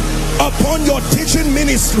engracing upon your teaching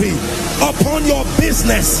ministry, upon your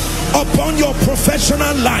business, upon your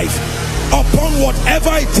professional life, upon whatever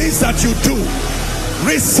it is that you do.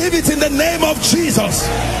 Receive it in the name of Jesus.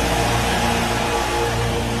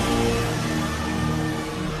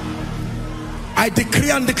 I decree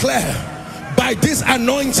and declare, by this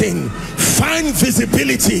anointing, find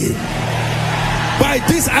visibility. By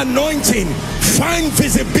this anointing, find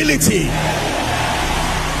visibility.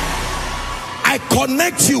 I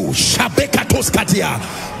connect you,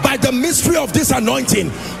 by the mystery of this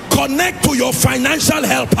anointing. Connect to your financial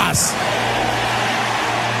helpers.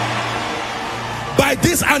 By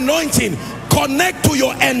this anointing, connect to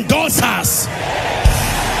your endorsers.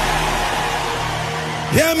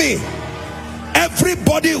 Hear me.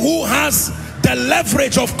 Everybody who has the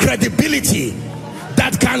leverage of credibility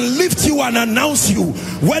that can lift you and announce you,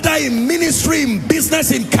 whether in ministry, in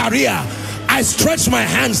business, in career, I stretch my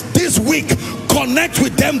hands this week. Connect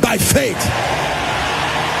with them by faith.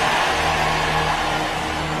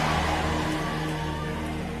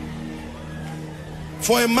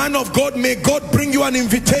 For a man of God, may God bring you an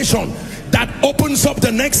invitation that opens up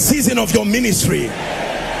the next season of your ministry.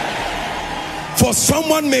 For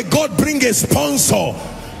someone, may God bring a sponsor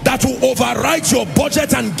that will override your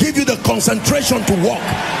budget and give you the concentration to work.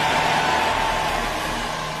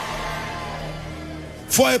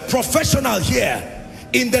 For a professional here,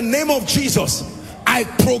 in the name of Jesus, I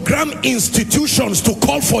program institutions to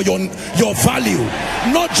call for your value,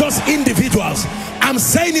 not just individuals. I'm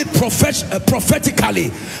saying it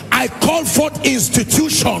prophetically. I call forth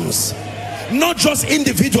institutions, not just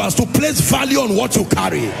individuals, to place value on what you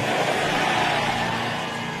carry.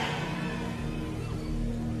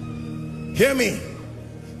 Hear me.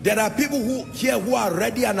 There are people who are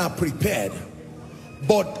ready and are prepared,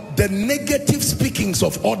 but the negative speakings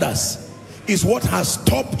of others is what has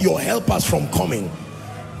stopped your helpers from coming.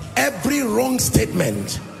 Every wrong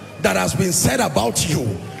statement that has been said about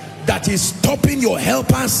you that is stopping your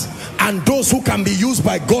helpers and those who can be used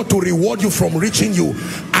by God to reward you from reaching you,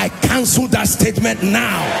 I cancel that statement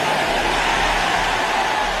now.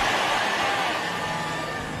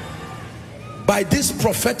 By this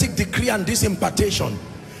prophetic decree and this impartation,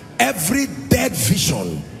 every dead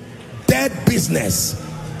vision, dead business,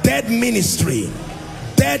 dead ministry,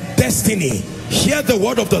 dead destiny, hear the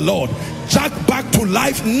word of the Lord, jack back to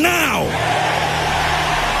life now.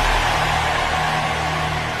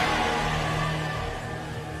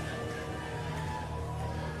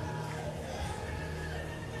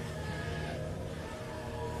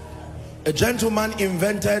 A gentleman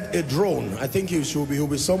invented a drone. I think he'll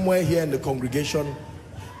be somewhere here in the congregation,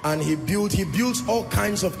 and he builds all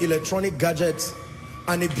kinds of electronic gadgets,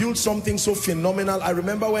 and he built something so phenomenal. I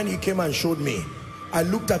remember when he came and showed me, I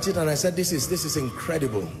looked at it and I said, this is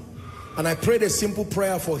incredible. And I prayed a simple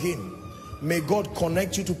prayer for him. May God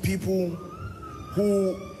connect you to people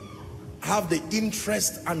who have the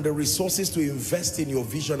interest and the resources to invest in your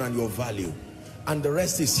vision and your value. And the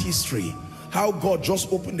rest is history. How God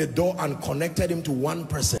just opened the door and connected him to one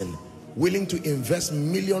person willing to invest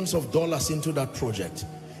millions of dollars into that project.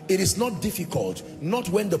 It is not difficult, not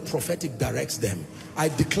when the prophetic directs them. I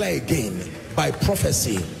declare again, by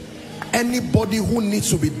prophecy, anybody who needs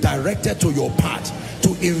to be directed to your path, to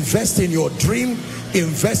invest in your dream,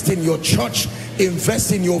 invest in your church,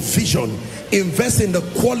 invest in your vision, invest in the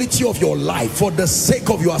quality of your life for the sake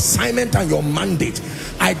of your assignment and your mandate,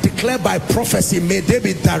 I declare by prophecy, may they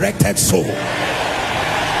be directed so.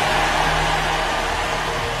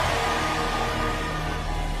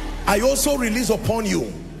 I also release upon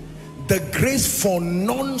you the grace for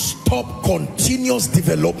non-stop continuous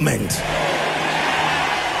development.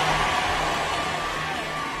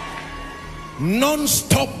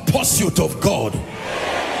 Non-stop pursuit of God,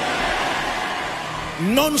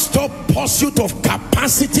 non-stop pursuit of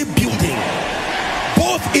capacity building,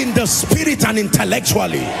 both in the spirit and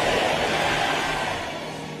intellectually.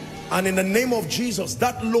 And in the name of Jesus,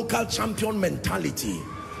 that local champion mentality,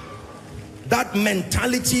 that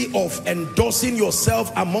mentality of endorsing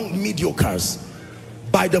yourself among mediocres,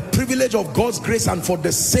 by the privilege of God's grace and for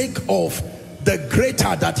the sake of the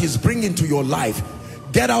greater that He's bringing to your life,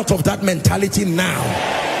 get out of that mentality now.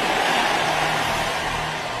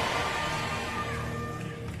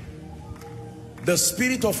 The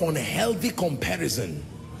spirit of unhealthy comparison,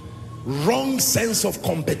 wrong sense of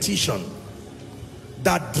competition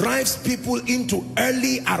that drives people into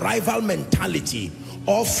early arrival mentality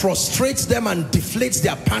or frustrates them and deflates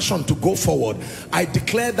their passion to go forward. I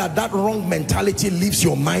declare that that wrong mentality leaves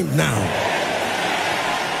your mind now.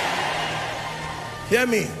 Hear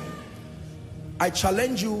me. I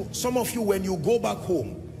challenge you, some of you, when you go back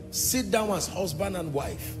home, sit down as husband and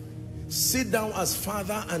wife, sit down as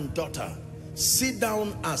father and daughter, sit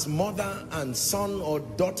down as mother and son or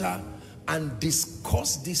daughter, and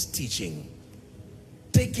discuss this teaching.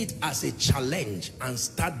 Take it as a challenge and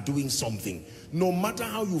start doing something. No matter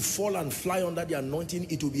how you fall and fly under the anointing,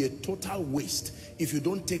 it will be a total waste if you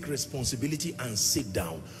don't take responsibility and sit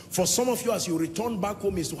down. For some of you, as you return back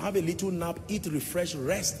home, is to have a little nap, eat, refresh,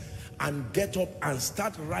 rest, and get up and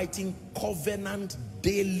start writing covenant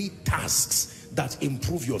daily tasks that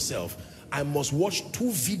improve yourself. I must watch 2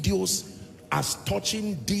 videos as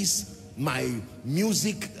touching this my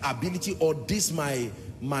music ability, or this my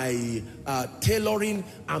my tailoring.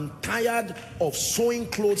 I'm tired of sewing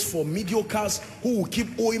clothes for mediocres who will keep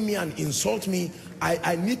owing me and insult me.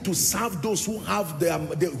 I need to serve those who have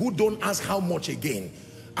who don't ask how much again.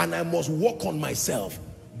 And I must work on myself.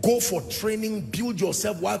 Go for training, build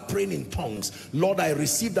yourself while praying in tongues. Lord, I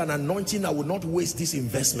received an anointing. I will not waste this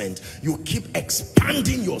investment. You keep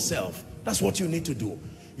expanding yourself. That's what you need to do.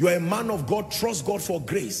 You are a man of God. Trust God for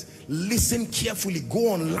grace. Listen carefully. Go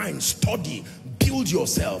online. Study. Build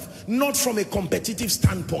yourself. Not from a competitive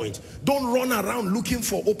standpoint. Don't run around looking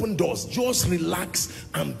for open doors. Just relax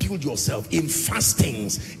and build yourself. In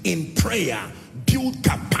fastings, in prayer. Build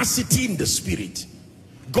capacity in the spirit.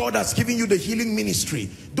 God has given you the healing ministry.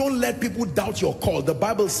 Don't let people doubt your call. The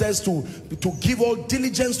Bible says to give all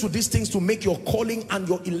diligence to these things to make your calling and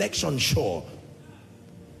your election sure.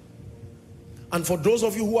 And for those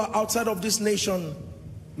of you who are outside of this nation,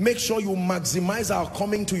 make sure you maximize our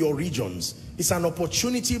coming to your regions. It's an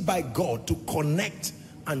opportunity by God to connect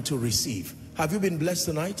and to receive. Have you been blessed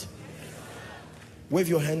tonight? Wave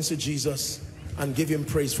your hands to Jesus and give him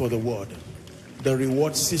praise for the word. The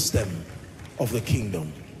reward system of the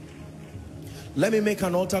kingdom. Let me make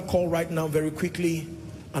an altar call right now very quickly,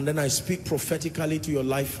 and then I speak prophetically to your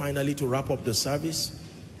life finally to wrap up the service.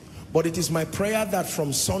 But it is my prayer that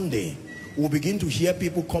from Sunday we'll begin to hear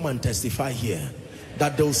people come and testify here,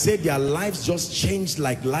 that they'll say their lives just changed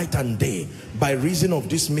like light and day by reason of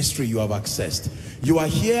this mystery you have accessed. You are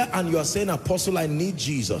here and you are saying, Apostle, I need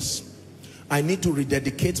Jesus. I need to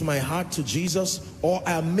rededicate my heart to Jesus, or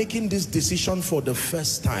I am making this decision for the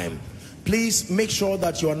first time. Please make sure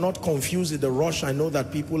that you are not confused in the rush. I know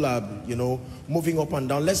that people are, moving up and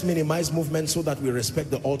down. Let's minimize movement so that we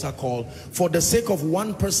respect the altar call. For the sake of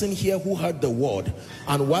one person here who heard the word,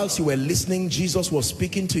 and whilst you were listening, Jesus was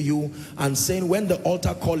speaking to you and saying, when the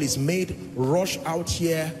altar call is made, rush out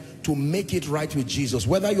here to make it right with Jesus.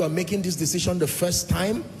 Whether you are making this decision the first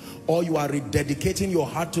time or you are rededicating your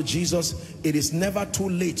heart to Jesus, it is never too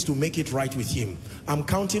late to make it right with him. I'm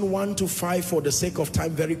counting 1 to 5 for the sake of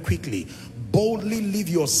time very quickly. Boldly leave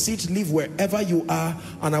your seat, leave wherever you are,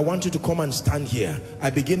 and I want you to come and stand here.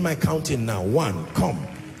 I begin my counting now. 1, come.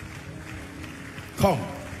 Come.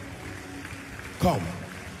 Come.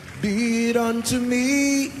 Be it unto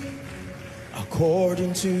me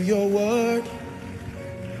according to your word,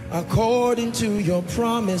 according to your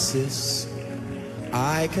promises.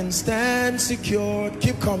 I can stand secure.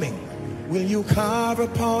 Keep coming. Will you carve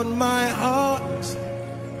upon my heart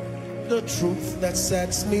the truth that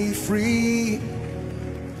sets me free,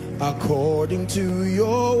 according to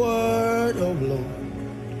your word, oh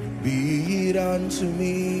Lord, be it unto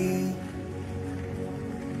me.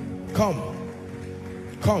 Come.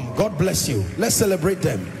 Come. God bless you. Let's celebrate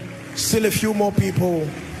them. Still a few more people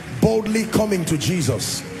boldly coming to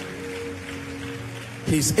Jesus.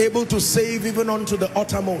 He's able to save even unto the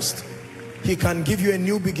uttermost. He can give you a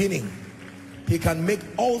new beginning. He can make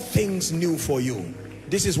all things new for you.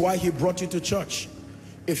 This is why he brought you to church.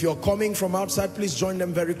 If you're coming from outside, please join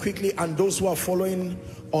them very quickly. And those who are following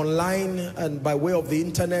online and by way of the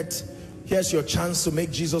internet, here's your chance to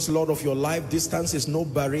make Jesus Lord of your life. Distance is no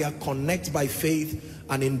barrier. Connect by faith,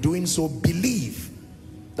 and in doing so, believe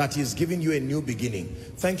that he's giving you a new beginning.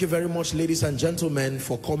 Thank you very much, ladies and gentlemen,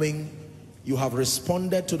 for coming. You have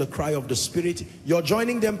responded to the cry of the Spirit. You're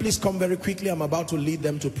joining them. Please come very quickly. I'm about to lead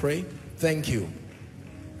them to pray. Thank you.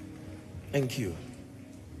 Thank you.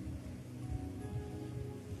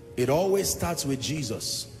 It always starts with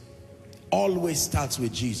Jesus. Always starts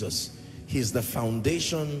with Jesus. He's the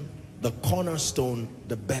foundation, the cornerstone,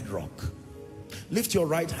 the bedrock. Lift your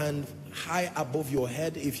right hand high above your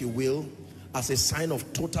head, if you will, as a sign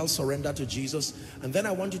of total surrender to Jesus. And then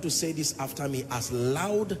I want you to say this after me as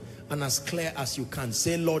loud and as clear as you can.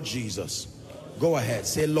 Say, Lord Jesus. Go ahead.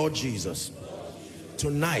 Say, Lord Jesus.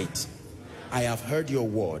 Tonight, I have heard your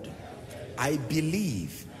word. I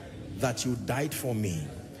believe that you died for me.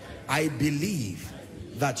 I believe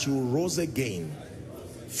that you rose again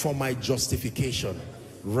for my justification.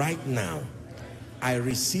 Right now, I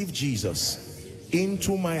receive Jesus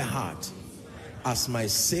into my heart as my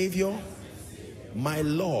Savior, my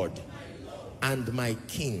Lord, and my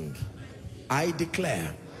King. I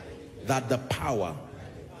declare that the power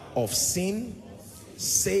of sin,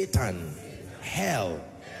 Satan, hell,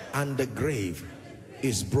 and the grave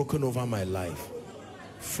is broken over my life.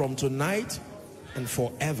 From tonight and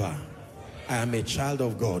forever, I am a child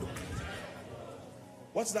of God.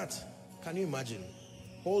 What's that? Can you imagine?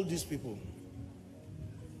 Hold these people.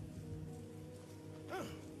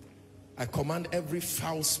 I command every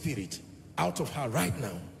foul spirit out of her right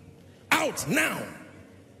now. Out now.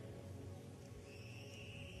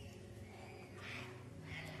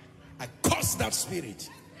 curse that spirit.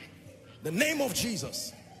 The name of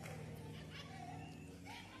Jesus.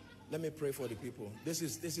 Let me pray for the people. This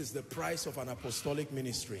is the price of an apostolic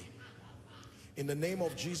ministry. In the name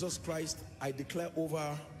of Jesus Christ, I declare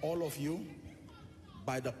over all of you,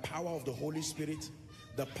 by the power of the Holy Spirit,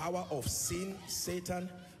 the power of sin, Satan.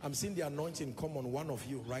 I'm seeing the anointing come on one of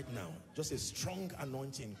you right now. Just a strong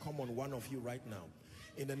anointing come on one of you right now.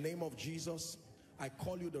 In the name of Jesus, I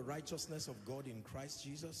call you the righteousness of God in Christ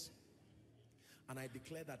Jesus. And I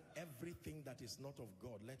declare that everything that is not of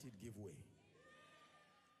God, let it give way.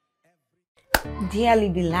 Dearly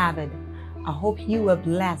beloved, I hope you were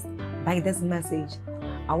blessed by this message.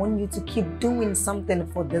 I want you to keep doing something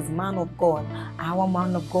for this man of God, our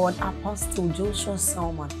man of God, Apostle Joshua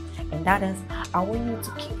Selman. And that is, I want you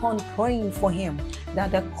to keep on praying for him,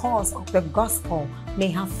 that the cause of the gospel may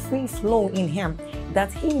have free flow in him,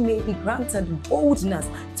 that he may be granted boldness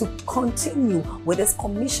to continue with this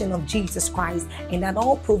commission of Jesus Christ, and that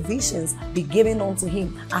all provisions be given unto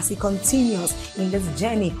him as he continues in this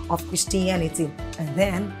journey of Christianity. And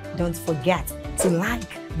then don't forget to like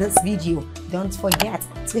this video. Don't forget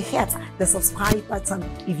to hit the subscribe button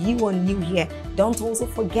if you are new here. Don't also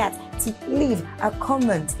forget to leave a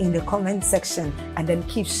comment in the comment section, and then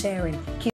keep sharing.